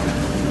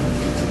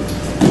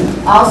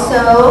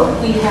 Also,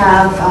 we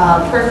have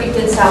Perfect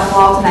in South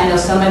Walton. I know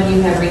some of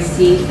you have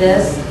received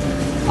this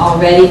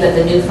already, but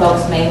the new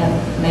folks may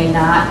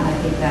not, and I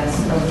think that's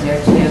over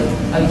there too.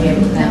 Oh, you gave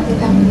it to them?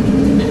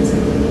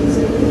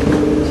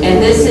 And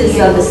this is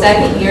the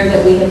second year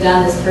that we have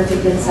done this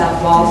Perfect in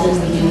South Walton.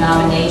 We do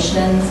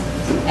nominations,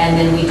 and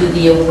then we do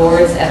the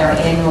awards at our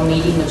annual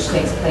meeting, which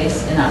takes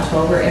place in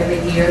October every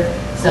year.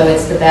 So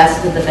it's the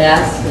best of the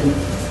best. And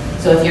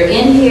so if you're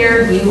in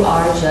here, you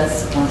are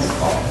just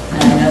wonderful.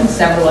 And I know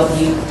several of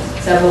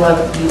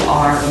you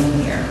are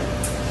in here.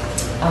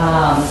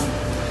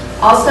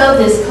 Also,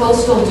 this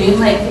Coastal Dune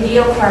Lake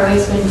video,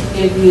 Carly's going to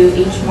give you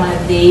each one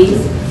of these.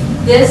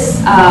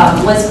 This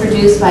was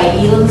produced by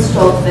Elam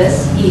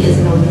Stoltfus. He is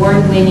an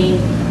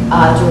award-winning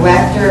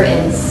director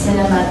in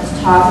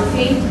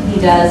cinematography.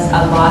 He does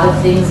a lot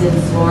of things in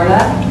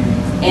Florida.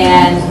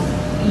 And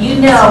you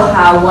know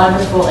how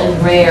wonderful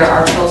and rare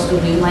our coastal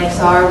dune lakes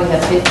are. We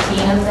have 15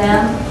 of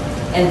them,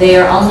 and they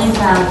are only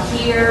found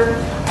here,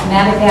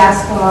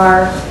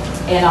 Madagascar,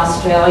 and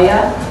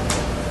Australia.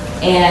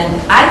 And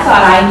I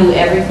thought I knew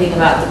everything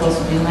about the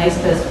coastal Dune-Lakes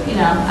because, you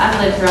know, I've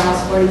lived here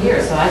almost 40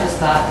 years, so I just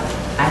thought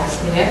I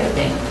just knew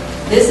everything.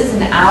 This is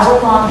an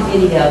hour-long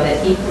video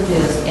that he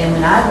produced, and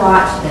when I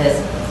watched this,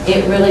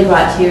 it really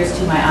brought tears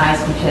to my eyes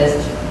because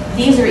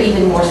these are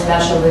even more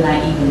special than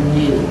I even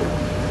knew.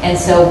 And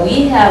so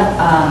we have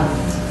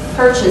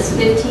purchased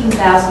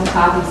 15,000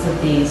 copies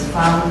of these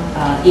from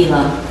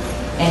Elam,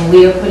 and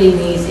we are putting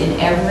these in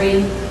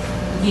every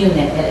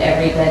unit at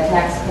every bed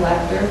tax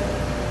collector.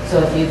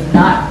 So if you've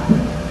not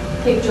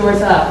picked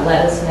yours up,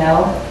 let us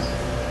know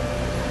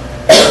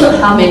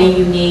how many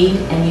you need,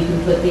 and you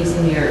can put these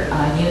in your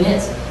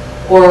units.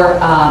 Or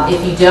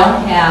if you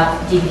don't have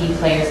DVD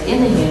players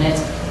in the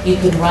units, you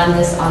can run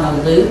this on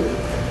a loop.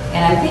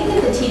 And I think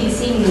at the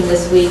TDC meeting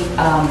this week,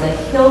 the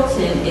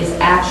Hilton is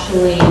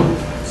actually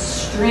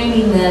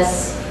streaming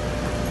this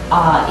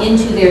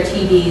into their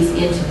TVs,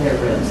 into their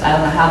rooms. I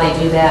don't know how they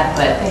do that,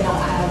 but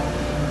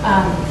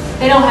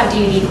They don't have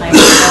DVD players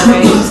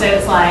already, so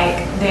it's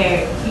like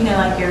they, you know,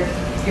 like your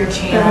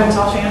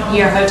channel,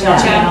 your hotel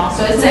channel.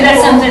 So it's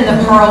that's something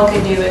the Pearl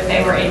could do if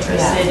they were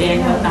interested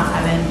in not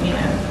having, you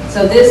know.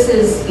 So this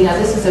is, you know,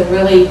 this is a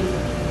really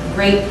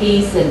great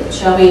piece, and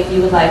Shelby, if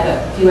you would like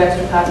a few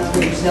extra copies for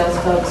your sales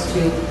folks to,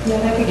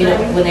 you know,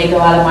 when they go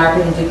out of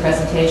market and do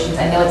presentations.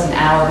 I know it's an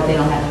hour, but they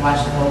don't have to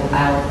watch the whole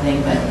hour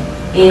thing, but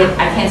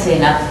I can't say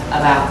enough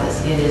about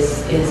this. It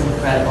is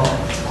incredible.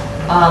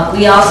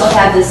 We also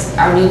have this,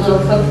 our new little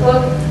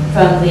cookbook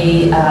from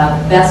the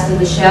best of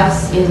the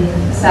chefs in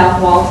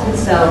South Walton.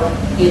 So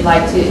if you'd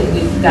like to,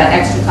 we've got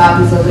extra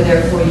copies over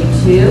there for you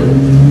too.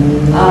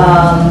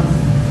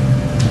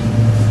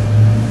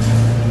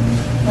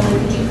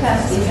 Could you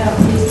pass these out,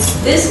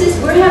 please? This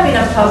is, we're having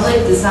a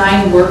public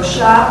design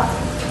workshop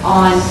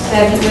on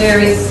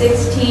February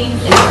 16th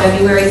and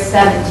February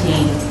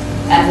 17th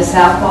at the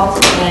South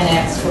Walton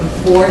Annex from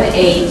 4 to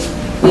 8.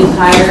 We've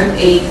hired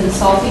a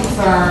consulting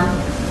firm,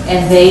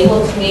 and they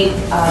will take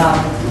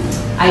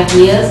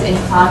ideas and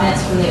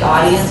comments from the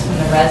audience, from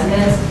the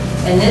residents.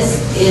 And this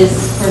is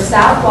for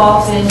South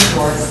Walton,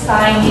 for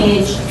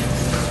signage,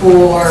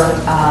 for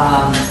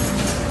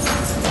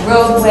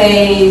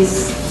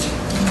roadways,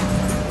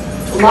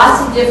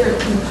 lots of different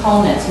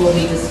components will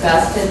be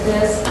discussed at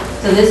this.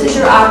 So this is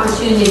your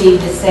opportunity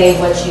to say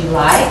what you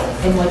like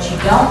and what you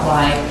don't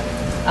like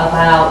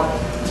about,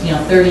 you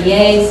know,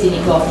 30A,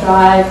 Scenic Gulf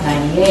Drive,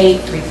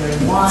 98,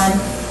 331.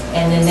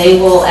 And then they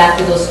will,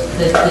 after the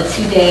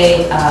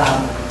 2-day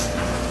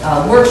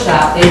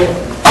workshop, they will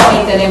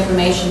take that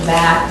information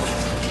back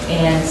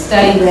and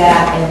study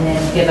that and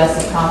then give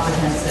us a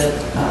comprehensive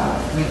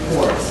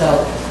report.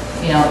 So,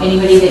 you know,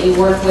 anybody that you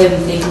work with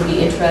and think would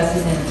be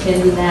interested in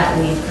attending that,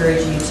 we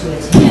encourage you to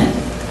attend.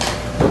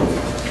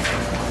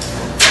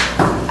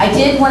 I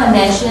did want to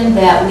mention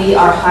that we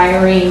are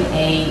hiring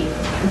a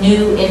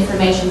new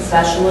information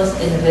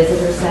specialist in the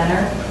visitor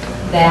center.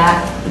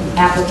 That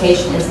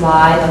application is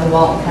live on the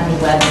Walton County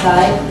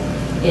website.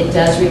 It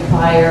does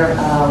require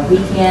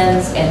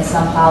weekends and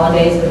some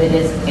holidays, but it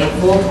is a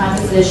full-time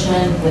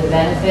position with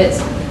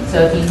benefits.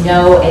 So if you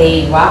know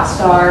a rock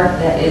star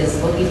that is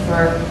looking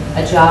for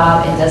a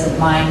job and doesn't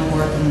mind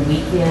working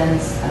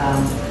weekends,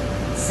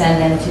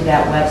 send them to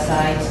that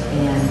website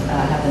and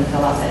have them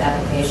fill out that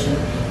application,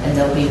 and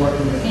they'll be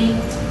working with me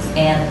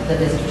and the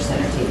visitor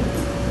center team.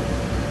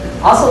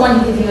 Also wanted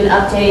to give you an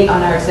update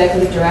on our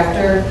executive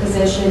director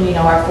position. You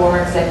know, our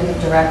former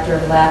executive director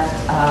left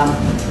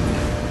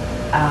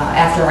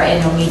after our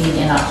annual meeting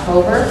in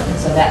October, and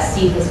so that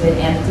seat has been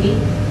empty.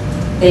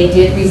 They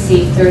did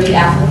receive 30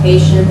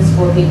 applications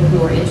for people who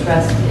were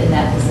interested in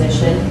that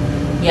position.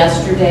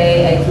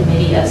 Yesterday, a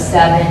committee of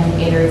 7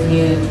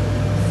 interviewed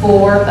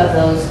 4 of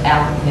those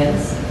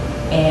applicants,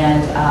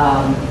 and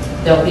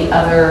there'll be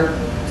other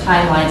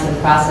timelines and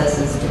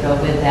processes to go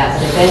with that.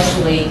 But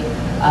eventually,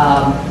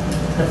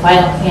 the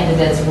final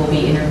candidates will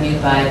be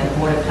interviewed by the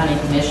Board of County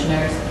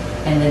Commissioners,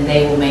 and then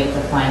they will make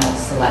the final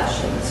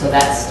selection. So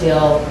that's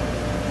still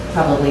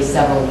probably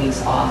several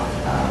weeks off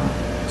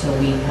till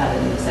we have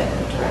a new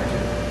executive director.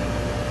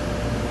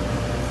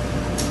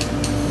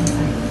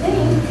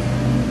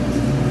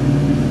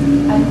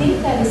 I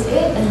think that is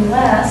it,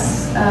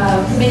 unless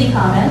committee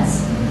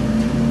comments.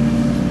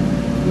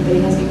 Anybody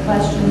has any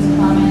questions,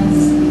 comments,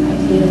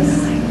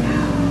 ideas?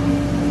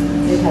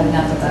 They've had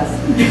enough of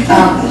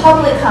us.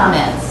 Public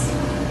comments.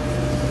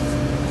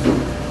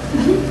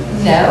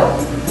 No?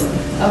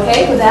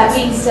 Okay, with that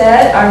being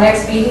said, our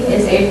next meeting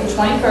is April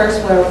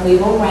 21st, where we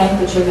will rank,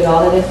 but you'll get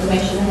all that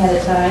information ahead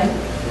of time.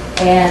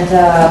 And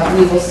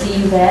we will see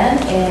you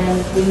then, and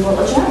we will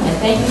adjourn. And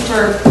thank you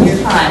for your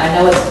time. I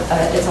know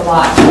it's a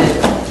lot to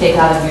take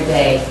out of your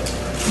day.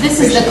 This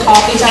is the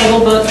coffee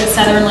table book that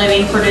Southern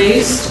Living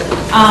produced.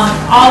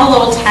 All the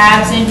little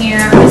tabs in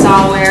here is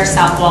all where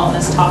South Walton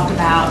has talked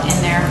about in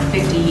their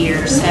 50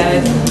 years. So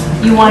if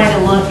you wanted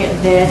to look at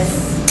this,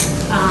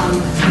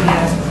 you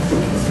know,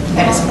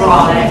 I just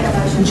brought it.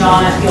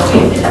 John, I feel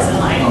like it doesn't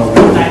like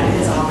go back to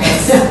his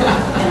office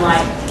and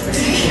like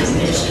prestigious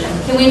edition.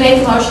 Can we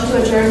make a motion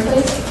to adjourn,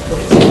 please?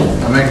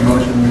 I make a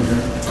motion to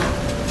adjourn.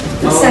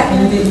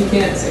 Second. You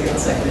can't say I'll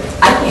second it.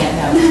 I can't,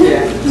 no.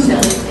 Yeah.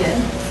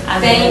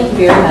 Thank you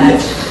very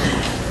much.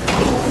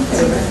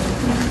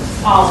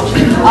 All of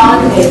you. All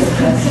in favor?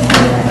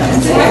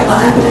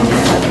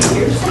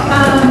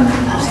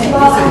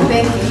 Well, I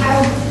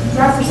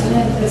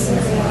represented this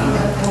area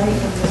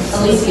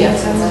Alicia. for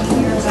 17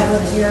 years. I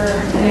lived here in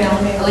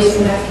Alabama, Alicia.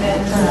 Connecticut,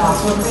 and I was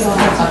working on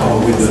Oh,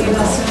 we did. it.